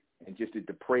white man, and just as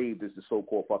depraved as the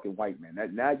so-called fucking white man.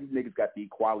 Now you niggas got the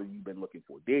equality you've been looking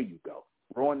for. There you go.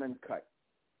 Raw and uncut.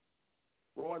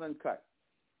 Raw and uncut.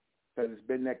 Because it's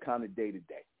been that kind of day to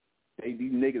day.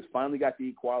 These niggas finally got the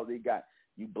equality they got.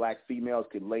 You black females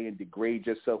could lay and degrade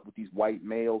yourself with these white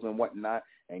males and whatnot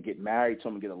and get married to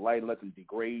them and get a light and let them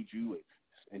degrade you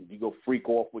and you go freak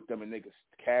off with them and they can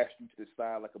cast you to the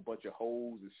side like a bunch of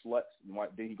hoes and sluts. And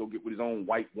then he go get with his own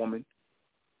white woman.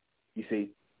 You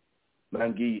see? Let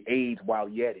him give you AIDS while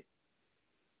he at it.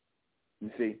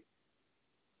 You see?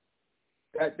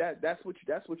 That's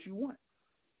what you want.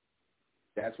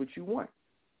 That's what you want.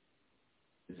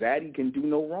 Zaddy can do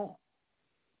no wrong.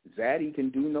 Zaddy can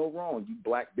do no wrong. You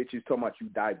black bitches talking about you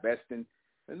divesting.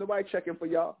 And nobody checking for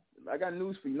y'all. I got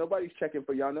news for you. Nobody's checking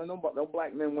for y'all. No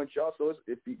black men want y'all. So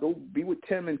if you go be with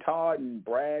Tim and Todd and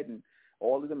Brad and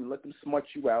all of them and let them smut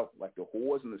you out like the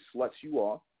whores and the sluts you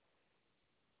are.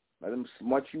 Let them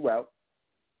smut you out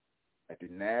like the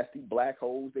nasty black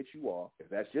holes that you are.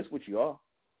 Because that's just what you are.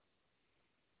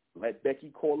 Let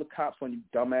Becky call the cops on you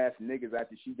dumbass niggas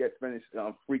after she gets finished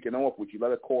freaking off with you.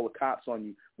 Let her call the cops on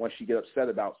you once she get upset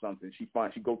about something. She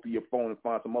go through your phone and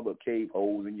find some other cave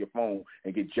holes in your phone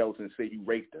and get jealous and say you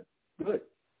raped her. Good.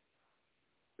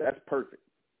 That's perfect.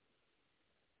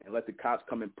 And let the cops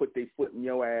come and put their foot in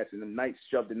your ass and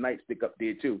shove the nightstick up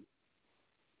there too.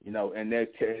 You know, and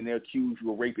they'll accuse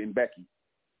you of raping Becky.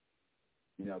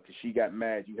 You know, because she got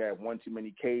mad you had one too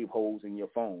many cave holes in your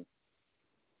phone.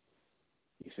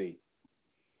 You see,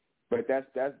 but that's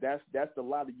a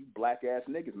lot of you black ass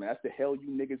niggas, man. That's the hell you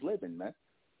niggas live in, man.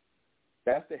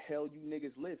 That's the hell you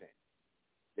niggas live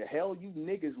in. The hell you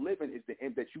niggas live in is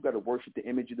that you got to worship the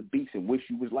image of the beast and wish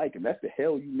you was like him. That's the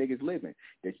hell you niggas live in.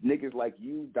 That niggas like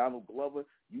you, Donald Glover,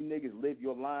 you niggas live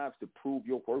your lives to prove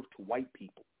your worth to white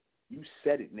people. You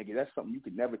said it, nigga. That's something you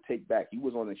could never take back. He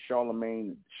was on the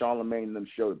Charlemagne and them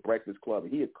show, the Breakfast Club,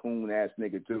 and he a coon ass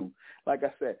nigga too. Like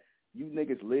I said. You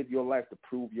niggas live your life to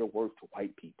prove your worth to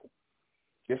white people.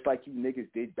 Just like you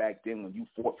niggas did back then when you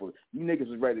fought for it. You niggas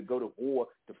was ready to go to war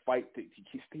to fight to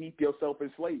keep yourself in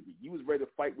slavery. You was ready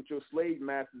to fight with your slave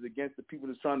masters against the people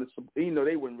that's trying to, you know,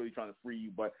 they weren't really trying to free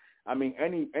you. But, I mean,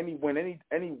 anything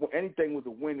was a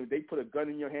win. If they put a gun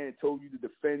in your hand and told you to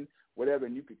defend whatever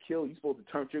and you could kill, you're supposed to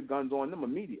turn your guns on them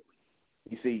immediately.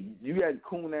 You see, you had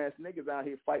coon-ass niggas out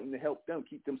here fighting to help them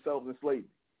keep themselves in slavery.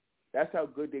 That's how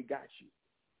good they got you.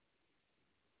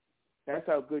 That's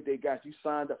how good they got you.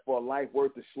 Signed up for a life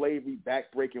worth of slavery,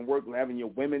 backbreaking work, having your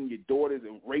women, your daughters,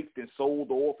 and raped and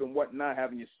sold off and whatnot,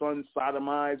 having your sons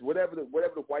sodomized, whatever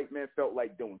the white man felt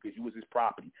like doing because you was his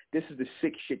property. This is the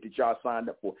sick shit that y'all signed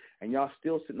up for. And y'all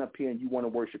still sitting up here and you want to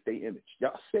worship their image.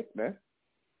 Y'all sick, man.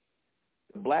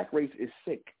 The black race is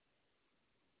sick.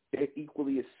 They're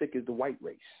equally as sick as the white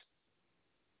race.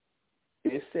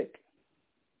 They're sick.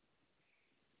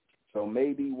 So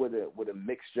maybe with a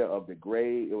mixture of the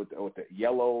gray, with the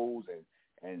yellows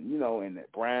and you know, and the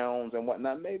browns and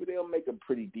whatnot, maybe they'll make a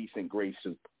pretty decent gray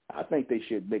soup. I think they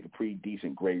should make a pretty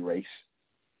decent gray race.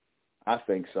 I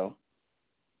think so.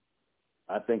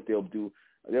 I think they'll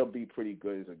be pretty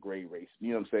good as a gray race.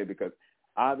 You know what I'm saying? Because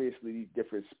obviously these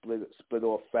different split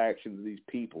off factions of these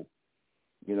people,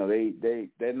 you know,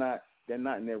 they're not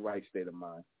in their right state of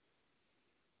mind.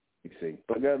 You see.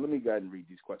 But let me go ahead and read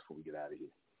these questions before we get out of here.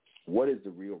 What is the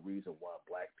real reason why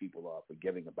black people are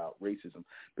forgetting about racism?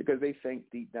 Because they think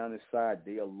deep down inside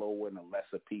they are lower and the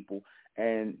lesser people,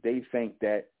 and they think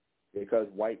that because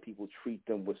white people treat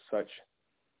them with such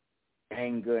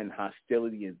anger and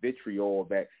hostility and vitriol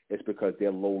that it's because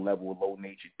they're low-level,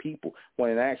 low-natured people.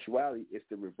 When in actuality, it's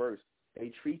the reverse.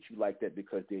 They treat you like that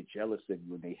because they're jealous of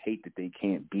you and they hate that they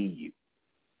can't be you.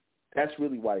 That's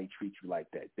really why they treat you like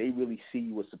that. They really see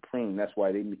you as supreme. That's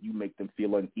why you make them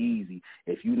feel uneasy.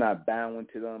 If you're not bowing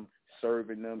to them,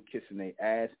 serving them, kissing their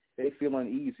ass, they feel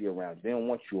uneasy around you. They don't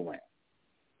want you around.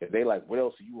 If they like, what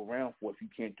else are you around for if you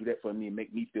can't do that for me and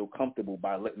make me feel comfortable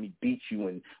by letting me beat you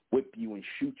and whip you and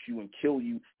shoot you and kill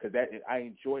you, because I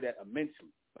enjoy that immensely.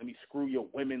 Let me screw your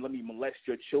women. Let me molest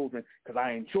your children because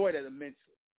I enjoy that immensely.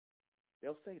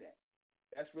 They'll say that.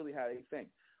 That's really how they think.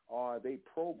 Are they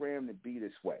programmed to be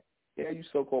this way? Yeah, you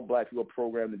so-called black people are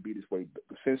programmed to be this way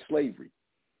since slavery,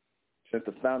 since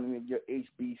the founding of your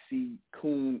HBC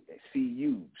coon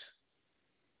CUs.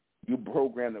 You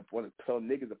programmed to want to tell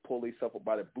niggas to pull themselves up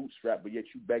by the bootstrap, but yet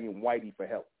you begging whitey for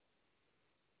help.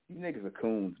 You niggas are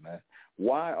coons, man.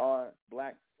 Why are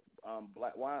black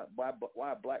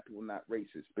people not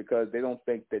racist? Because they don't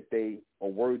think that they are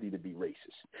worthy to be racist.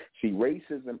 See,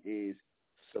 racism is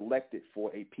selected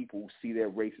for a people who see their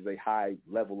race as a high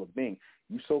level of being.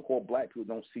 You so-called black people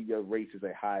don't see your race as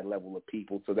a high level of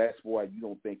people, so that's why you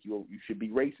don't think you should be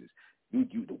racist. You,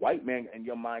 the white man in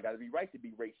your mind got to be right to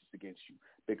be racist against you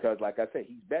because, like I said,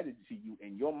 he's better to you.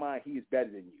 In your mind, he is better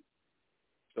than you.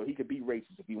 So he could be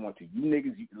racist if he want to. You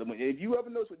niggas, if you ever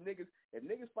notice with niggas, if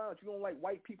niggas find out you don't like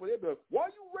white people, they'll be like, why are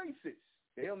you racist?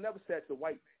 They'll never say it to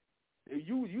white man.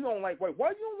 You don't like white. Why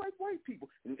you don't like white people?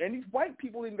 And these white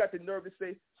people even got the nerve to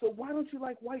say, so why don't you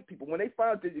like white people? When they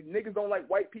find out that the niggas don't like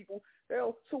white people,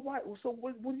 why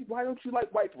don't you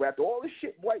like white people? After all the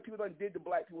shit white people done did to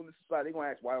black people in this society, they gonna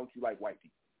ask, why don't you like white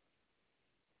people?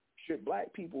 Should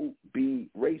black people be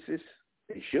racist?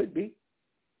 They should be.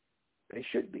 They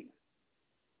should be.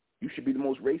 You should be the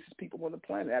most racist people on the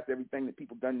planet after everything that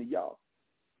people done to y'all.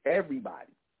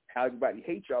 Everybody. How everybody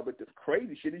hates y'all, but the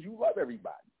crazy shit is you love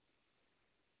everybody.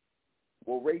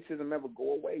 Will racism ever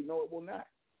go away? No, it will not.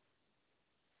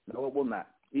 No, it will not.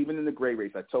 Even in the gray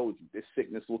race, I told you, this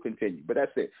sickness will continue. But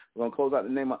that's it. We're going to close out the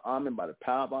name of Amen by the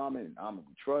power of Amen, and Amen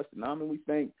we trust, and Amen we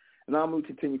thank, and Amen we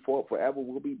continue forward forever.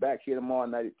 We'll be back here tomorrow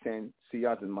night at 10. See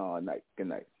y'all tomorrow night. Good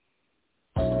night.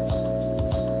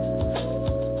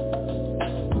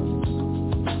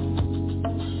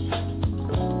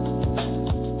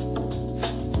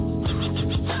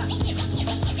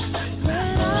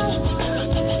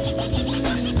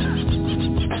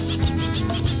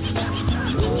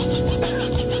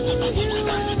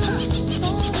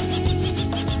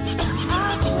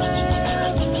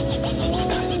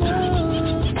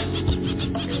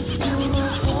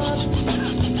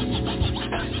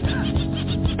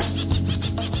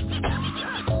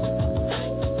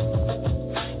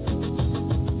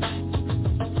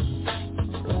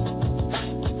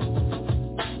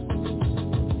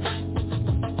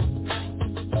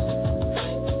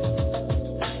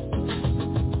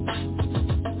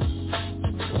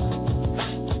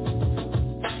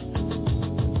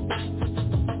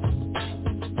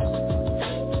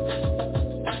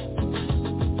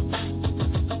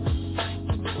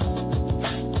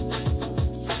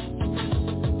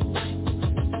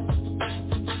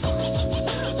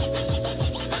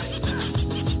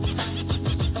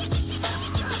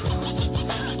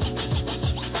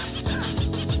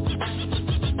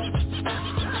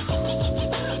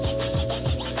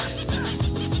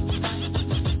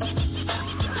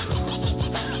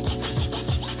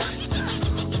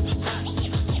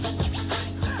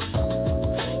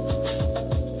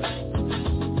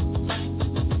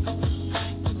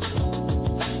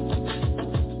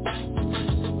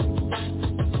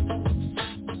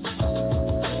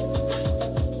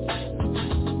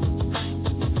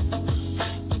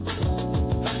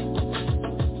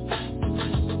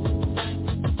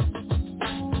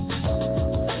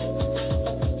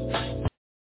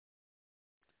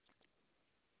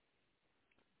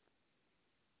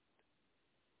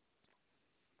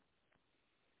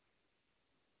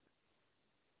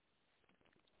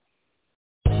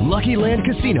 Lucky Land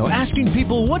Casino, asking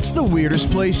people, what's the weirdest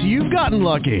place you've gotten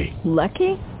lucky?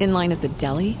 Lucky? In line at the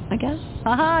deli, I guess?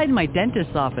 Aha, in my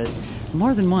dentist's office.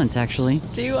 More than once, actually.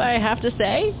 Do I have to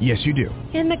say? Yes, you do.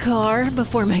 In the car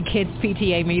before my kids'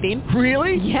 PTA meeting.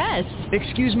 Really? Yes.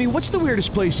 Excuse me, what's the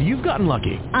weirdest place you've gotten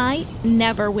lucky? I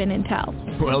never win and tell.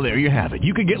 Well, there you have it.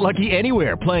 You can get lucky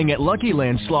anywhere, playing at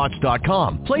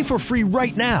LuckyLandSlots.com. Play for free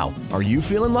right now. Are you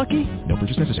feeling lucky? No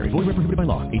purchase necessary. Void where prohibited by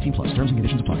law. 18+. Terms and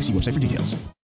conditions apply. See website for details.